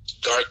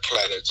 dark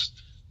planet.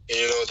 And,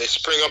 you know, they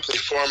spring up, they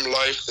form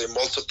life, they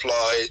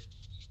multiply,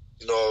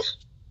 you know,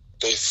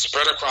 they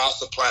spread across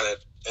the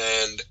planet,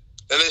 and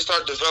then they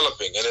start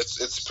developing. And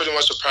it's pretty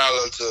much a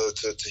parallel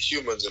to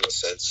humans in a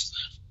sense.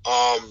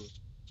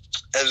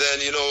 And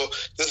then, you know,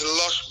 this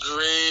lush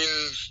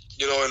green,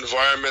 you know,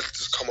 environment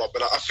has come up.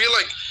 And I feel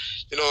like,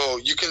 you know,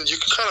 you can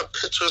kind of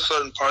picture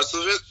certain parts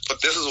of it,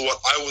 but this is what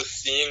I was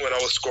seeing when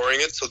I was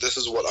scoring it. So this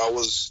is what I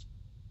was,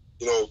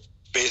 you know,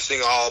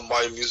 basing all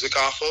my music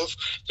off of.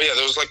 But yeah,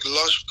 there was like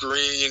lush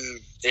green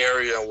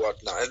area and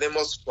whatnot. And they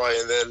multiply,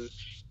 and then,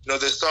 you know,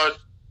 they start,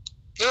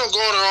 you know,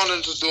 going around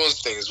and just doing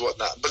things,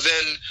 whatnot. But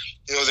then,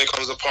 you know, there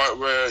comes a part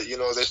where, you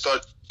know, they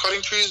start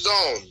cutting trees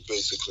down,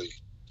 basically,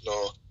 you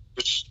know,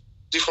 which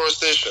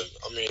deforestation.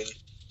 I mean,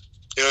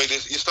 you know,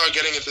 you start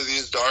getting into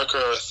these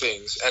darker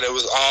things, and it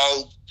was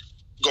all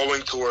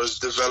going towards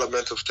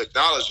development of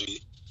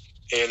technology.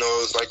 And, you know,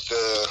 it was like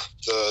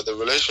the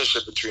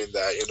relationship between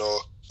that, you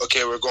know,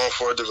 okay, we're going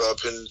for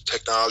developing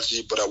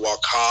technology, but at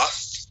what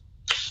cost?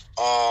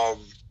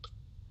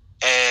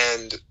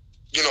 And,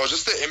 you know,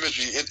 just the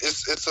imagery,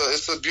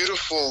 it's a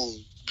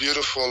beautiful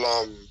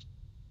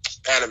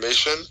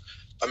animation.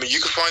 I mean,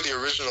 you can find the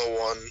original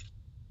one,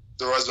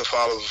 The Rise and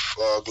Fall of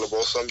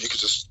Globosum. You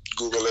could just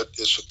Google it.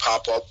 It should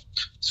pop up.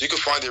 So you can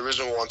find the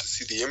original one to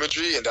see the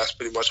imagery, and that's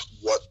pretty much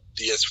what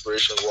the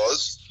inspiration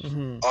was.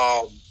 Mm-hmm.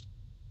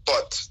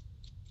 But,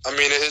 I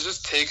mean, it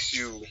just takes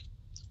you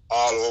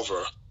all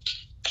over.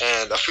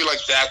 And I feel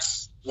like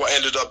that's what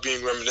ended up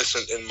being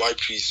reminiscent in my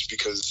piece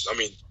because, I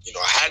mean, you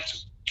know, I had to.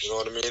 You know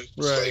what I mean? It's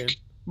right. Like,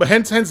 but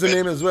hence the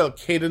name as well,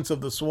 Cadence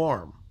of the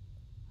Swarm.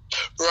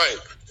 Right.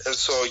 And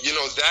so, you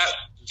know, that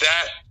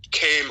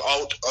came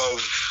out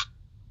of,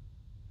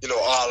 you know,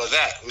 all of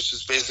that, which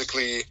is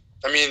basically,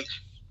 I mean,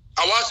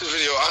 I watched the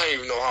video, I don't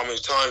even know how many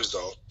times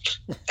though.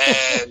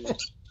 And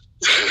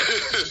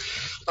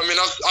I mean,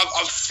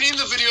 I've seen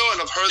the video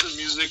and I've heard the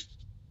music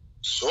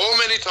so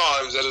many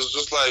times that it's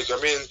just like, I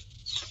mean,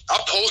 I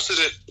posted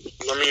it,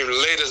 I mean,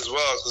 late as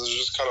well, because it's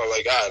just kind of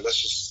like, all right, let's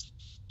just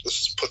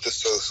put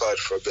this to the side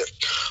for a bit.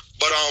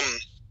 But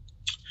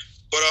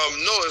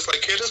no, it's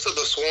like Cadence of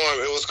the Swarm,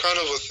 it was kind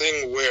of a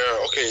thing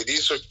where, okay,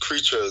 these are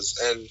creatures,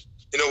 and,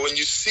 you know, when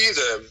you see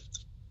them,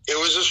 it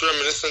was just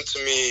reminiscent to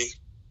me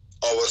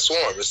of a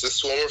swarm. It's this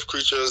swarm of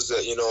creatures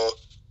that, you know,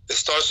 it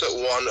starts at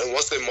one, and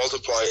once they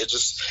multiply, it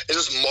just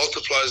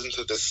multiplies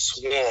into this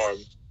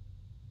swarm.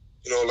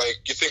 You know, like,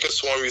 you think of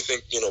swarm, you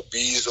think, you know,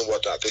 bees and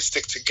whatnot. They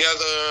stick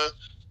together,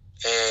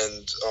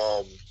 and,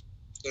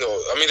 you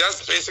know, I mean,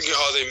 that's basically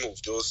how they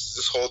moved. It was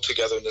this whole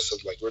togetherness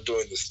of, like, we're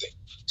doing this thing.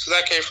 So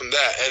that came from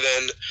that. And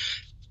then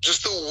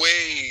just the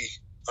way,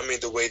 I mean,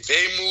 the way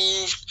they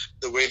moved,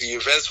 the way the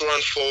events were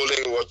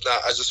unfolding and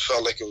whatnot, I just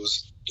felt like it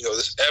was, you know,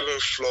 this ebb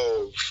and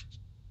flow of,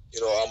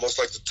 you know, almost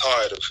like the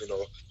tide of, you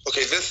know,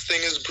 okay, this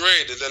thing is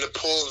great, and then it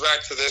pulls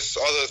back to this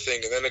other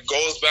thing, and then it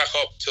goes back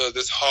up to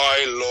this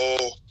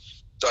high-low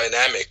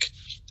dynamic.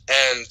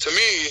 And to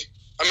me,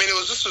 I mean, it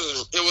was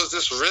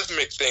this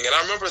rhythmic thing, and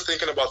I remember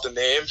thinking about the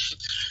name,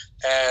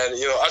 and,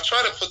 you know, I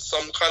try to put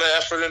some kind of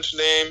effort into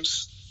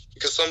names,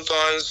 because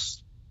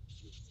sometimes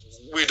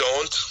we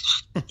don't,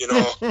 you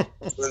know,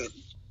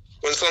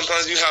 when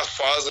sometimes you have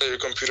files on your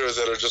computer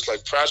that are just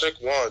like Project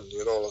 1,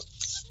 you know.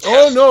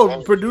 Oh,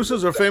 no,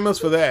 producers are famous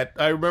for that.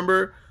 I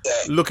remember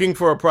looking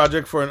for a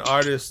project for an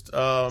artist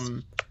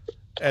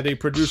at a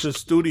producer's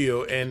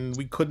studio, and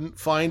we couldn't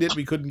find it.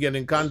 We couldn't get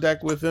in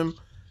contact with him.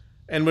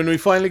 And when we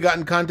finally got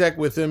in contact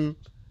with him,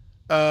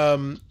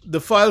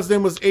 the file's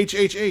name was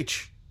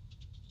HHH.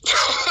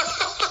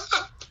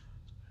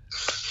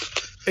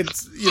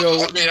 It's, you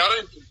know... I mean,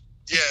 that...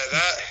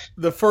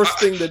 The first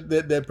thing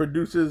that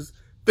producers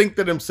think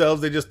to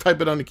themselves, they just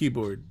type it on the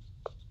keyboard.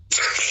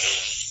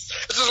 It's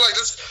just like,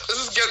 let's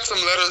just get some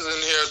letters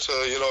in here to,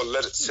 you know,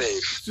 let it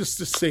save. Just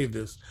to save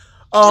this.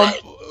 Right.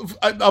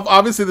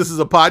 Obviously, this is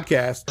a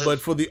podcast, but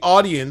for the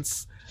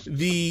audience,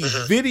 the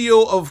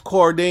video of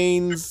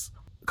Cordain's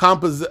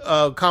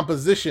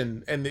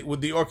composition and with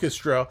the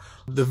orchestra,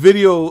 the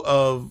video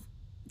of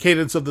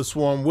Cadence of the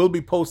Swarm will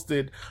be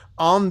posted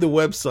on the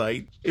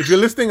website. If you're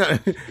listening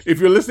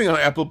on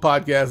Apple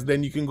Podcasts,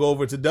 then you can go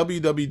over to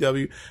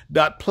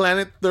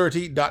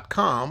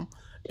www.planet30.com,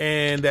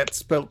 and that's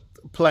spelled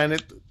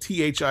planet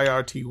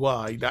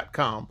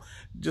THIRTY.com.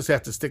 Just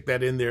have to stick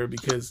that in there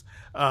because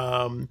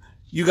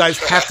you guys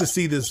have to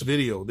see this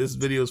video. This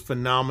video is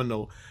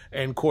phenomenal,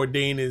 and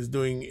Cordain is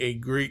doing a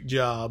great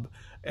job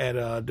at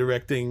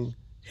directing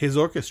his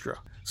orchestra.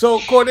 So,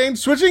 Cordain,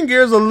 switching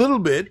gears a little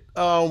bit,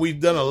 we've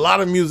done a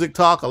lot of music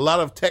talk, a lot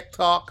of tech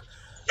talk,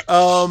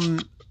 a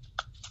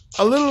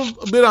little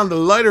bit on the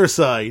lighter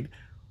side.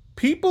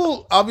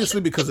 People,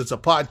 obviously because it's a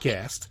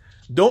podcast,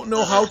 don't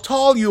know how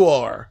tall you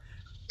are.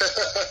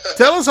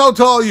 Tell us how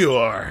tall you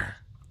are.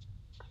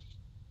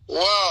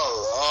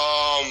 Well,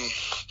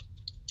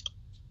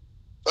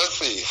 let's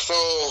see. So,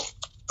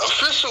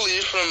 officially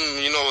from,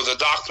 the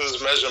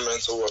doctor's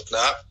measurements or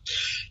whatnot,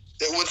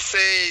 it would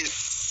say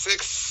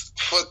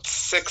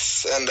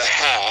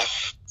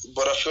 6'6.5",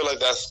 but I feel like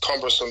that's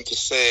cumbersome to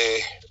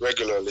say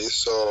regularly,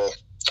 so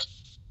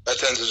I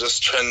tend to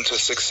just trend to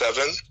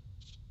 6'7",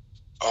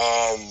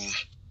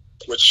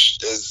 which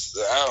is,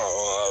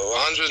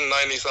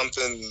 190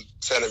 something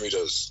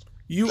centimeters.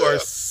 You are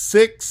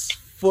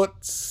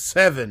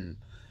 6'7".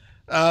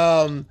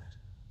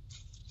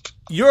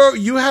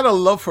 You had a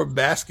love for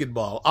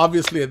basketball,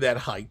 obviously at that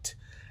height,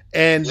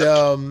 and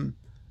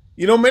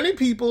many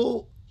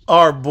people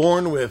are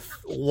born with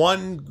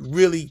one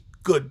really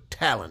good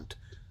talent.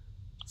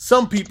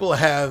 Some people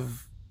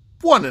have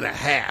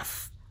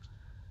 1.5.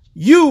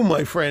 You,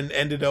 my friend,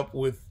 ended up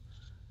with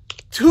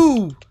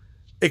 2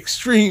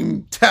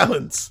 extreme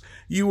talents.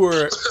 You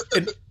were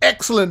an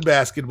excellent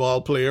basketball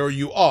player,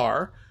 you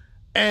are,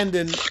 and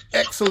an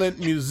excellent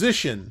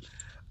musician.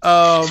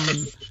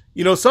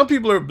 Some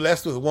people are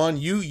blessed with one.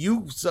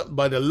 You,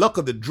 by the luck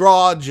of the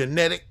draw,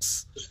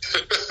 genetics,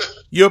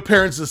 your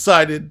parents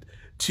decided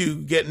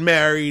to get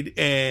married,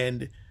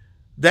 and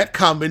that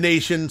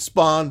combination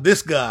spawned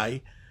this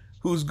guy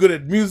who's good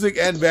at music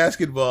and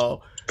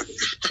basketball.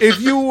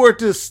 If you were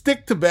to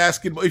stick to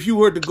basketball, if you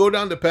were to go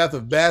down the path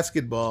of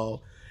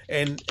basketball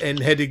and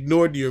had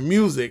ignored your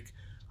music,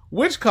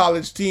 which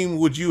college team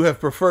would you have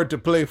preferred to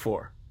play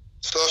for?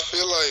 So I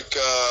feel like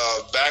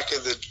back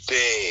in the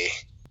day,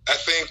 I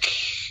think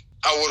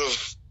I would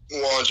have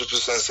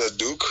 100% said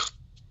Duke.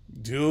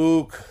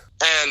 Duke.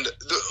 And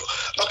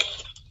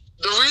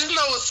the reason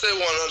I would say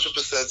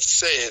 100%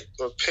 say it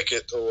or pick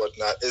it or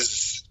whatnot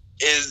is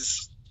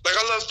like,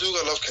 I love Duke,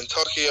 I love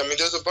Kentucky. I mean,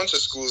 there's a bunch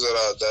of schools that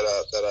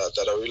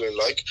I really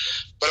like,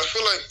 but I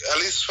feel like, at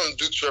least from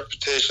Duke's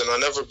reputation, I've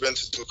never been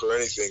to Duke or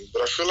anything,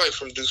 but I feel like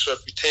from Duke's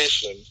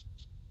reputation,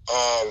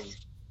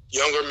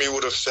 younger me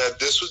would have said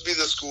this would be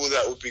the school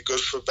that would be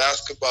good for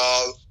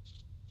basketball,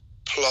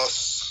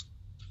 plus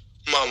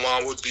my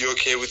mom would be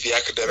okay with the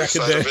academic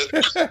side of it.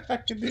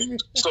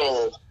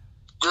 So,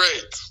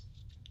 great.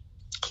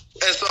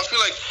 And so I feel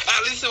like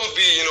at least it would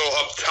be,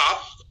 up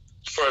top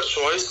for a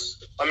choice.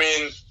 I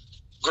mean,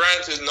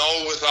 granted,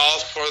 no, with all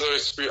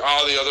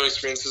the other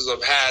experiences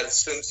I've had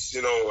since,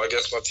 I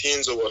guess my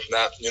teens or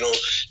whatnot,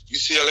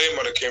 UCLA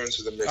might have came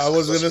into the mix. I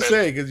was going to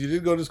say, because you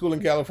did go to school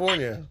in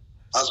California.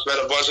 I spent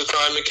a bunch of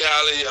time in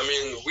Cali. I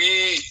mean,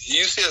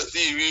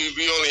 UCSD,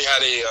 we only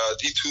had a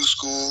D2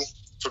 school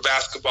for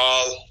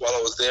basketball while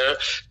I was there.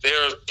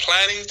 They're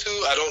planning to,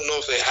 I don't know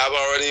if they have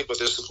already, but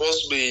they're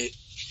supposed to be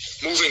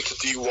moving to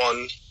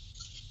D1.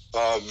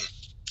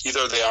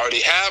 Either they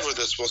already have or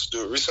they're supposed to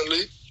do it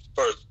recently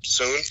or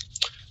soon.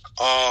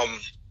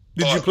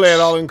 Did you play at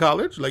all in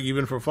college, like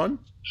even for fun?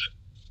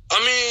 I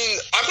mean,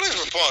 I played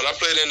for fun. I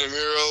played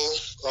intramural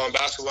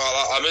basketball.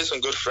 I made some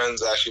good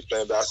friends actually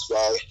playing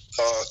basketball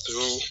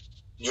through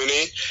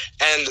uni.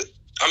 And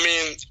I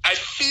mean, I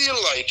feel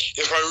like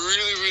if I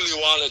really, really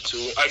wanted to,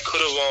 I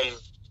could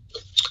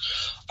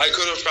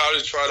have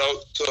probably tried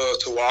out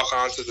to walk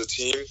onto the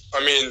team. I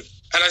mean,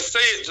 and I say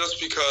it just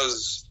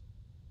because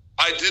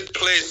I did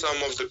play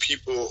some of the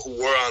people who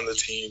were on the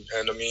team,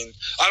 and I mean,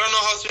 I don't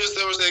know how serious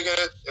they were taking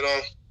it.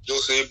 You'll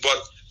see,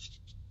 but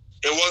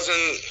it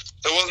wasn't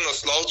a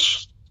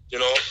slouch,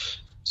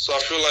 So I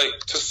feel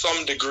like to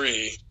some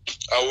degree,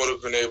 I would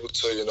have been able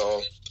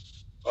to,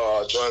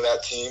 join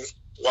that team.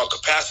 What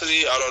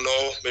capacity? I don't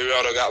know. Maybe I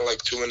would have gotten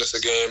like 2 minutes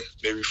a game,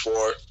 maybe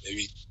 4,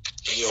 maybe.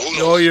 Who knows?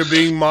 No, you're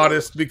being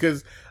modest,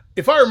 because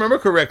if I remember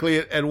correctly,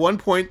 at one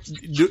point,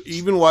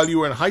 even while you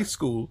were in high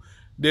school,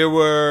 there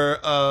were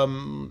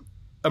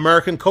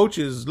American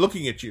coaches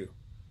looking at you.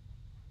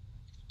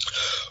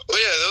 Well,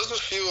 yeah,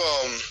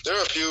 there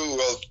were a few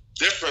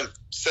different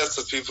sets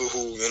of people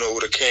who,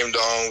 would have came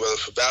down, whether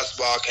for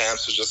basketball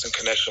camps or just in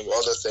connection with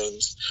other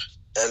things.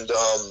 And,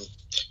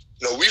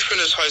 we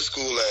finished high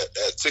school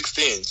at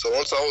 16. So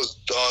once I was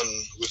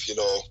done with,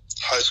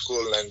 high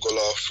school in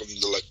Angola, from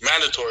the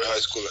mandatory high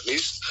school at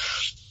least,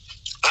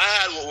 I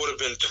had what would have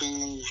been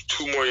two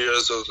more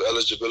years of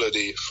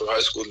eligibility for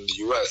high school in the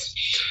U.S.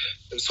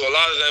 And so a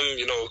lot of them,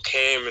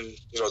 came and,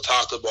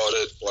 talked about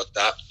it,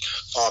 whatnot.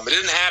 It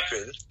didn't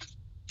happen,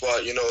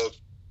 but,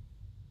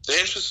 the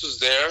interest was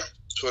there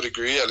to a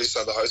degree, at least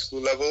at the high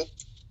school level.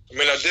 I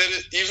mean, I did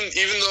it,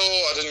 even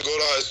though I didn't go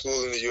to high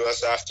school in the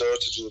U.S. after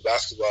to do the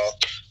basketball,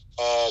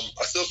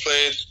 I still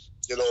played,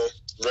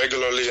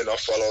 regularly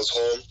enough while I was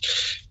home.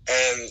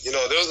 And,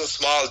 there was a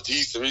small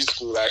D3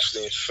 school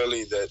actually in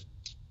Philly that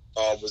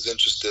was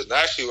interested. And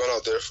I actually went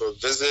out there for a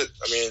visit.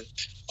 I mean,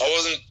 I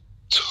wasn't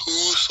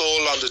too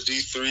sold on the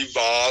D3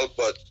 ball,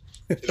 but,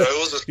 it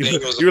was a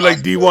thing. You're like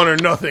D1 or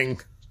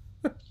nothing.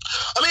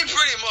 I mean,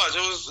 pretty much.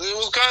 much. It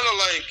was kind of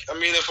like, I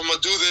mean, if I'm gonna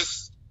do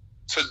this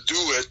to do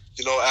it,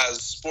 you know,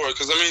 as sport,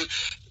 because I mean,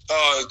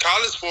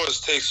 college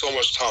sports take so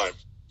much time,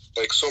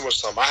 like so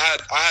much time. I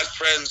had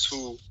friends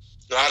who,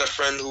 you know, I had a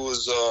friend who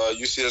was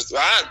UCSD.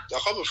 I had a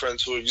couple of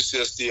friends who were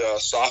UCSD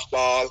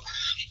softball,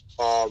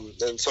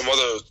 and some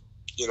other,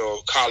 you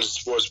know, college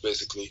sports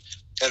basically,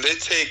 and they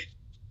take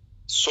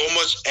so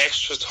much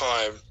extra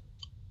time.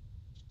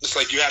 It's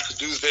like you have to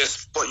do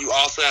this, but you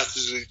also have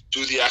to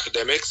do the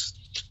academics.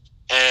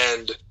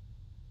 And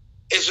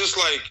it's just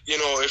like, you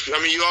know,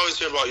 you always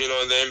hear about, you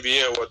know, in the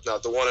NBA or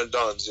whatnot, the one and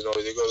dones, you know,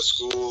 they go to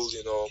school,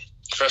 you know,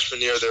 freshman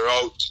year, they're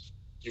out,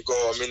 you go.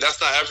 I mean, that's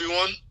not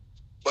everyone,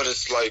 but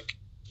it's like,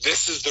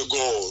 this is the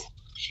goal.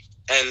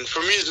 And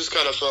for me, it just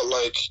kind of felt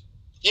like,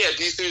 yeah,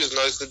 D3 is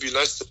nice, it'd be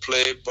nice to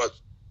play, but,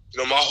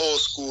 you know, my whole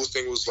school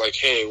thing was like,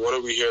 hey, what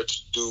are we here to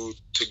do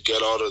to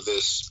get out of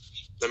this?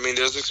 I mean,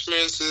 there's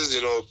experiences,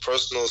 you know,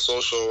 personal,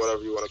 social,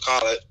 whatever you want to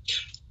call it.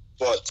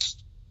 But,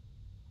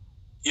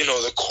 you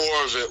know, the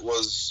core of it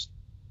was,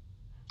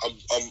 I'm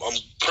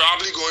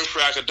probably going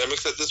for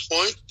academics at this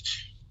point.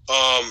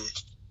 And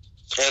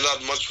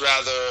I'd much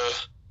rather,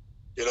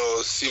 you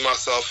know, see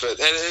myself at, and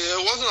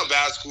it wasn't a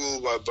bad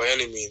school by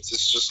any means.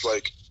 It's just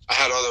like, I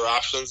had other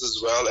options as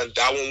well. And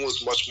that one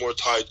was much more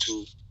tied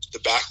to the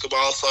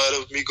basketball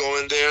side of me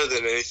going there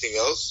than anything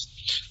else.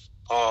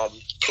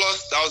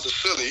 Plus, that was a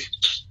Philly.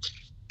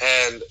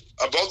 And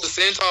about the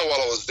same time while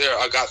I was there,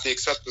 I got the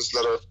acceptance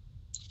letter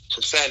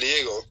from San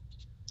Diego.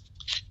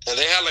 And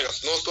they had like a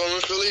snowstorm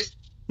in Philly.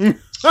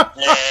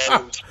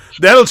 And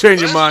that'll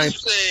change your mind.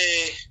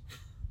 Say,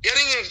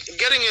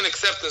 getting an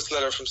acceptance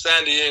letter from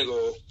San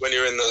Diego when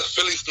you're in the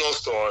Philly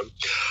snowstorm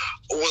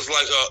was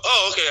like,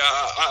 okay,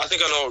 I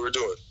think I know what we're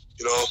doing.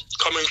 You know,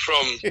 coming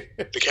from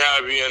the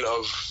Caribbean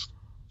of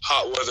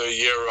hot weather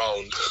year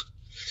round.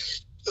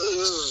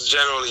 This is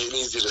generally an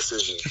easy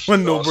decision.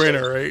 One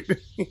no-brainer, right?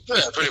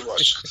 Yeah, pretty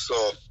much.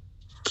 So,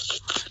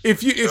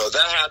 if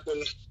that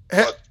happened,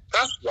 but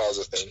that was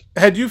a thing.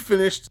 Had you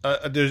finished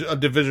a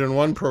Division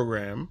I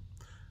program,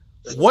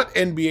 what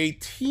NBA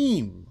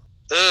team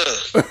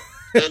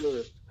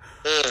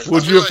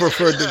would you have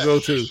preferred to go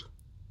to?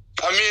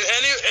 I mean,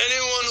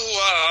 anyone who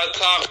I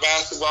talk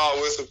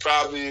basketball with would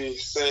probably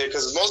say,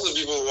 because most of the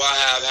people who I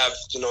have,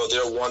 you know,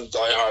 their one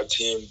diehard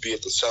team, be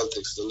it the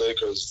Celtics, the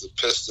Lakers, the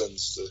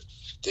Pistons,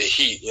 the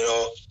Heat, you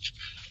know.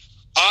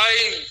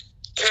 I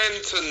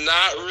tend to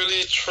not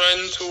really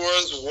trend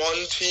towards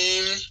one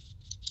team.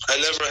 I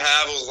never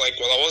have. It was like,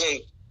 well, I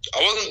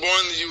wasn't born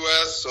in the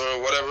U.S.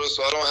 or whatever,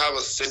 so I don't have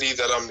a city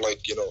that I'm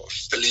like, you know,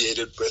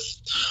 affiliated with.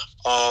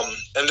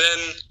 And then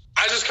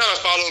I just kind of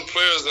followed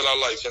players that I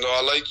like. You know,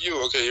 I like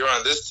you. Okay, you're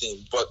on this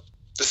team. But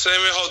the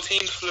same way how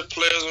teams flip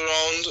players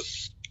around,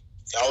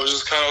 I was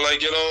just kind of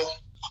like, you know,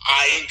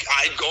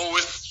 I go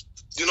with,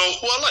 you know,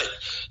 who I like.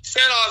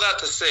 Saying all that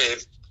to say,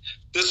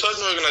 there's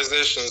certain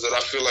organizations that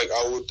I feel like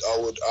I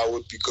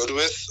would be good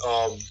with.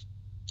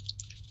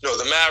 You know,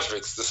 the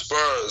Mavericks, the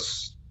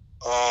Spurs.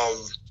 I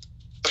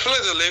feel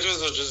like the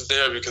Lakers are just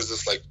there because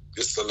it's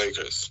the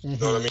Lakers. Mm-hmm. You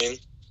know what I mean?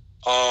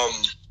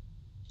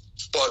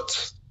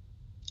 But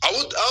I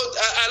would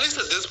at least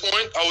at this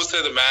point I would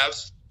say the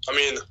Mavs. I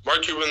mean,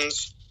 Mark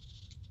Cuban's,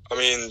 I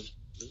mean,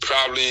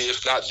 probably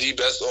if not the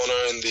best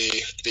owner in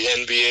the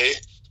NBA,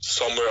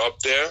 somewhere up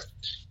there.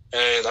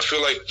 And I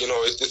feel like, you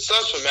know, it's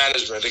such a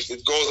management.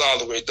 It goes all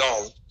the way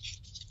down.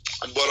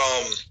 But,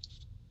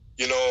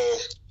 you know,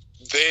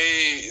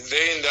 they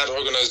in that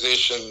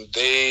organization,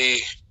 they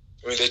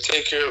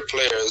take care of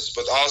players,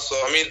 but also,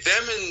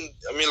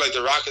 like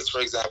the Rockets,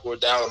 for example,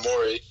 with Daryl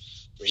Morey,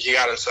 he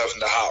got himself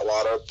into hot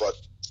water, but,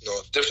 you know,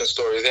 different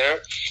story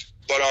there.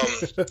 But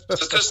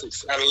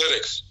statistics,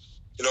 analytics,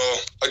 you know,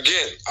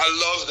 again, I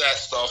love that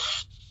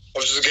stuff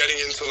of just getting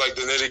into, like,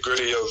 the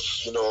nitty-gritty of,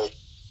 you know,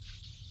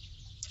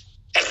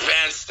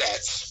 advanced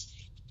stats.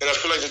 And I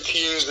feel like the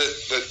teams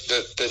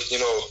that you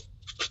know,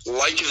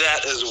 like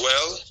that as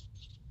well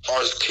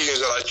are teams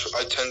that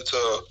I tend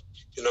to,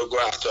 you know, go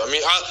after. I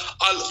mean,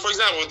 I for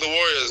example, with the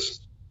Warriors,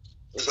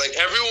 it's like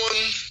everyone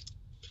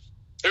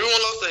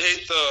loves to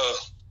hate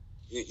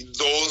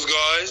those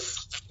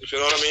guys, if you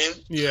know what I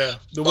mean. Yeah,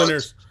 the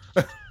winners.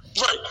 Right.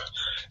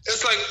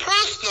 It's like,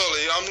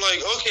 personally, I'm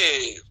like,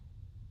 okay,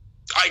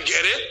 I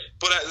get it,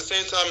 but at the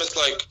same time, it's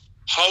like,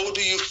 how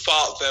do you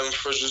fault them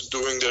for just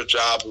doing their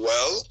job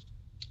well?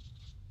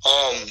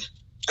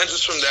 And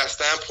just from that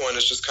standpoint,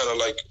 it's just kind of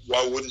like,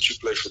 why wouldn't you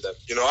play for them?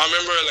 You know, I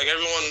remember like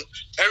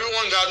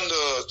everyone got into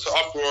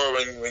uproar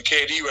when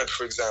KD went,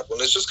 for example.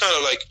 And it's just kind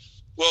of like,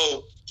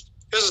 well,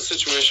 here's a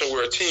situation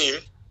where a team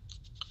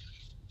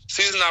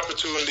sees an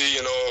opportunity,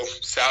 you know,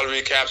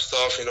 salary cap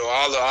stuff, you know,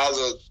 all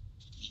the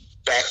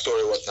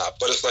backstory and whatnot.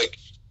 But it's like,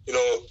 you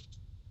know,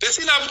 they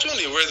see an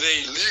opportunity where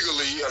they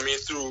legally, I mean,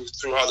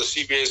 through how the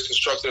CBA is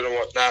constructed and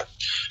whatnot,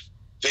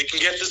 they can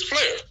get this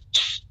player.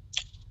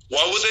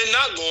 Why would they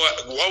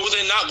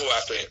not go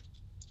after him?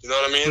 You know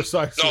what I mean?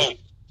 Precisely. No,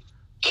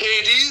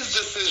 KD's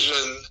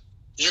decision,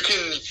 you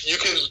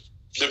can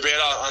debate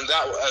on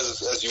that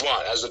as you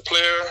want. As a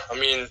player, I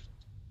mean,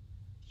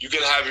 you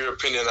can have your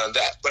opinion on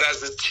that. But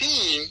as a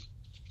team,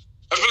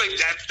 I feel like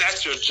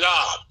that's your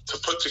job, to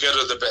put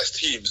together the best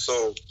team.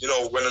 So,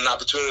 when an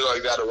opportunity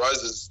like that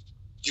arises,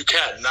 you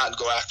can't not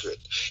go after it.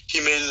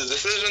 He made the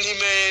decision he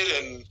made,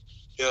 and,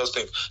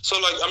 things. So,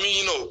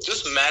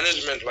 just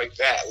management like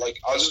that. Like,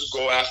 I'll just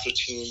go after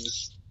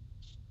teams.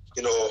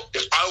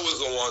 If I was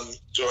the one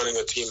joining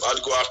a team,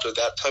 I'd go after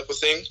that type of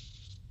thing.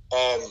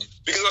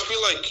 Because I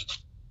feel like,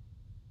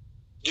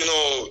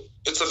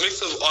 it's a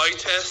mix of eye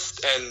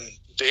test and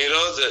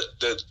data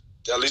that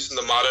at least in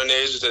the modern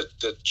age,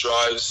 that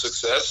drives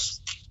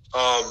success.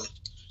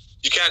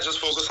 You can't just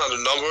focus on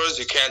the numbers.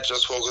 You can't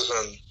just focus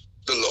on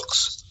the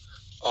looks.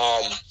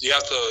 You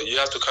have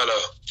to kind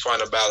of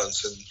find a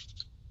balance and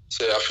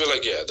say, I feel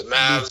like, the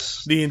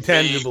Mavs, the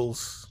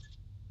intangibles.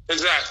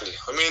 Exactly.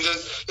 I mean,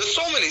 there's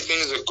so many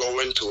things that go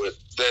into it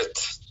that,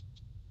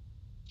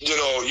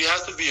 you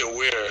have to be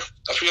aware.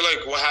 I feel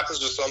like what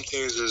happens with some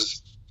teams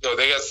is, they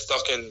get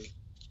stuck in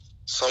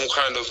some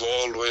kind of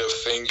old way of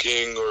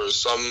thinking or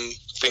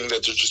something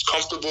that they're just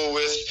comfortable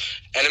with,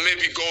 and it may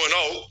be going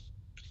out,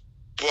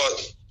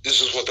 but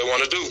this is what they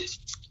want to do,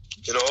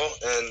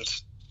 and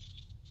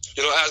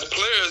as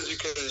players you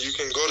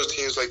can go to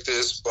teams like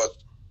this, but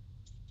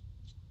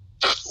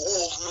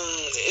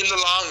in the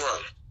long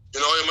run,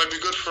 it might be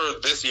good for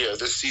this year,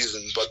 this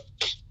season, but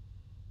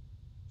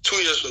 2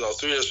 years from now,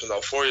 3 years from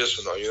now, 4 years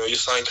from now, you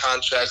sign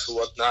contracts or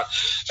whatnot.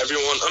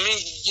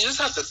 You just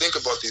have to think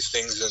about these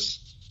things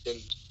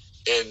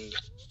in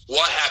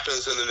what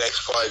happens in the next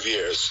 5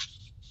 years.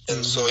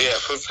 And so,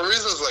 for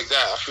reasons like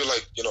that, I feel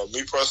like,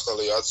 me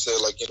personally, I'd say,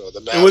 like,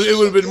 the Mavs. It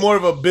would have been more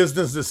of a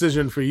business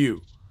decision for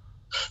you.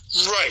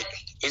 Right.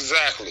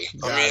 Exactly.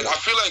 I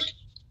feel like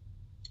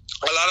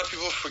a lot of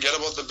people forget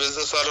about the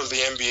business side of the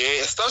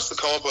NBA. It starts to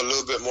come up a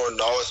little bit more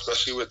now,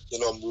 especially with,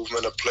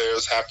 movement of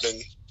players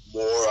happening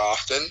more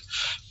often.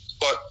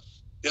 But,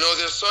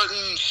 there's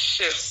certain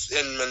shifts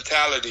in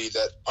mentality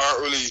that aren't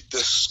really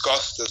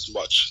discussed as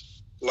much.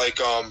 Like,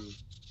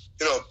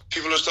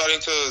 people are starting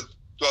to,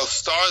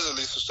 stars at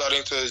least are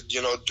starting to,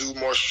 do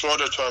more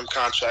shorter term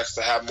contracts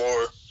to have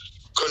more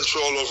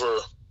control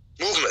over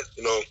movement.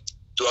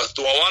 Do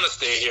I want to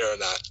stay here or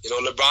not?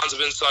 LeBron's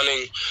been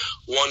signing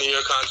 1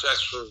 year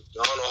contracts for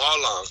I don't know how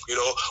long,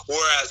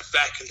 whereas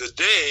back in the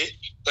day,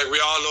 like we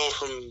all know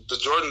from the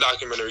Jordan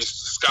documentaries,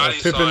 Scottie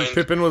signed.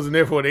 Pippen wasn't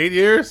there for 8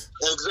 years?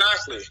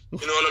 Exactly.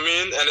 You know what I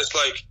mean? And it's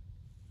like,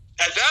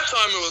 at that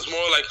time, it was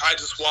more like, I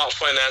just want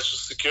financial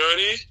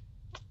security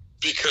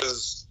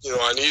because,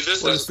 I need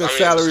this. Well, the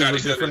salaries were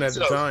different at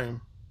the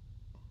time.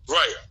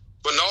 Right.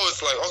 But now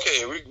it's like,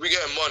 okay, we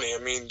getting money. I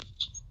mean,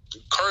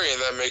 Curry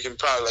and them making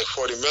probably like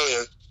 $40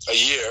 million a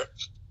year.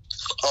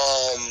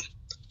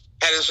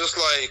 And it's just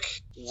like,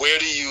 where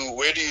do you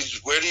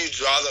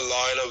draw the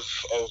line of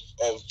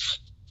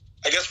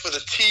I guess for the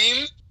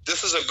team,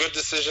 this is a good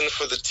decision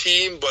for the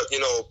team, but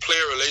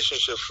player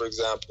relationship, for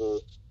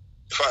example,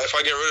 if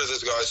I get rid of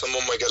this guy,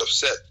 someone might get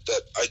upset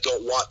that I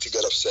don't want to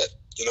get upset.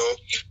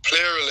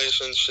 Player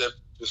relationship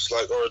is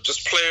like, or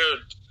just player,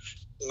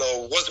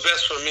 what's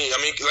best for me. I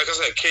mean, like I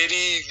said,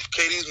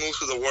 KD's move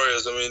to the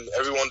Warriors. I mean,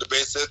 everyone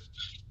debates it,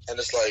 and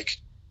it's like,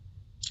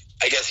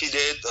 I guess he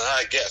did.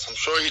 I'm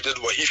sure he did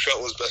what he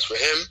felt was best for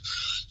him.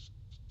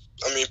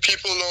 I mean,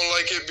 people don't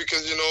like it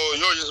because,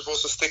 you're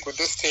supposed to stick with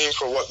this team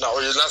for whatnot,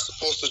 or you're not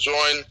supposed to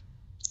join.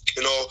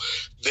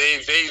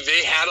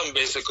 They had him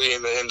basically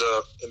in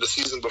the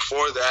season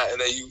before that,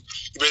 and then you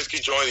basically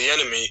join the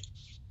enemy.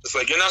 It's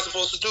like, you're not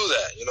supposed to do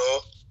that,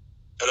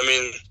 And I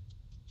mean,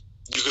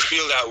 you could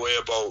feel that way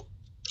about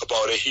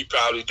it. He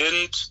probably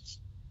didn't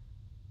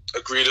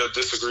agree to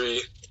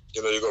disagree.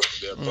 You go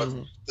from there. But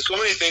there's so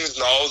many things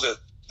now that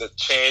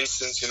changed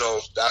since,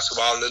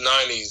 basketball in the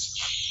 90s,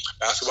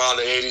 basketball in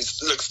the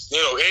 80s. Look,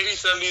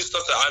 80s, 70s,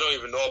 stuff that I don't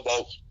even know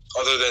about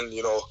other than,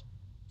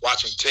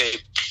 watching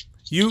tape.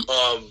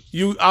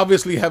 You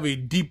obviously have a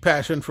deep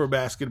passion for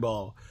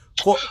basketball.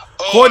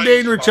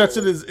 Cordain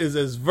Richardson is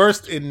as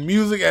versed in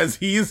music as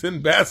he is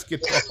in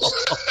basketball.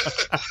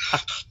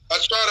 I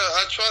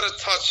try to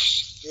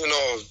touch,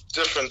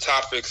 different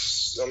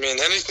topics. I mean,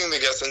 anything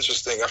that gets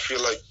interesting, I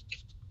feel like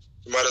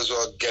you might as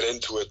well get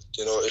into it,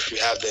 if you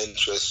have the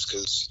interest.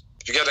 Because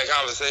if you get that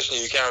conversation,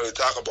 you can't really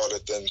talk about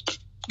it, then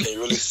can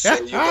you really say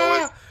you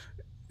know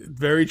it?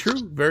 Very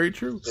true. Very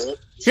true.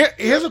 Yeah.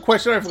 Here's a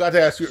question I forgot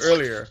to ask you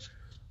earlier.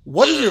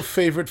 What is your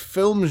favorite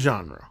film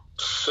genre?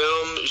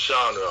 Film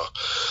genre.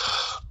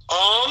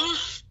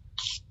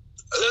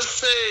 Let's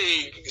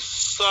say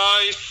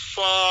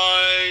sci-fi,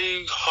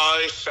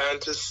 high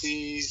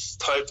fantasies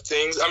type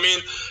things. I mean,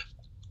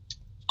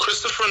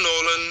 Christopher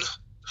Nolan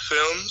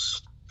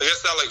films. I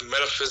guess that like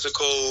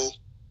metaphysical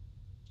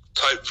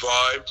type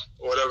vibe,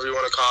 or whatever you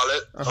want to call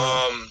it.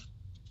 Uh-huh.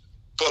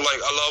 But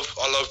like I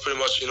love pretty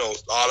much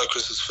all of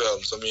Chris's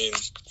films. I mean,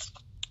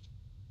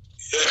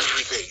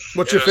 everything.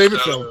 What's your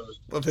favorite film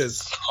of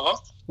his? Huh?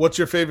 What's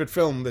your favorite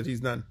film that he's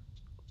done?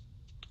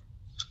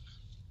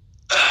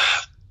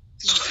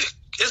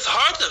 It's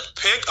hard to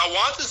pick. I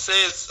want to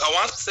say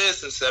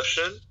it's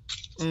Inception.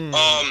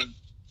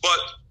 But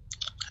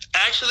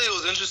Actually, it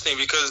was interesting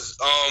because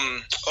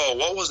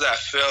what was that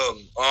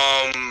film?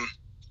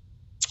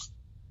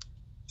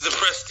 The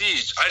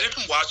Prestige. I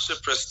didn't watch The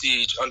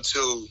Prestige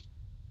until,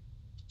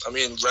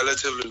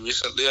 relatively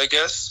recently, I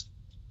guess.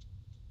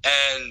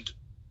 And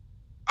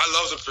I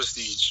love The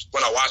Prestige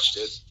when I watched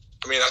it.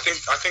 I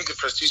think The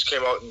Prestige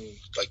came out in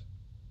like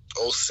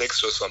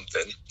 2006 or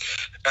something.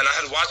 And I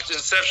had watched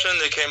Inception.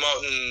 It came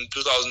out in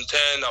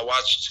 2010. I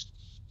watched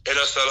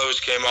Interstellar,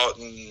 which came out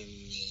in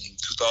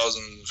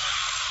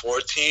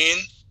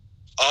 2014,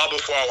 all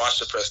before I watched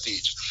The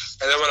Prestige.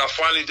 And then when I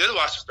finally did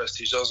watch The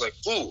Prestige, I was like,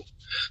 ooh,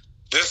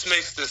 this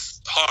makes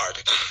this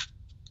hard.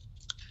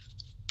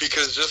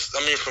 Because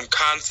from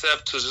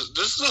concept to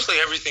this looks like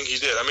everything he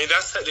did.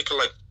 That's technically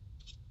like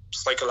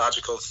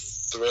psychological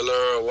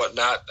thriller or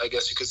whatnot, I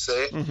guess you could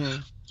say.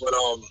 Mm-hmm.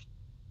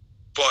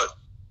 But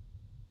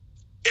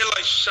it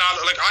like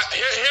shot like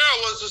here I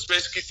was just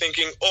basically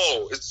thinking,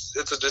 oh,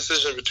 it's a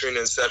decision between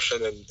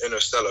Inception and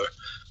Interstellar.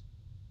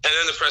 And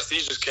then The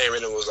Prestige just came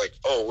in and was like,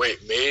 oh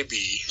wait,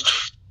 maybe.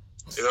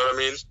 You know what I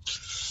mean?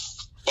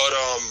 But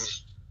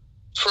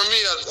for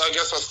me, I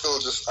guess I still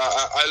just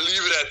I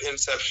leave it at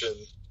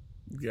Inception.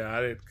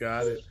 Got it.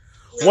 Yeah,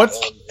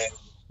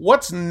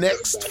 What's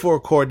next for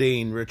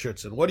Cordain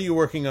Richardson? What are you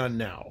working on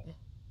now?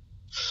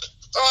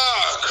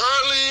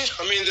 Currently,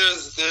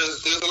 there's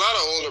a lot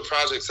of older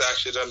projects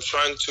actually that I'm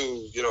trying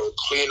to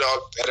clean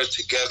up, edit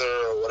together,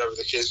 or whatever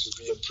the case would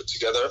be, and put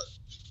together.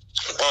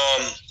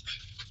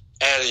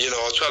 And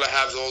I'll try to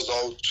have those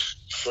out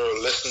for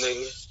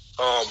listening.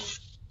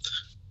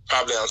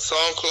 Probably on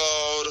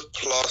SoundCloud.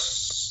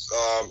 Plus,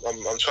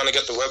 I'm trying to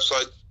get the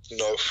website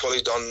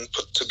fully done,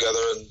 put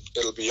together, and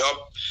it'll be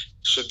up.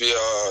 Should be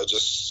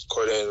just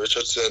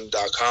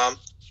CordainRichardson.com.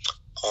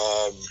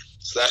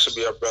 So that should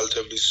be up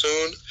relatively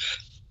soon.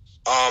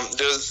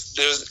 There's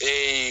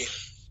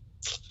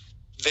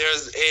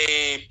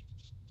a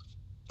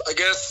I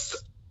guess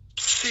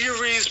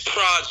series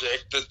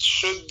project that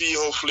should be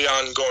hopefully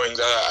ongoing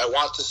that I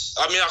want to.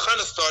 I kind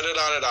of started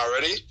on it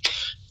already,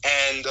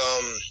 and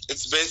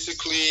it's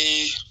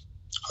basically,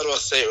 how do I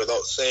say it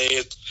without saying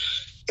it?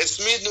 It's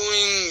me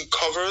doing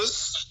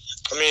covers.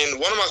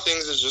 One of my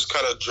things is just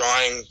kind of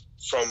drawing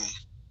from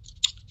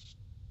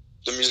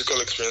the musical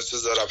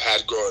experiences that I've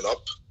had growing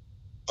up,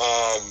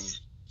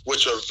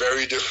 which are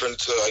very different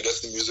to, I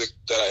guess, the music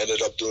that I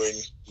ended up doing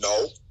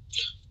now.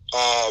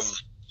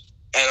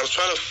 And I'm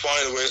trying to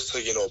find ways to,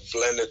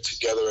 blend it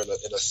together in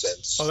a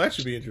sense. Oh, that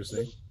should be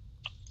interesting.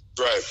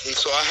 Right. And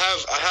so I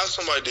have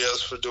some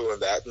ideas for doing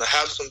that, and I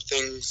have some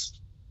things,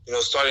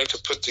 starting to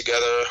put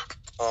together,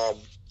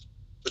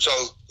 which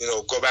I'll,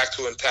 go back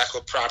to and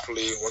tackle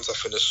properly once I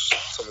finish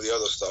some of the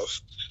other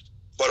stuff.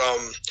 But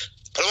I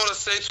don't want to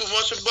say too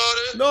much about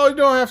it. No, you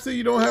don't have to.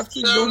 You don't have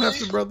to,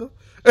 brother.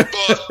 but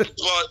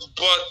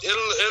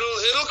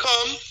it'll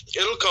come.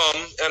 It'll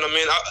come. And to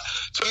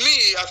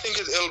me, I think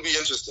it'll be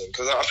interesting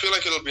because I feel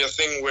like it'll be a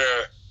thing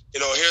where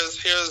here's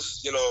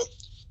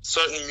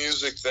certain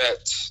music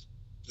that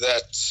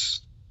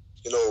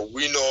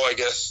we know, I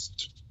guess,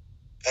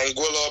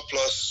 Anguilla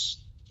plus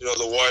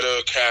the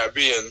wider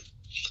Caribbean,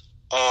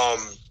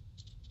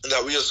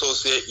 that we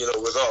associate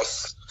with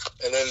us.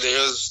 And then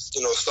there's,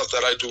 stuff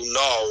that I do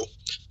now.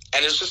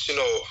 And it's just,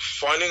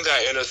 finding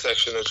that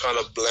intersection and trying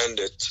to blend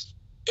it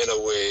in a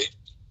way.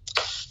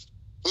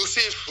 We'll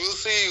see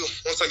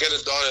once I get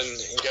it done and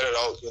get it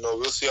out,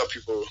 we'll see how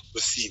people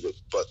receive it.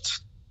 But,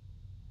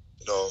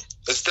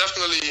 it's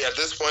definitely, at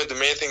this point, the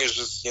main thing is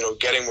just,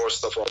 getting more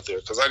stuff out there.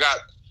 Because I got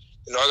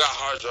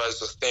hard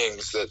drives of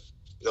things that,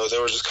 they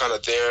were just kind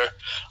of there.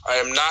 I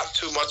am not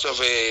too much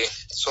of a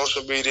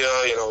social media,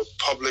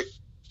 public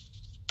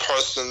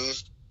person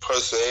per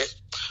se.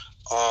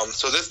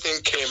 So this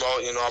thing came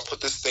out, I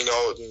put this thing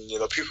out,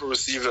 and, people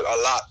received it a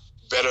lot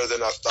better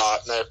than I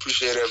thought. And I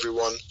appreciate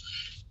everyone,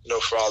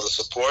 for all the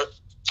support.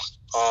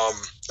 And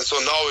so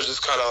now it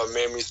just kind of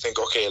made me think,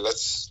 okay,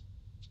 let's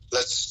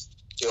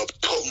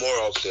put more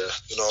out there,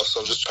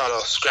 So I'm just trying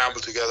to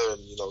scramble together and,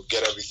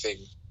 get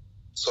everything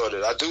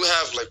sorted. I do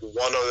have like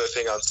one other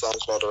thing on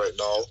SoundCloud right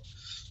now.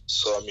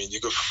 So, you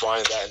could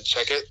find that and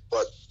check it.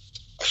 But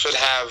I should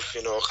have,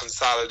 a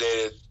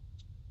consolidated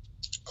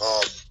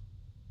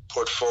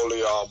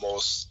portfolio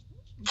almost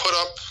put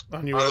up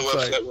on the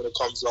website when it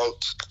comes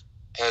out.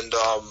 And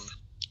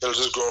it'll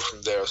just grow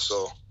from there.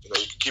 So, you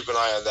can keep an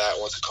eye on that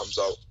once it comes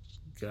out.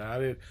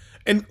 Got it.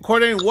 And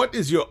Cordain, what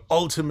is your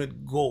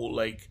ultimate goal?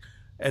 Like,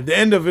 at the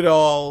end of it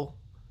all,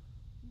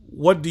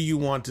 what do you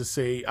want to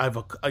say?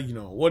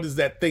 What is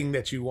that thing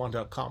that you want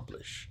to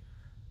accomplish?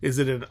 Is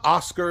it an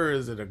Oscar?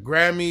 Is it a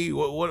Grammy?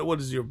 What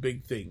is your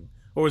big thing?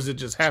 Or is it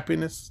just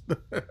happiness?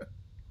 Happiness.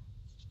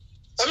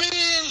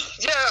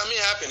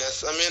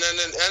 And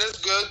it's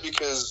good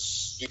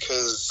because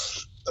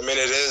it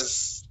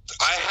is.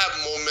 I have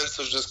moments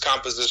of just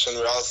composition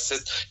where I'll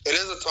sit. It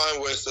is a time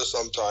waster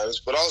sometimes,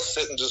 but I'll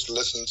sit and just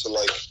listen to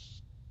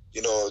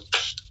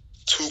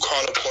two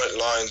counterpoint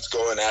lines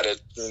going at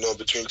it,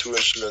 between two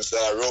instruments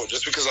that I wrote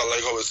just because I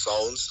like how it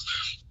sounds.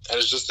 And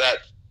it's just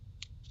that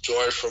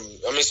joy from,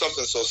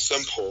 something so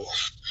simple.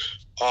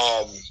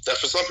 that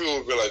for some people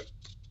would be like,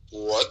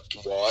 what,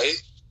 why?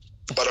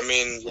 But I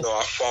mean, you know,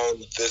 I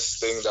found this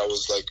thing that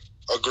was like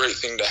a great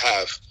thing to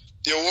have.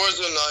 The awards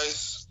are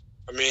nice.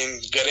 I mean,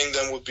 getting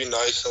them would be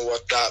nice and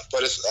whatnot,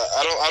 but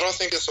I don't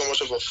think it's so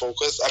much of a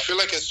focus. I feel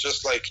like it's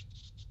just like,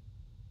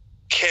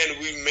 can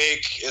we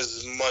make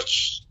as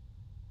much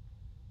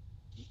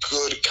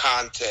good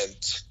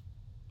content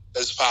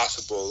as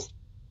possible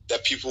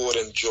that people would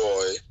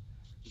enjoy,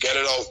 get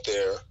it out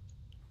there,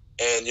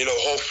 and, you know,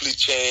 hopefully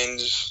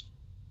change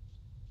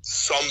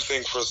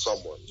something for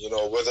someone, you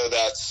know, whether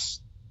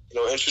that's, you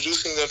know,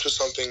 introducing them to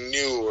something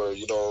new, or,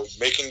 you know,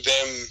 making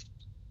them,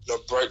 you know,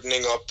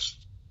 brightening up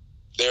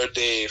their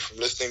day from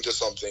listening to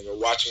something or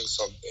watching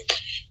something,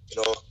 you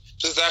know,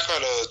 just that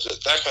kind of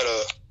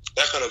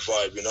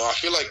vibe, you know. I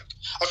feel like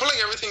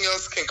everything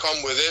else can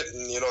come with it,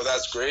 and, you know,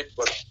 that's great,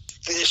 but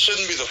it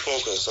shouldn't be the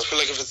focus. I feel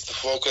like if it's the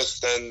focus,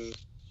 then,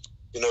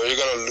 you know, you're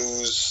gonna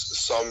lose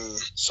some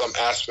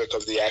aspect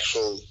of the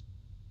actual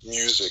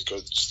music or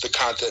just the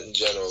content in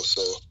general.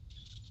 So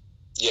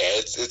yeah,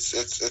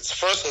 it's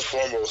first and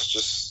foremost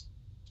just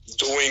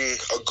doing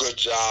a good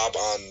job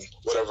on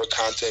whatever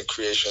content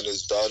creation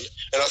is done.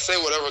 And I say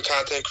whatever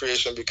content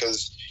creation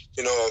because,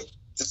 you know,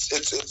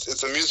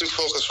 it's a music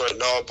focus right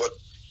now, but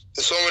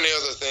there's so many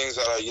other things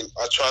that I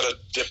try to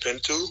dip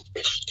into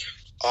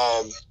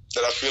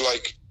that I feel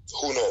like,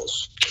 who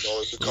knows, you know,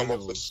 we could come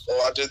up with,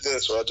 oh, I did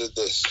this or I did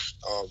this.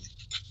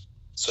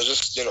 So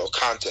just, you know,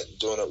 content,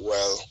 doing it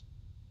well,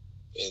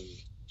 and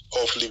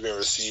hopefully being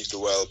received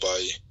well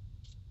by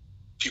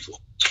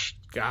people.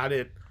 Got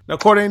it. Now,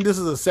 Cordain, this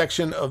is a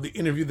section of the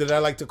interview that I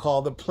like to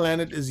call The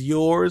Planet is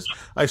Yours.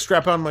 I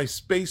strap on my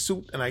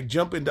spacesuit and I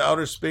jump into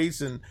outer space,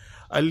 and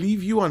I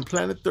leave you on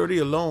Planet 30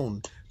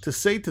 alone to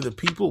say to the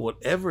people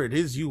whatever it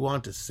is you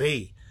want to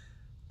say.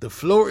 The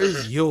floor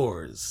is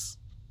yours.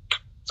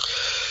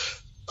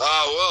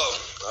 Well,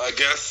 I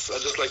guess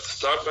I'd just like to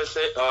start by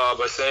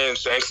saying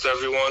thanks to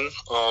everyone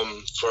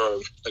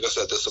for, like I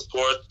said, the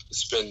support.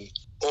 It's been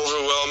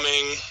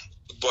overwhelming,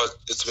 but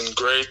it's been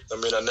great. I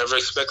mean, I never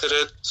expected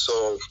it,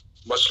 so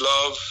much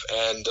love.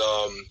 And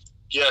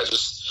yeah,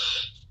 just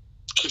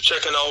keep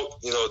checking out,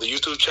 you know, the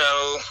YouTube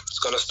channel. It's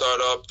going to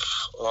start up.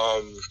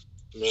 I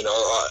mean,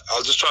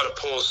 I'll just try to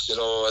post, you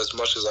know, as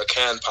much as I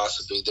can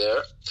possibly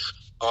there.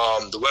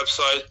 The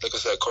website, like I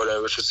said,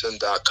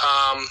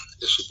 CordainRichardson.com.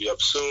 It should be up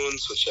soon,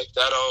 so check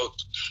that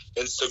out.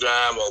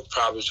 Instagram, I'll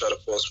probably try to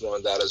post more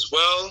on that as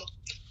well.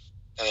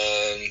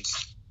 And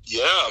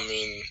yeah, I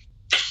mean,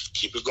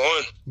 keep it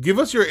going. Give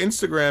us your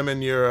Instagram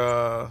and your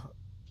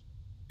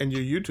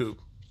YouTube.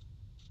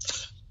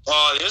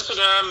 The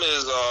Instagram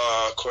is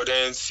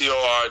Cordain,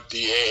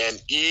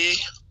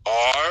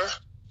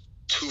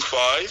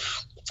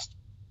 CordaneR25.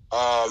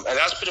 And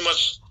that's pretty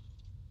much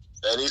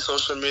any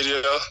social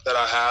media that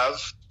I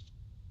have.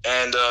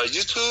 And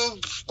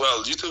YouTube,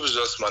 well, YouTube is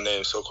just my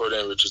name, so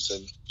Cordain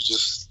Richardson. You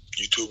just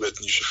YouTube it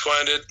and you should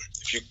find it.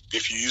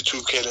 If you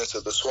YouTube Cadence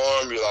of the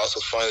Swarm, you'll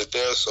also find it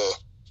there. So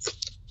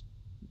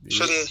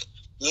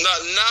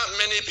not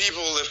many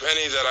people, if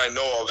any, that I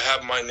know of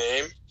have my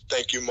name.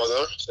 Thank you,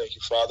 mother. Thank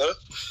you, father.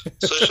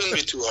 So it shouldn't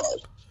be too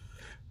hard.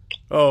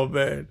 Oh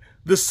man,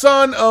 the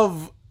son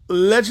of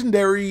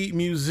legendary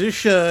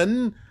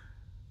musician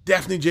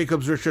Daphne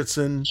Jacobs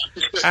Richardson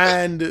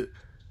and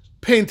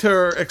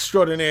painter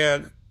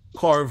extraordinaire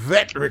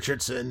Corvette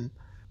Richardson,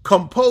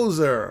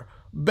 composer,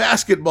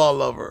 basketball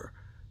lover,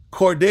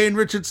 Cordain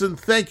Richardson,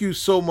 thank you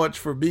so much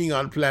for being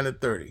on Planet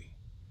 30.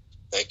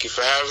 Thank you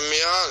for having me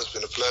on. It's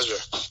been a pleasure.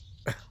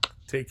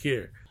 Take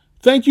care.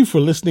 Thank you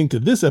for listening to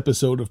this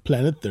episode of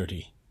Planet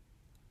 30.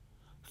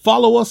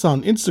 Follow us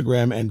on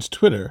Instagram and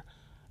Twitter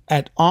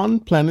at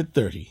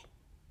OnPlanet30.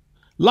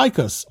 Like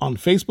us on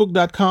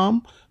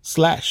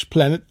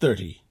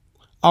Facebook.com/Planet30.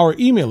 Our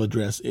email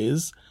address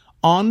is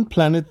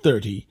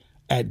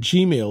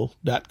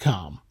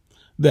onplanet30@gmail.com.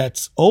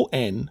 That's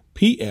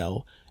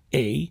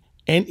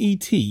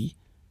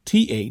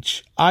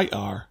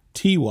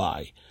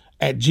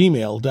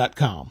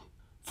ONPLANETTHIRTY@gmail.com.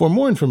 For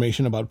more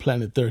information about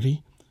Planet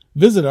 30,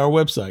 visit our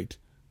website,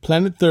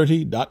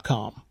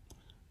 planet30.com.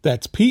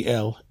 That's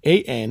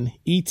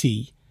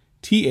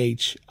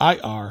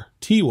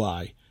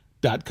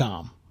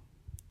PLANETTHIRTY.com.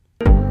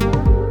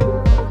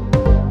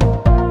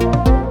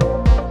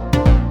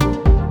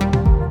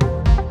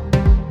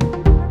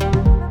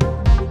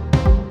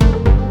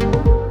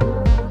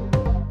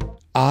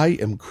 I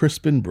am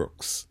Crispin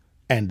Brooks,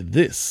 and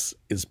this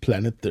is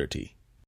Planet 30.